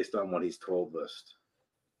true based on what he's told us,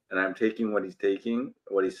 and I'm taking what he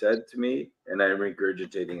said to me, and I'm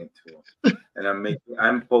regurgitating it to him, and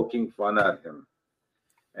I'm poking fun at him,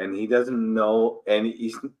 and he doesn't know, and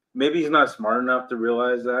maybe he's not smart enough to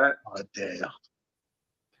realize that. Oh damn.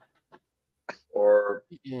 Or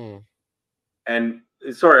and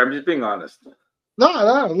sorry, I'm just being honest.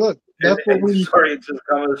 No, look, that's what we. Sorry, it's just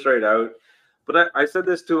coming straight out. But I said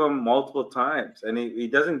this to him multiple times, and he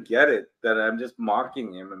doesn't get it that I'm just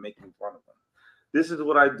mocking him and making fun of him. This is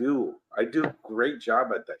what I do. I do a great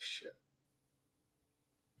job at that shit.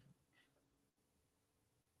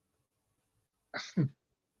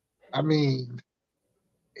 I mean,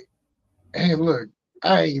 hey, look,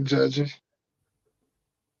 I ain't judging.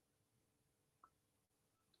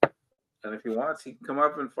 And if he wants, he can come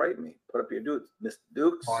up and fight me. Put up your dukes, Mr.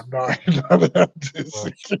 Dukes. Oh, no,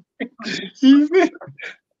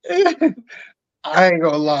 I ain't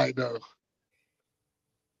gonna lie though.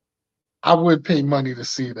 I would pay money to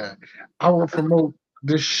see that. I would promote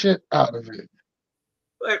the shit out of it.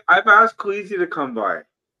 Like I've asked Queasy to come by.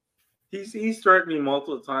 He's threatened me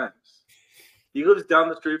multiple times. He lives down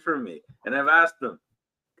the street from me, and I've asked him,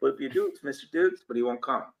 "What if you Dukes, Mr. Dukes?" But he won't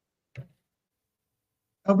come.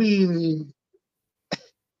 I mean,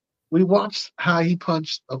 we watched how he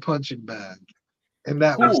punched a punching bag, and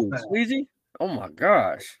that was sad. Sleazy? Oh my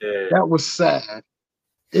gosh. Yeah. That was sad.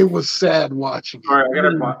 It was sad watching it. All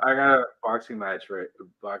right, I got a boxing match, right?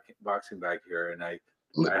 Boxing back here, and I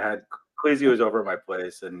had Cleasy was over at my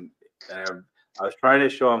place, and I was trying to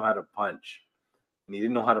show him how to punch, and he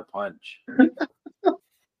didn't know how to punch,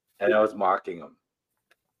 and I was mocking him.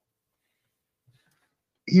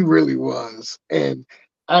 He really was, and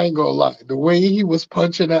I ain't gonna lie, the way he was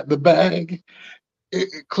punching at the bag,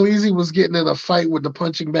 Cleasy was getting in a fight with the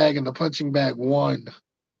punching bag, and the punching bag won.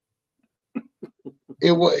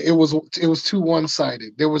 It was too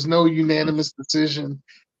one-sided. There was no unanimous decision.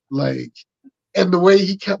 Like, and the way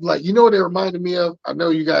he kept, like, you know what it reminded me of? I know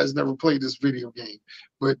you guys never played this video game,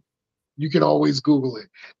 but you can always Google it.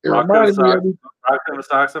 It reminded me of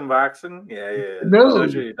Socks and boxing. Yeah.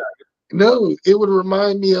 No, it would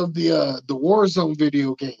remind me of the Warzone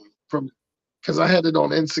video game from, because I had it on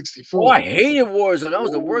N64. Oh, I hated Warzone. That was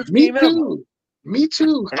the worst Me game too. ever. Me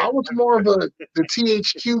too. I was more of the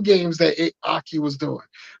THQ games that Aki was doing,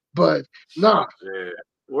 but nah. Yeah.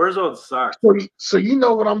 Warzone sucks. So you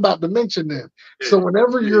know what I'm about to mention then. So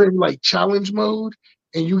whenever you're in like challenge mode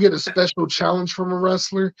and you get a special challenge from a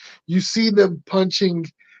wrestler, you see them punching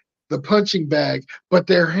the punching bag, but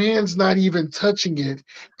their hand's not even touching it,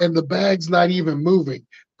 and the bag's not even moving.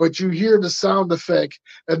 But you hear the sound effect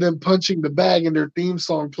and then punching the bag and their theme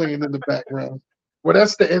song playing in the background. Well,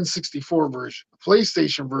 that's the N64 version. The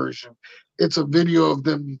PlayStation version, it's a video of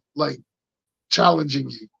them like challenging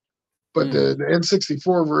you. But the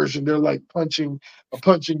N64 version, they're like punching a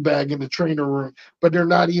punching bag in the trainer room, but they're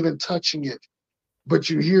not even touching it. But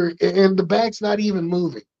you hear, and the bag's not even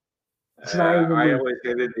moving. It's not even I moving. always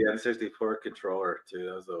hated the N64 controller too.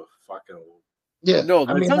 That was a fucking Yeah. No,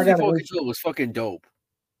 the I mean, N64 controller was fucking dope.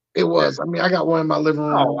 It was. I mean, I got one in my living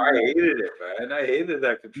room. Oh, I hated it, man. I hated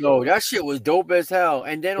that controller. No, that shit was dope as hell.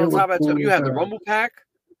 And then on top of that, you had the Rumble Pack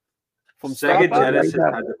from Sega Starbucks. Genesis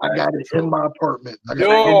had the I got it in my apartment.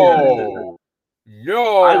 No,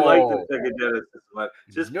 I like the Sega Genesis one.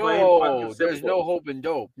 Just plain fucking no, simple. there's no hope and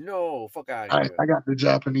dope. No, fuck out of here. I got the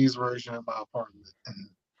Japanese version in my apartment.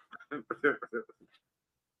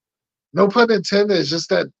 No pun intended. It's just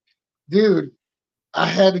that, dude, I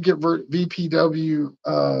had to get VPW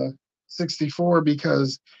 64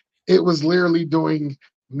 because it was literally doing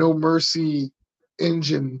No Mercy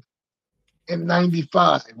engine in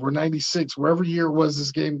 95 or 96, wherever year it was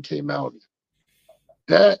this game came out.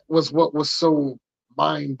 That was what was so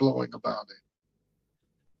mind-blowing about it.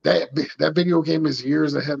 That video game is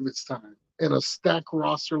years ahead of its time and a stack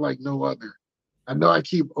roster like no other. I know I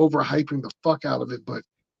keep overhyping the fuck out of it, but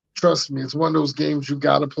trust me, it's one of those games you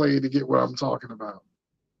gotta play to get what I'm talking about.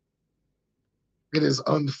 It is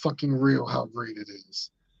unfucking real how great it is.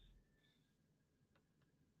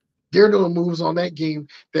 They're doing moves on that game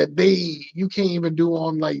that you can't even do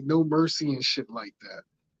on like No Mercy and shit like that.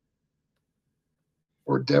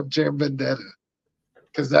 Or Def Jam Vendetta.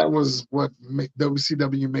 Because that was what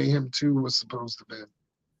WCW Mayhem 2 was supposed to be.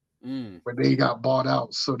 But they got bought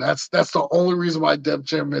out. So that's the only reason why Def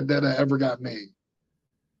Jam Vendetta ever got made.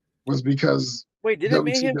 Was because wait, didn't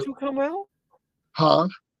Mayhem 2 come out? Huh?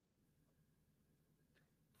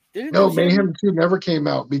 No, Mayhem 2 never came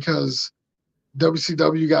out because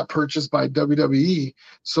WCW got purchased by WWE.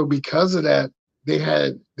 So because of that,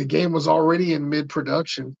 the game was already in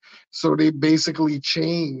mid-production. So they basically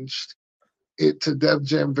changed it to Def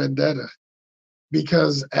Jam Vendetta.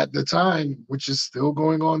 Because at the time, which is still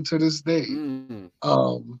going on to this day,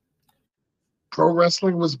 pro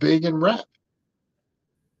wrestling was big in rap.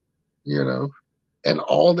 You know? And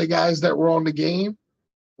all the guys that were on the game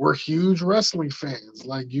were huge wrestling fans.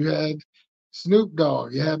 Like you had Snoop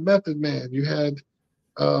Dogg, you had Method Man, you had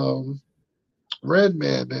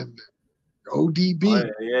Redman and ODB. Oh,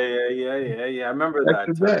 yeah. I remember that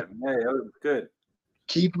time. Yeah, it was good.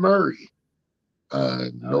 Keith Murray,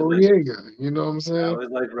 Noriega. You know what I'm saying? I was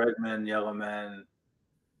like Redman, Yellow Man.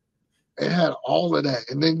 It had all of that,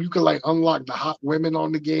 and then you could like unlock the hot women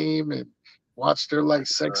on the game and watch their like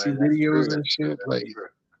sexy videos and shit. Like,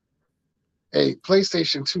 hey,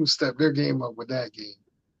 PlayStation 2 stepped their game up with that game.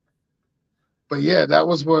 But yeah, that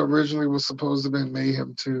was what originally was supposed to have been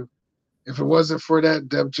Mayhem 2. If it wasn't for that,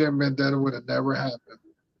 Def Jam Vendetta would have never happened.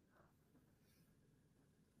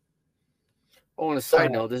 Oh, on a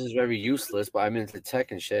side note, this is very useless, but I'm into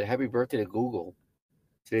tech and shit. Happy birthday to Google.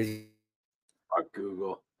 Today's Fuck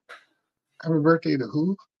Google. Happy birthday to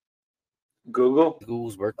who? Google?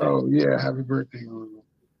 Google's birthday. Oh yeah, happy birthday, Google.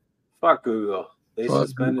 Fuck Google. They Fuck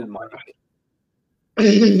suspended Google, Mike.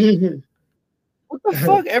 What the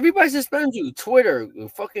fuck? Everybody suspends you. Twitter,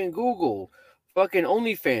 fucking Google, fucking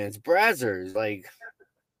OnlyFans, Brazzers, like.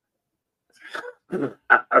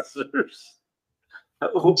 Brazzers.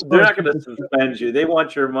 They're not going to suspend you. They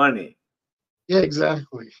want your money. Yeah,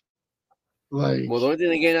 exactly. Like, well, the only thing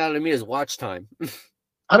they're getting out of me is watch time.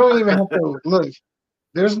 I don't even have to look.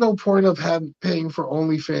 There's no point of paying for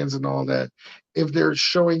OnlyFans and all that if they're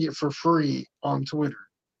showing it for free on Twitter.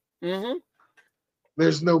 Mm-hmm.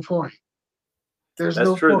 There's no point. There's That's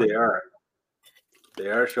no true. point. They are. They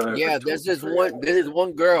are showing. Yeah, there's this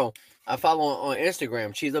one girl I follow on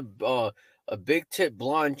Instagram. She's a big tit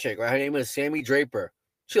blonde chick, right? Her name is Sammy Draper.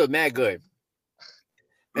 She looks mad good.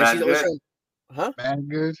 And mad she's good? always showing, huh? Mad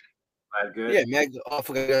good. Mad good. Yeah, mad good. Oh, I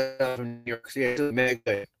forgot from New York. Yeah, she look mad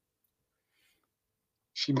good.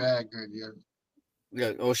 She mad good, yeah.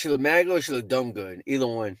 Yeah. Oh, she look mad good or she look dumb good. Either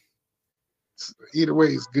one. Either way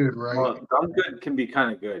is good, right? Well, dumb good can be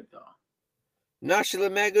kind of good though. Nah, she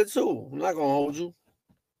look mad good too. I'm not gonna hold you.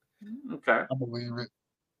 Okay. I believe it.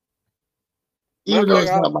 Even though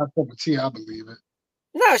it's not my cup of tea, I believe it.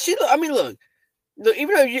 Nah, she look. I mean, look.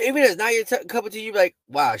 Even if it's not your cup of tea, you be like,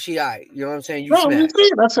 wow, she alright. You know what I'm saying? You smash.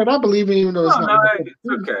 I said I believe it, even though it's not.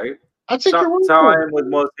 It's okay. I take your word That's how for I it. am with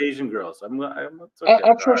most Asian girls. Okay,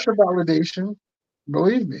 I trust your validation.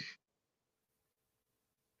 Believe me.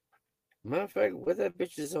 Matter of fact, what that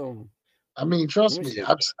bitch is I mean, trust me.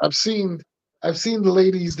 I've seen the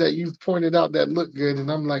ladies that you've pointed out that look good,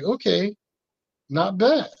 and I'm like, okay, not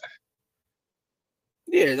bad.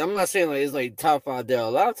 Yeah, I'm not saying like it's like top 5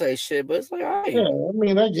 Del Latte shit, but it's like, all right. Yeah, I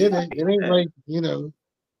mean, I get it. It ain't like,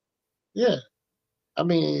 yeah. I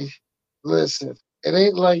mean, listen, it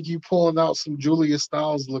ain't like you pulling out some Julia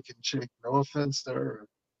Stiles looking chick. No offense to her.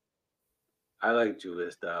 I like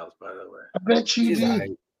Julia Stiles, by the way. I bet you do.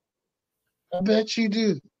 Right. I bet you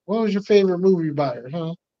do. What was your favorite movie by her,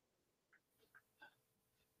 huh?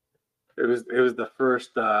 It was the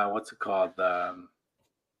first what's it called?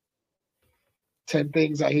 10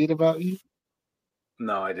 Things I Hate About You.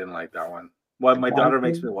 No, I didn't like that one. Well, my daughter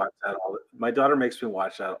makes me watch that my daughter makes me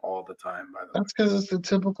watch that all the time, by the way. That's because it's the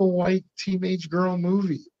typical white teenage girl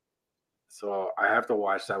movie. So I have to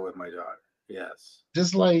watch that with my daughter. Yes.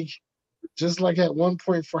 Just like at one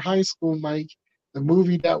point for high school, Mike, the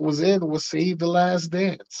movie that was in was Save the Last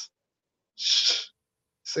Dance.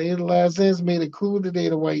 Save the Last Dance made it cool to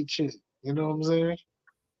date a white chick. You know what I'm saying?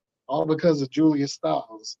 All because of Julia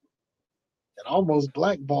Stiles. And almost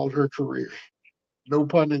blackballed her career. No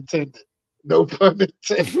pun intended. No pun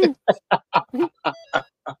intended.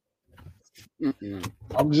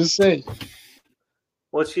 I'm just saying.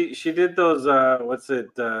 Well, she did those what's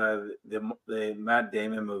it the Matt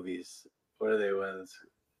Damon movies. What are they ones?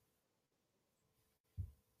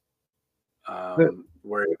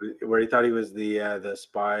 Where he thought he was the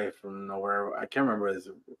spy from nowhere. I can't remember what it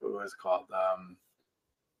was called.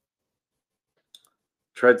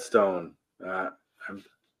 Treadstone.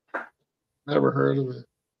 Never heard of it.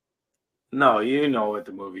 No, you know what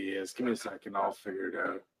the movie is. Give me a second. I'll figure it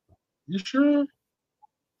out. You sure?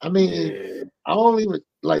 I mean, I only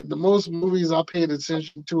like the most movies I paid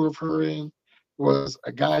attention to of her in was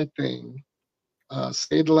A Guy Thing,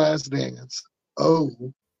 Say the Last Dance,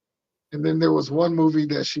 and then there was one movie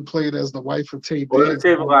that she played as the wife of Tate Well, Danson.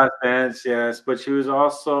 Save the Last Dance, yes, but she was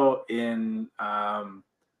also in.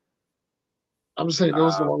 I'm just saying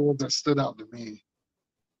those are the ones that stood out to me.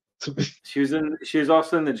 She was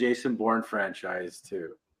also in the Jason Bourne franchise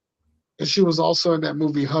too. And she was also in that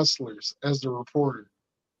movie Hustlers as the reporter.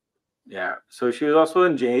 Yeah, so she was also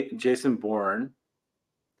in Jason Bourne,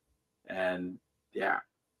 and yeah,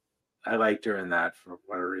 I liked her in that for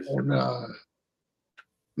whatever reason. And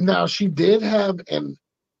now she did have, and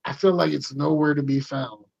I feel like it's nowhere to be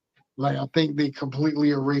found. Like I think they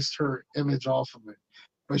completely erased her image off of it.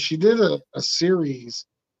 But she did a series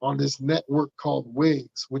on this network called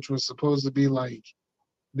Wigs, which was supposed to be like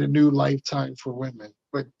the new Lifetime for women,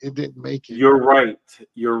 but it didn't make it. You're right.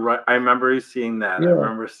 I remember seeing that. Yeah. I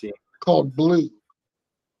remember seeing called Blue.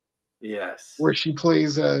 Yes. Where she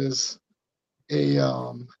plays as a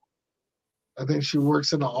I think she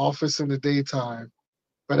works in the office in the daytime,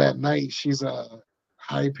 but at night she's a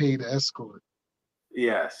high-paid escort.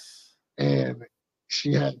 Yes. And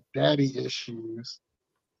she had daddy issues,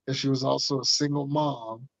 and she was also a single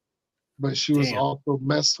mom, but she was also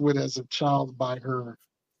messed with as a child by her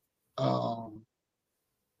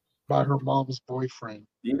mom's boyfriend.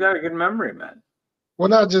 You got a good memory, man. Well,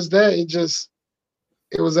 not just that,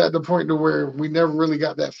 it was at the point to where we never really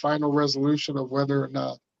got that final resolution of whether or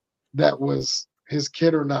not that was his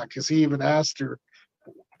kid or not, because he even asked her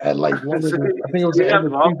at like one of So the, I think it was he the got end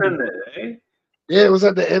of involved in season. it, eh? Yeah, it was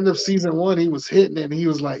at the end of season 1. He was hitting it, and he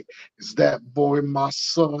was like, "Is that boy my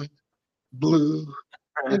son, Blue?"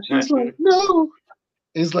 And she's like, "No."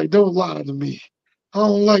 He's like, "Don't lie to me. I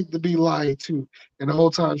don't like to be lied to." And the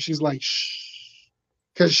whole time she's like, "Shh,"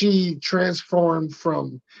 because she transformed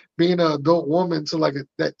from being an adult woman to like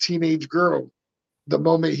that teenage girl. The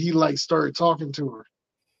moment he like started talking to her,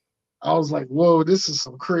 I was like, "Whoa, this is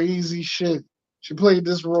some crazy shit." She played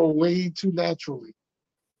this role way too naturally.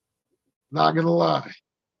 Not gonna lie,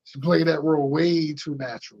 she played that role way too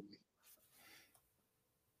naturally.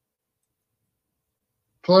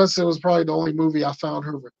 Plus, it was probably the only movie I found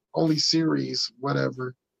her, only series,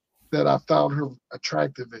 whatever, that I found her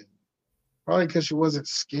attractive in. Probably because she wasn't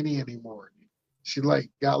skinny anymore. She like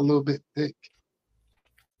got a little bit thick.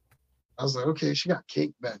 I was like, okay, she got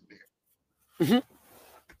cake back there.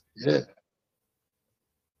 Yeah,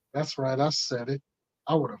 that's right. I said it.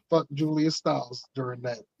 I would have fucked Julia Stiles during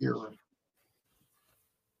that era.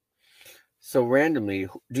 So randomly,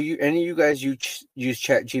 do you any of you guys use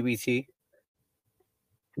ChatGPT?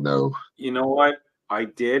 No. You know what? I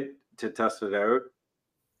did to test it out,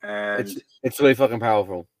 and It's really fucking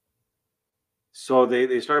powerful. so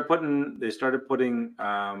they started putting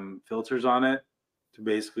filters on it to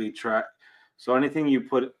basically track. So anything you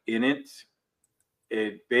put in it,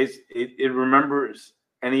 it remembers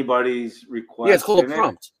anybody's request. Yeah, it's called a in it.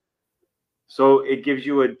 prompt. So it gives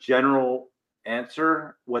you a general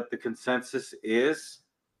answer, what the consensus is.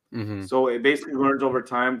 Mhm. So it basically learns over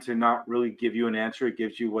time to not really give you an answer. It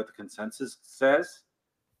gives you what the consensus says.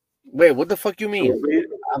 Wait, what the fuck you mean? So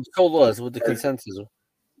I'm so lost with the consensus.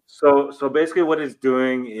 So basically what it's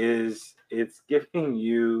doing is it's giving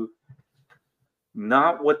you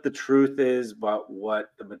not what the truth is, but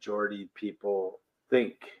what the majority of people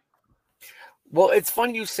think. Well, it's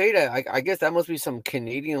funny you say that. I guess that must be some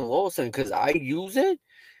Canadian law because I use it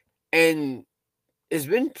and it's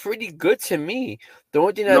been pretty good to me. The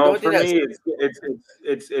only thing No, for me,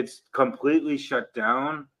 it's completely shut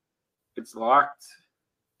down. It's locked.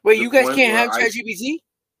 Wait, to you the guys point can't where have ChatGPT?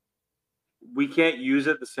 We can't use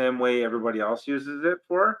it the same way everybody else uses it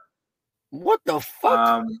for. What the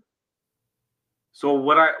fuck? So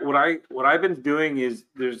what I've been doing is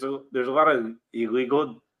there's a lot of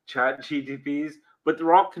illegal chat GTPs, but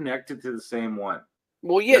they're all connected to the same one.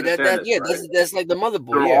 Well, You yeah, understand this, right? that's like the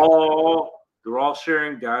motherboard. They're Yeah. they're all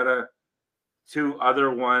sharing data to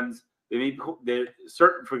other ones. They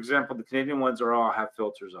certain, for example, the Canadian ones are all have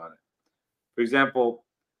filters on it. For example,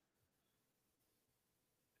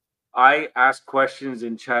 I ask questions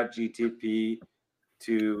in Chat GTP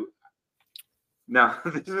to now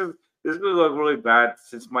this is gonna look really bad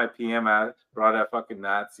since my PM brought a fucking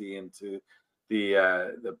Nazi into the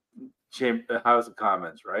House of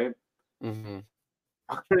Commons, right? Mm-hmm.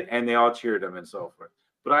 And they all cheered him and so forth.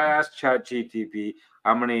 But I asked Chat GTP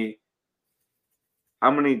how many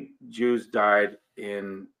Jews died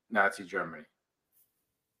in Nazi Germany.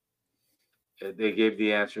 They gave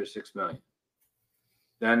the answer 6 million.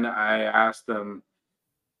 Then I asked them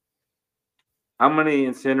how many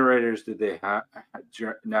incinerators did they have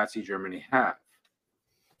Nazi Germany have,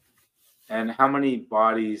 and how many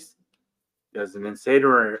bodies does an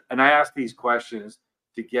incinerator? And I asked these questions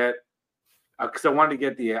to get because I wanted to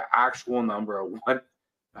get the actual number of what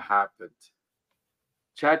happened.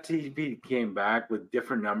 ChatGPT came back with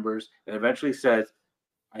different numbers and eventually says,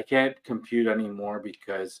 I can't compute anymore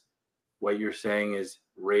because what you're saying is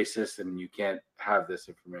racist and you can't have this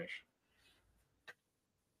information.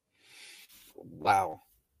 Wow.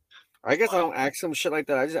 I guess I don't ask them shit like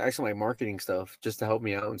that. I just ask them like marketing stuff just to help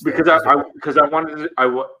me out and stuff. Because I wanted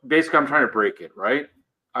to, basically I'm trying to break it, right?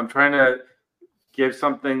 I'm trying to give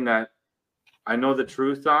something that I know the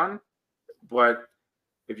truth on, but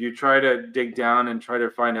if you try to dig down and try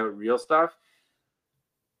to find out real stuff,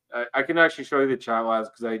 I can actually show you the chat logs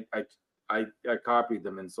because I copied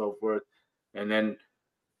them and so forth, and then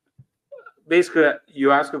basically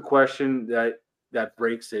you ask a question that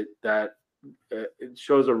breaks it, that it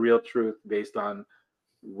shows a real truth based on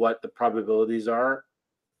what the probabilities are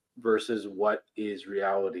versus what is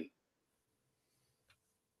reality.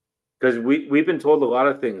 Because we've been told a lot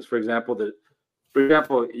of things. For example,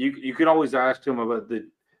 you can always ask him about the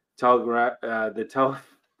telegraph,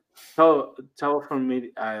 telephone.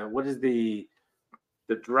 What is the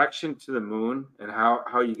direction to the moon and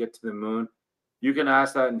how you get to the moon? You can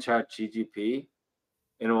ask that in Chat GTP,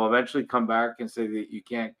 and it will eventually come back and say that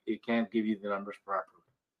it can't give you the numbers properly.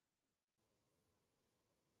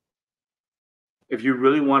 If you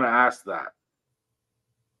really want to ask that.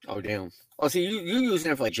 Oh damn. Oh, see, you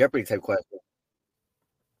using it for like Jeopardy type question.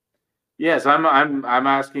 Yes, I'm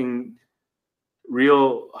asking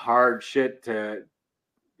real hard shit to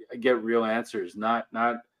get real answers. Not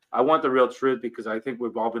I want the real truth because I think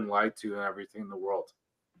we've all been lied to and everything in the world.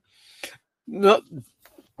 No,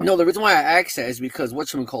 the reason why I asked that is because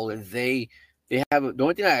whatchamacallit, they have the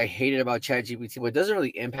only thing I hated about ChatGPT, but it doesn't really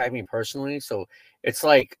impact me personally. So it's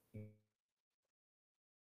like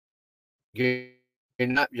you're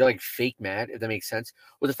like fake mad, if that makes sense.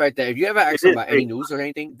 With the fact that if you ever ask them about any news or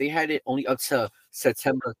anything, they had it only up to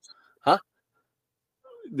September. Huh?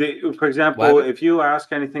 For example, if you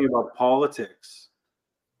ask anything about politics,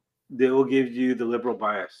 they will give you the liberal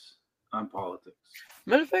bias on politics.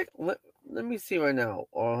 Matter of fact, let me see right now.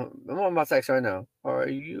 I'm on my text right now. Are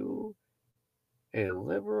you a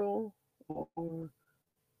liberal or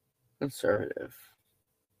conservative?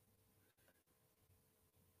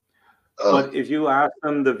 But if you ask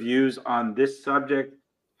them the views on this subject,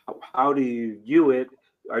 how do you view it?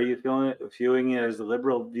 Are you viewing it as a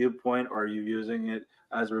liberal viewpoint, or are you using it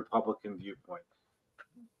as a Republican viewpoint?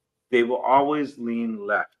 They will always lean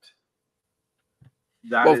left.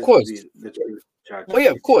 That Well, of course. the truth. Well,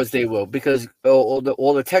 yeah, of course they will, because all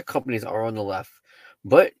the tech companies are on the left.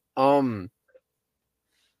 But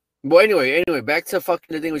well, anyway, back to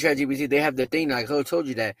fucking the thing with ChatGPT. They have the thing, like I told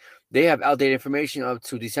you, that they have outdated information up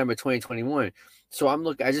to December 2021. So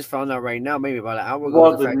I just found out right now, maybe about an hour ago.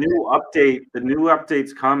 Well, the new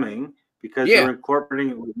update's coming because they're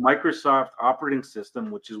incorporating it with Microsoft operating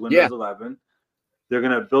system, which is Windows 11. They're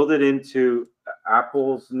going to build it into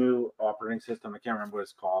Apple's new operating system. I can't remember what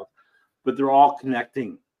it's called, but they're all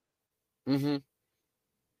connecting. Mm-hmm.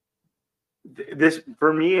 This,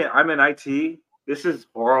 for me, I'm in IT. This is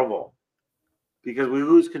horrible because we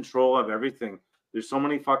lose control of everything. There's so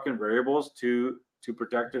many fucking variables to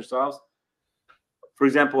protect ourselves. For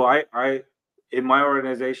example, I in my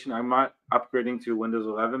organization, I'm not upgrading to Windows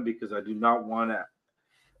 11 because I do not want to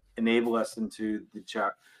enable us into the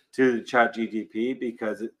chat GDP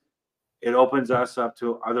because it opens us up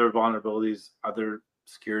to other vulnerabilities, other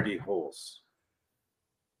security holes.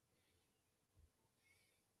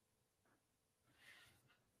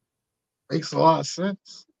 Makes a lot of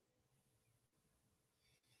sense.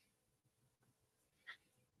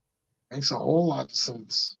 Makes a whole lot of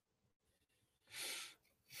sense.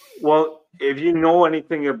 Well, if you know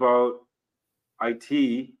anything about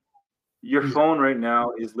IT, your phone right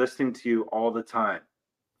now is listening to you all the time.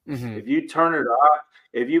 Mm-hmm. If you turn it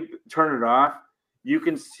off, you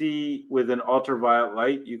can see with an ultraviolet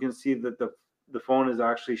light, you can see that the phone is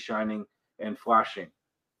actually shining and flashing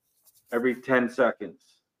every 10 seconds.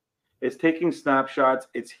 It's taking snapshots,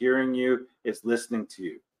 it's hearing you, it's listening to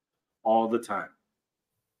you all the time.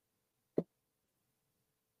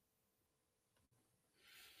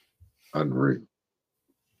 Unreal.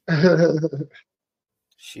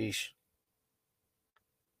 Sheesh.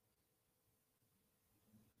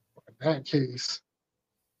 In that case.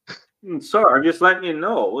 Sorry, I'm just letting you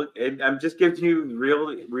know. I'm just giving you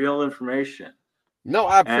real information. No,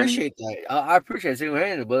 I appreciate that. I appreciate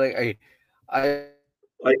it, but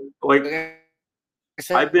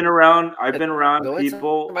I've been around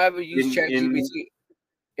people. I ever use ChatGPT.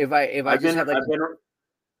 If I just have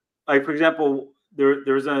like, for example,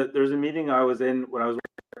 there's a meeting I was in when I was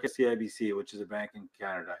working at CIBC, which is a bank in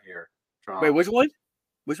Canada here. Toronto. Wait, which one?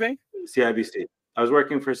 Which bank? CIBC. I was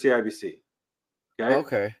working for CIBC. Okay.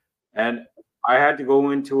 Okay. And I had to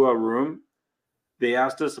go into a room. They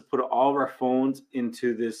asked us to put all of our phones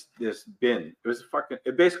into this bin. It was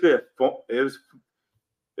basically a phone. It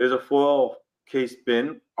was a full case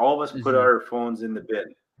bin. All of us put our phones in the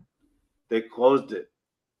bin. They closed it.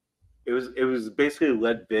 It was basically a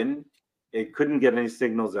lead bin. It couldn't get any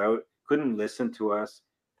signals out. Couldn't listen to us.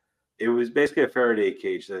 It was basically a Faraday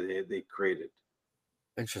cage that they created.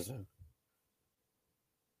 Interesting.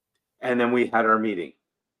 And then we had our meeting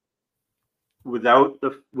without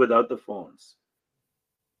the phones.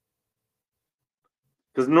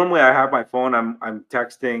 Because normally I have my phone. I'm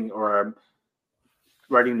texting or I'm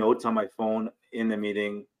writing notes on my phone in the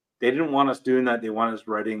meeting. They didn't want us doing that. They want us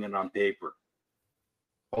writing it on paper.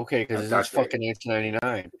 Okay, because it's fucking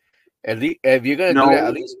 $19.99. At least if you're gonna do that,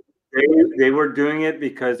 at least they were doing it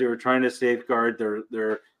because they were trying to safeguard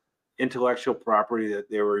their intellectual property that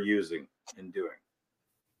they were using and doing.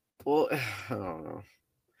 Well, I don't know.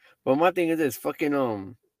 But my thing is this: fucking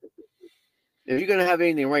if you're gonna have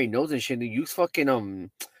anything writing notes and shit, use fucking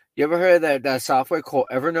You ever heard of that software called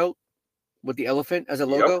Evernote with the elephant as a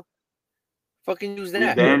logo? Yep. Fucking use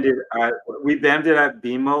that. We banned it at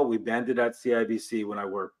BMO. We banned it at CIBC when I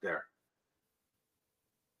worked there.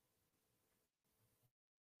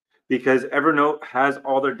 because Evernote has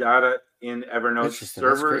all their data in Evernote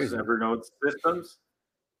servers, Evernote systems.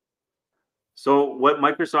 So what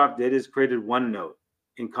Microsoft did is created OneNote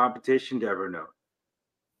in competition to Evernote.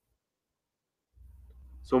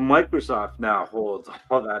 So Microsoft now holds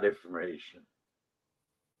all that information.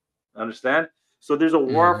 Understand? So there's a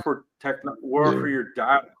war for for your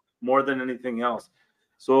data more than anything else.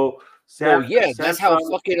 So that's how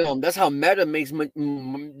fucking that's how Meta makes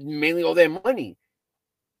mainly all their money.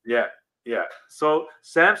 Yeah. So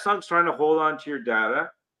Samsung's trying to hold on to your data.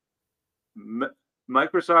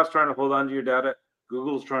 Microsoft's trying to hold on to your data.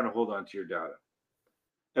 Google's trying to hold on to your data.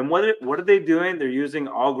 And what are they doing? They're using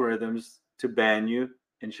algorithms to ban you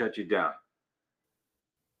and shut you down.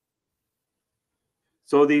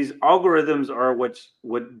 So these algorithms are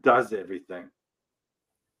what does everything.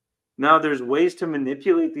 Now there's ways to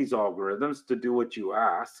manipulate these algorithms to do what you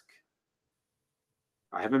ask.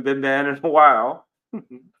 I haven't been banned in a while.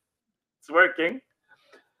 It's working.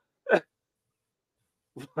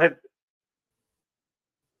 But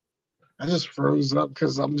I just froze up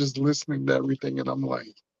because I'm just listening to everything and I'm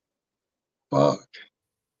like, fuck.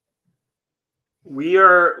 We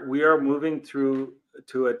are moving through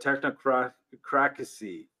to a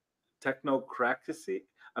technocracy. Technocracy.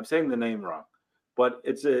 I'm saying the name wrong, but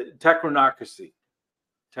it's a technocracy.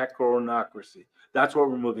 Technocracy. That's what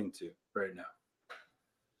we're moving to right now.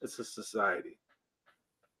 It's a society.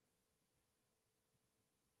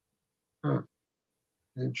 Huh.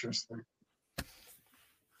 Interesting.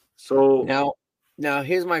 So now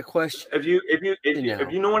here's my question. If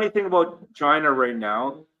you know anything about China right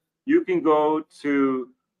now, you can go to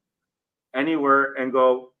anywhere and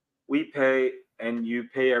go, we pay and you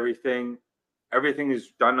pay everything. Everything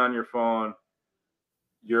is done on your phone.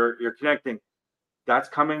 You're connecting. That's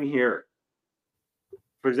coming here.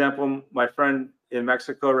 For example, my friend in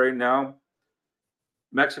Mexico right now,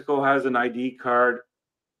 Mexico has an ID card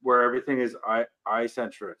where everything is eye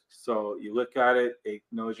centric. So you look at it, it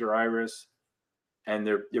knows your iris, and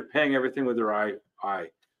they're paying everything with their eye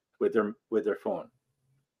with their phone.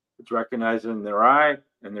 It's recognizing their eye,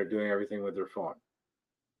 and they're doing everything with their phone.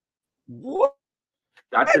 What?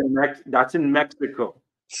 That's in Mexico.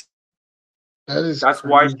 That's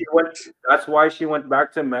why she went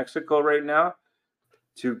back to Mexico right now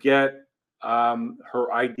to get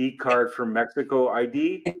her ID card from Mexico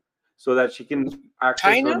ID, so that she can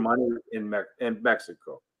access her money in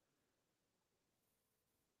Mexico.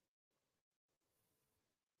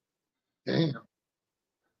 Damn.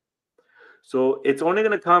 So it's only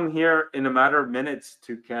going to come here in a matter of minutes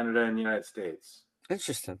to Canada and the United States.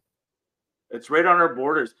 Interesting. It's right on our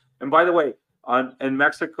borders. And by the way, in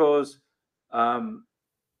Mexico's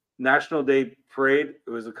National Day parade, it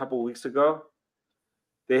was a couple of weeks ago.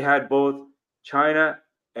 They had both China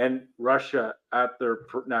and Russia at their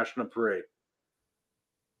national parade.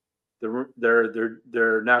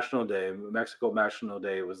 Their National Day, Mexico National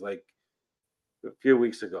Day, was like a few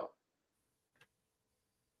weeks ago.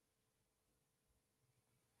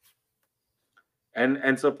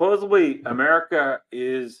 And supposedly America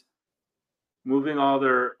is moving all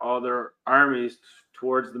their armies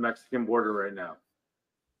towards the Mexican border right now.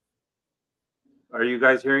 Are you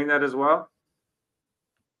guys hearing that as well?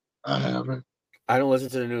 I haven't. I don't listen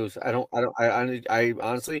to the news. I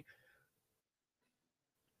honestly,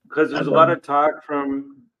 because there's a lot of talk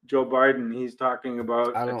from Joe Biden. He's talking about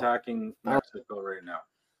attacking Mexico right now.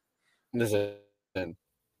 Listen,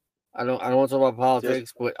 I don't want to talk about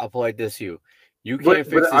politics, but I'll put like this to you. You can't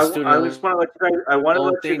fix the student. I just want to let you guys. I want to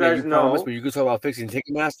let you guys know. But you can talk about fixing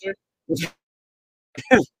Ticketmaster.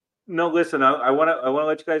 No, listen. I want to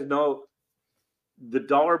let you guys know. The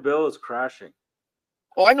dollar bill is crashing.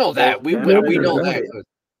 Oh, I know that. We know that.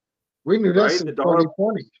 We knew that in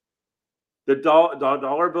 2020. The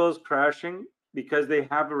dollar bill is crashing because they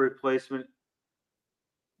have a replacement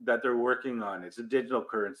that they're working on. It's a digital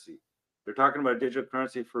currency. They're talking about digital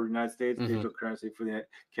currency for the United States, digital currency for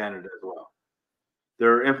Canada as well.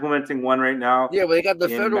 They're implementing one right now. Yeah, but they got the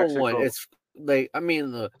federal one. It's like, I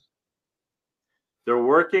mean, they're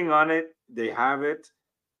working on it. They have it.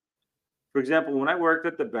 For example, when I worked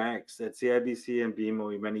at the banks at CIBC and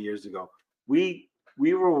BMO many years ago, we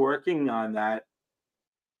were working on that.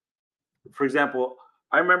 For example,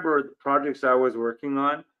 I remember the projects I was working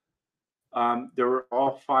on. There were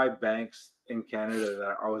all 5 banks in Canada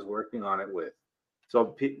that I was working on it with.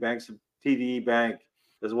 So banks, TD Bank,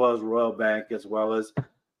 as well as Royal Bank, as well as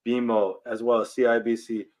BMO, as well as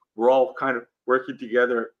CIBC. We're all kind of working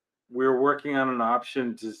together. We're working on an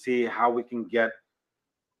option to see how we can get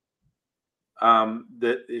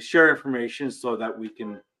the share information so that we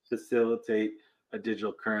can facilitate a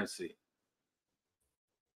digital currency.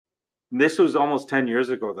 This was almost 10 years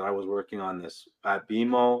ago that I was working on this at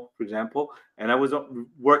BMO, for example, and I was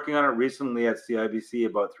working on it recently at CIBC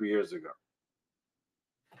about 3 years ago.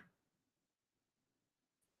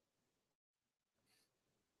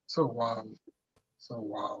 So wild. So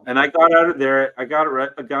wild. And I got out of there. I got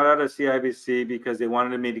out of CIBC because they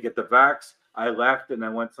wanted me to get the vax. I left and I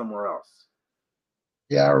went somewhere else.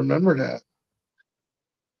 Yeah, I remember that.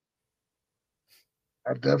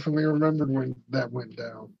 I definitely remembered when that went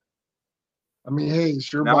down. I mean, hey,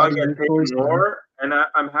 it's your Now I body, get your paid choice, man. more, and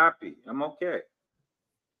I'm happy. I'm okay.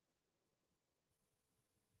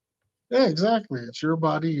 Yeah, exactly. It's your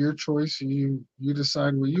body, your choice. You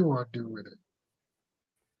decide what you want to do with it.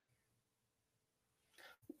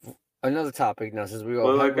 Another topic now, since we go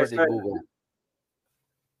Well, happy like I birthday said, Google.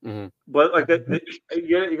 but like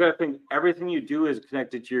you got to think everything you do is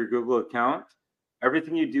connected to your Google account.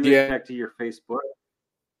 Everything you do is connected to your Facebook.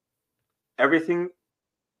 Everything,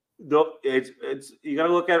 though, it's you got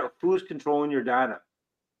to look at who's controlling your data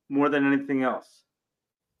more than anything else.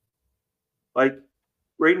 Like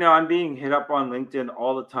right now, I'm being hit up on LinkedIn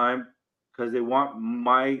all the time because they want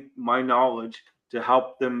my knowledge to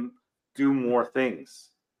help them do more things.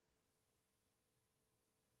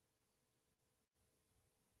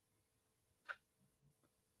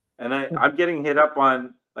 And I'm getting hit up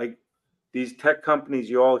on like these tech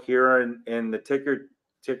companies you all hear in the ticker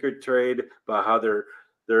trade about how their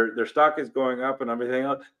stock is going up and everything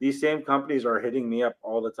else. These same companies are hitting me up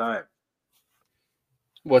all the time.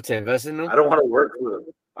 What, to invest in them? I don't want to work for them.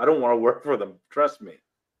 I don't want to work for them. Trust me.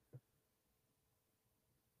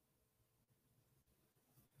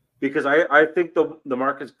 Because I think the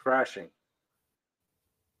market's crashing.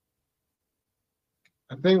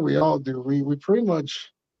 I think we all do. We pretty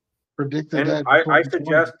much predicted And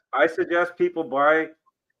that. I suggest people buy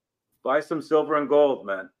some silver and gold,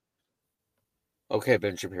 man. Okay,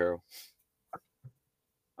 Ben Shapiro.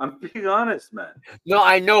 I'm being honest, man. No,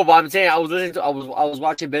 I know, but I'm saying I was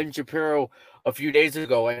watching Ben Shapiro a few days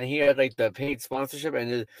ago, and he had like the paid sponsorship,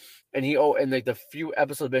 and like the few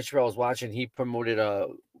episodes Ben Shapiro was watching, he promoted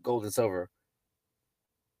gold and silver.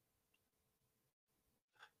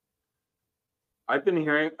 I've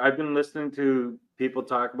been listening to people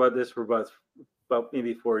talk about this for about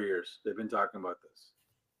maybe 4 years. They've been talking about this.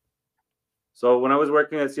 So when I was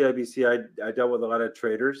working at CIBC, I dealt with a lot of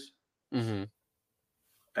traders. Mm-hmm.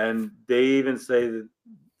 And they even say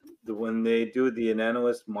that when they do the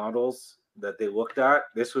analyst models that they looked at,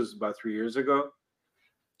 this was about 3 years ago.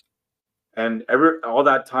 And all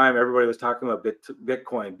that time, everybody was talking about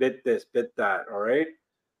Bitcoin, bit this, bit that. All right.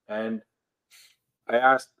 And I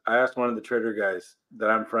asked one of the trader guys that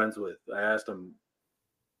I'm friends with. I asked him,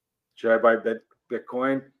 should I buy Bitcoin?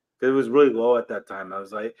 Because it was really low at that time.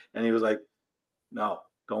 And he was like, no,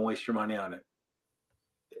 don't waste your money on it.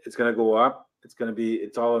 It's going to go up.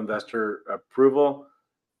 It's all investor approval,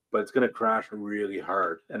 but it's going to crash really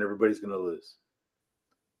hard and everybody's going to lose.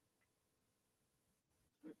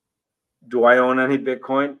 Do I own any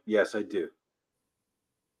Bitcoin? Yes, I do.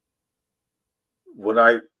 Would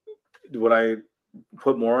I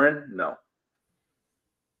put more in? No.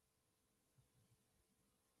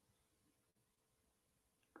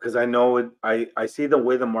 Because I know it. I see the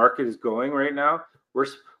way the market is going right now.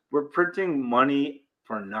 We're printing money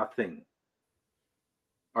for nothing.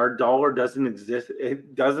 Our dollar doesn't exist.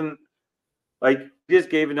 It doesn't. Like, just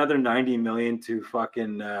gave another 90 million to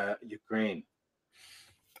fucking Ukraine.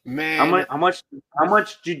 Man, how much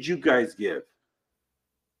did you guys give?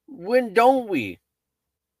 When don't we?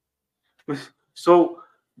 So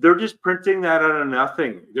they're just printing that out of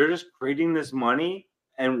nothing. They're just creating this money,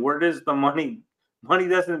 and where does the money? Money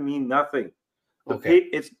doesn't mean nothing.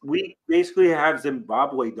 We basically have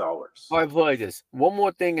Zimbabwe dollars. All right, put like this. One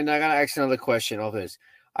more thing, and I gotta ask another question of this.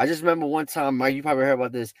 I just remember one time, Mike, you probably heard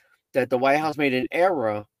about this, that the White House made an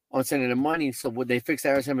error on sending the money. So would they fix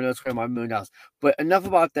that or send another $1 million? But enough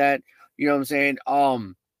about that. You know what I'm saying?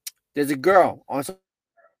 There's a girl on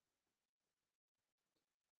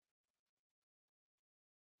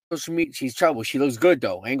social media. She's trouble. She looks good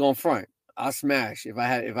though. Ain't gonna front. I'll smash if I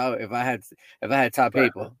had top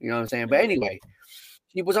paper. You know what I'm saying? But anyway,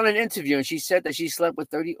 she was on an interview and she said that she slept with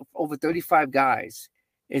over 35 guys.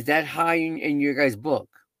 Is that high in your guys' book?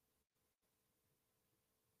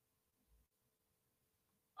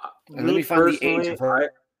 And let me find the age of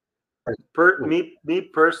her. Me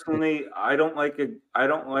personally, I don't like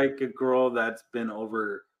a girl that's been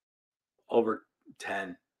over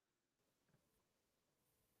 10.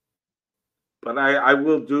 But I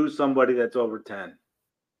will do somebody that's over 10.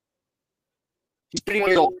 She's 31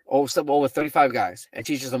 years old, slept over 35 guys, and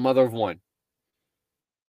she's just a mother of one.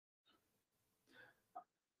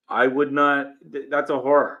 I would not. That's a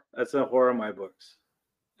horror. That's a horror in my books,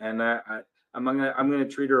 and I'm gonna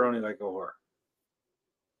treat her only like a horror.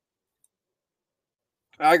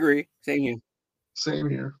 I agree. Same here. Same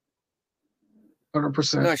here.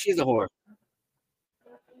 100%. No, she's a whore.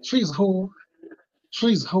 She's a whore.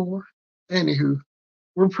 She's a whore. Anywho,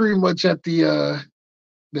 we're pretty much at the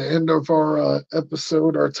end of our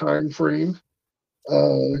episode, our time frame.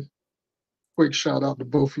 Quick shout out to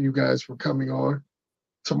both of you guys for coming on.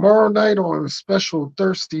 Tomorrow night on a special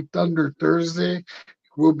Thirsty Thunder Thursday,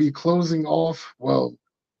 we'll be closing off, well,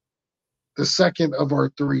 the second of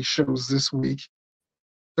our 3 shows this week.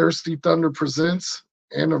 Thirsty Thunder presents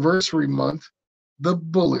Anniversary Month, the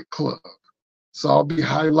Bullet Club. So I'll be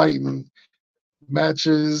highlighting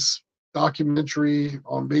matches, documentary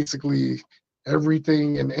on basically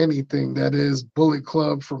everything and anything that is Bullet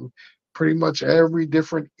Club from pretty much every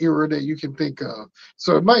different era that you can think of.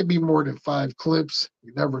 So it might be more than 5 clips.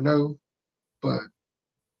 You never know. But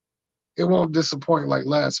it won't disappoint like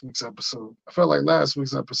last week's episode. I felt like last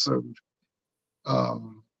week's episode,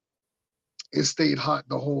 it stayed hot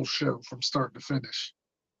the whole show from start to finish.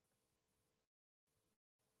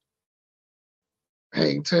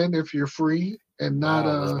 Hang 10, if you're free and not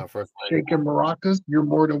shaking maracas, you're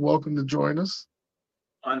more than welcome to join us.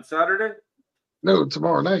 On Saturday? No,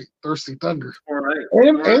 tomorrow night, Thirsty Thunder. Tomorrow night.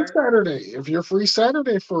 And Saturday, if you're free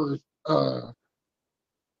Saturday for,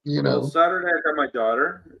 you know. Well, Saturday I got my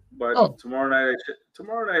daughter, but tomorrow night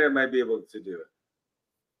I might be able to do it.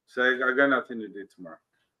 So I got nothing to do tomorrow.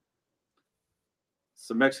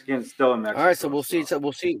 So Mexican's still in Mexico. All right, so we'll see. So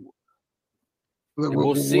we'll see.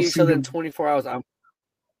 We'll see each other in 24 hours.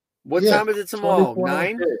 What time is it tomorrow?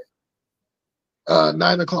 9?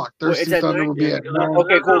 9 o'clock. Thirsty Thunder will be at 9.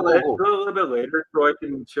 Okay, cool. Go a little bit later so I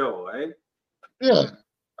can chill, right? Yeah.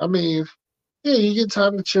 I mean, yeah, you get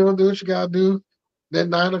time to chill, do what you gotta do. Then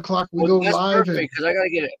 9 o'clock we go that's live. Perfect, because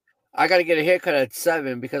I gotta get a haircut at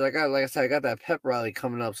 7 because I got that pep rally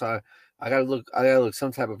coming up. So I gotta look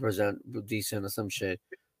some type of decent or some shit.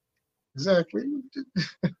 Exactly.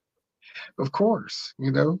 Of course,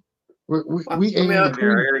 you know. We aim. to I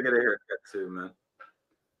gotta get a haircut too, man.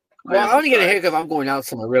 Well, I only get a haircut if I'm going out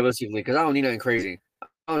somewhere realistically, because I don't need nothing crazy.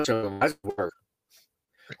 I don't show them. I just work.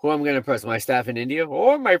 Who I'm gonna impress? My staff in India?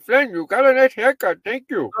 Oh, my friend, you got a nice haircut. Thank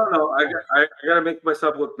you. No, I gotta make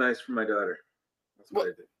myself look nice for my daughter. That's what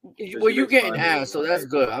I do. Well, you getting ass, so that's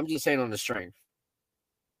good. I'm just saying on the strength.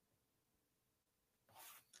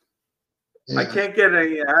 I can't get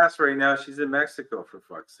any ass right now. She's in Mexico, for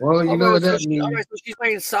fuck's sake. Well, you know what that means. All right, so she's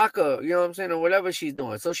playing soccer, you know what I'm saying, or whatever she's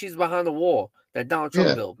doing. So she's behind the wall that Donald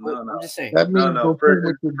Trump built. No. I'm just saying. That means go play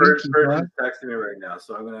with your dinky, bro. Texting me right now,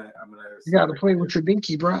 so I'm gonna. You gotta play with your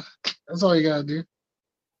dinky, bro. That's all you gotta do.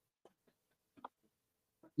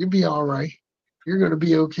 You'll be all right. You're gonna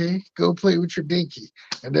be okay. Go play with your dinky,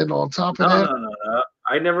 and then on top of that, no.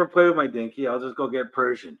 I never play with my dinky. I'll just go get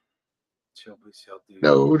Persian.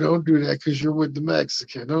 No, don't do that because you're with the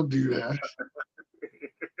Mexican. Don't do that.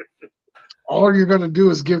 All you're going to do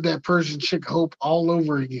is give that Persian chick hope all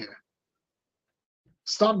over again.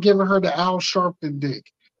 Stop giving her the Al Sharpton dick.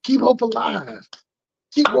 Keep hope alive.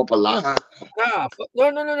 Keep hope alive. Nah,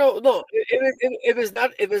 no.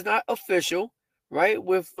 If it's not official, right?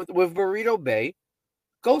 With Burrito Bay,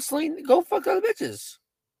 go fuck other bitches.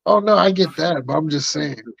 Oh no, I get that, but I'm just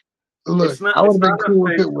saying. Look, I would have been cool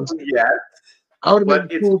if it was. I would have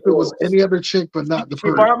been cool if it was any other chick, but not the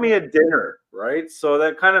person. She bought me a dinner, right? So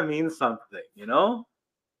that kind of means something, you know?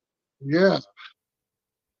 Yeah.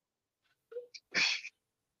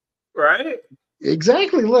 Right?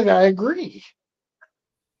 Exactly. Look, I agree.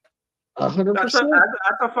 100%. That's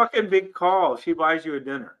a fucking big call. She buys you a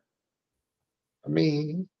dinner. I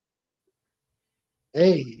mean,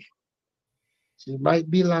 hey, she might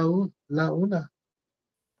be la una.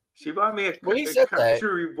 She bought me a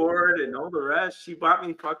charcuterie board and all the rest. She bought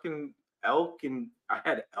me fucking elk, and I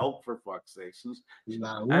had elk for fuck's sake.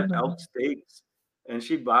 I had elk steaks, and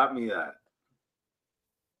she bought me that.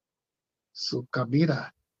 Su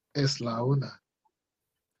comida es la una.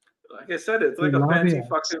 Like I said, it's like a fancy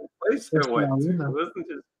fucking place I went to. It wasn't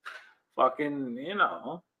just fucking, you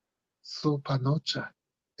know. Su panocha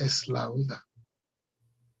es la una.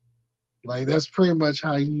 Like that's pretty much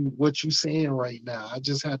what you saying right now. I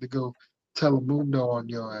just had to go Telemundo on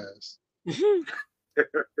your ass.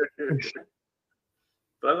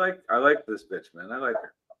 But I like this bitch, man. I like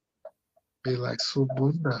her. Be like su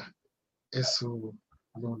bunda es su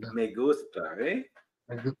luna. Me gusta, eh?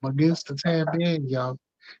 Me gusta también, y'all.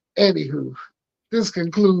 Anywho, this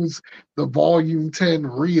concludes the Volume 10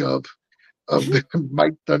 re-up of the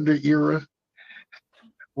Mike Thunder era.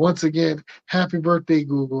 Once again, happy birthday,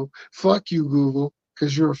 Google. Fuck you, Google,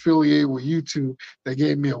 because you're affiliated with YouTube. They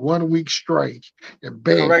gave me a 1-week strike and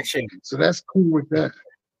banned me. Correction. So that's cool with that.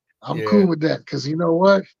 I'm Yeah. cool with that because you know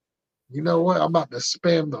what? You know what? I'm about to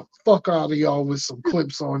spam the fuck out of y'all with some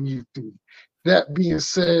clips on YouTube. That being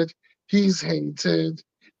said, he's Hated.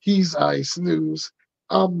 He's Ice News.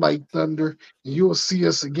 I'm Mike Thunder. And you'll see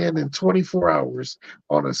us again in 24 hours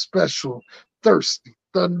on a special Thirsty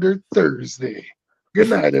Thunder Thursday. Good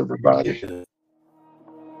night, everybody.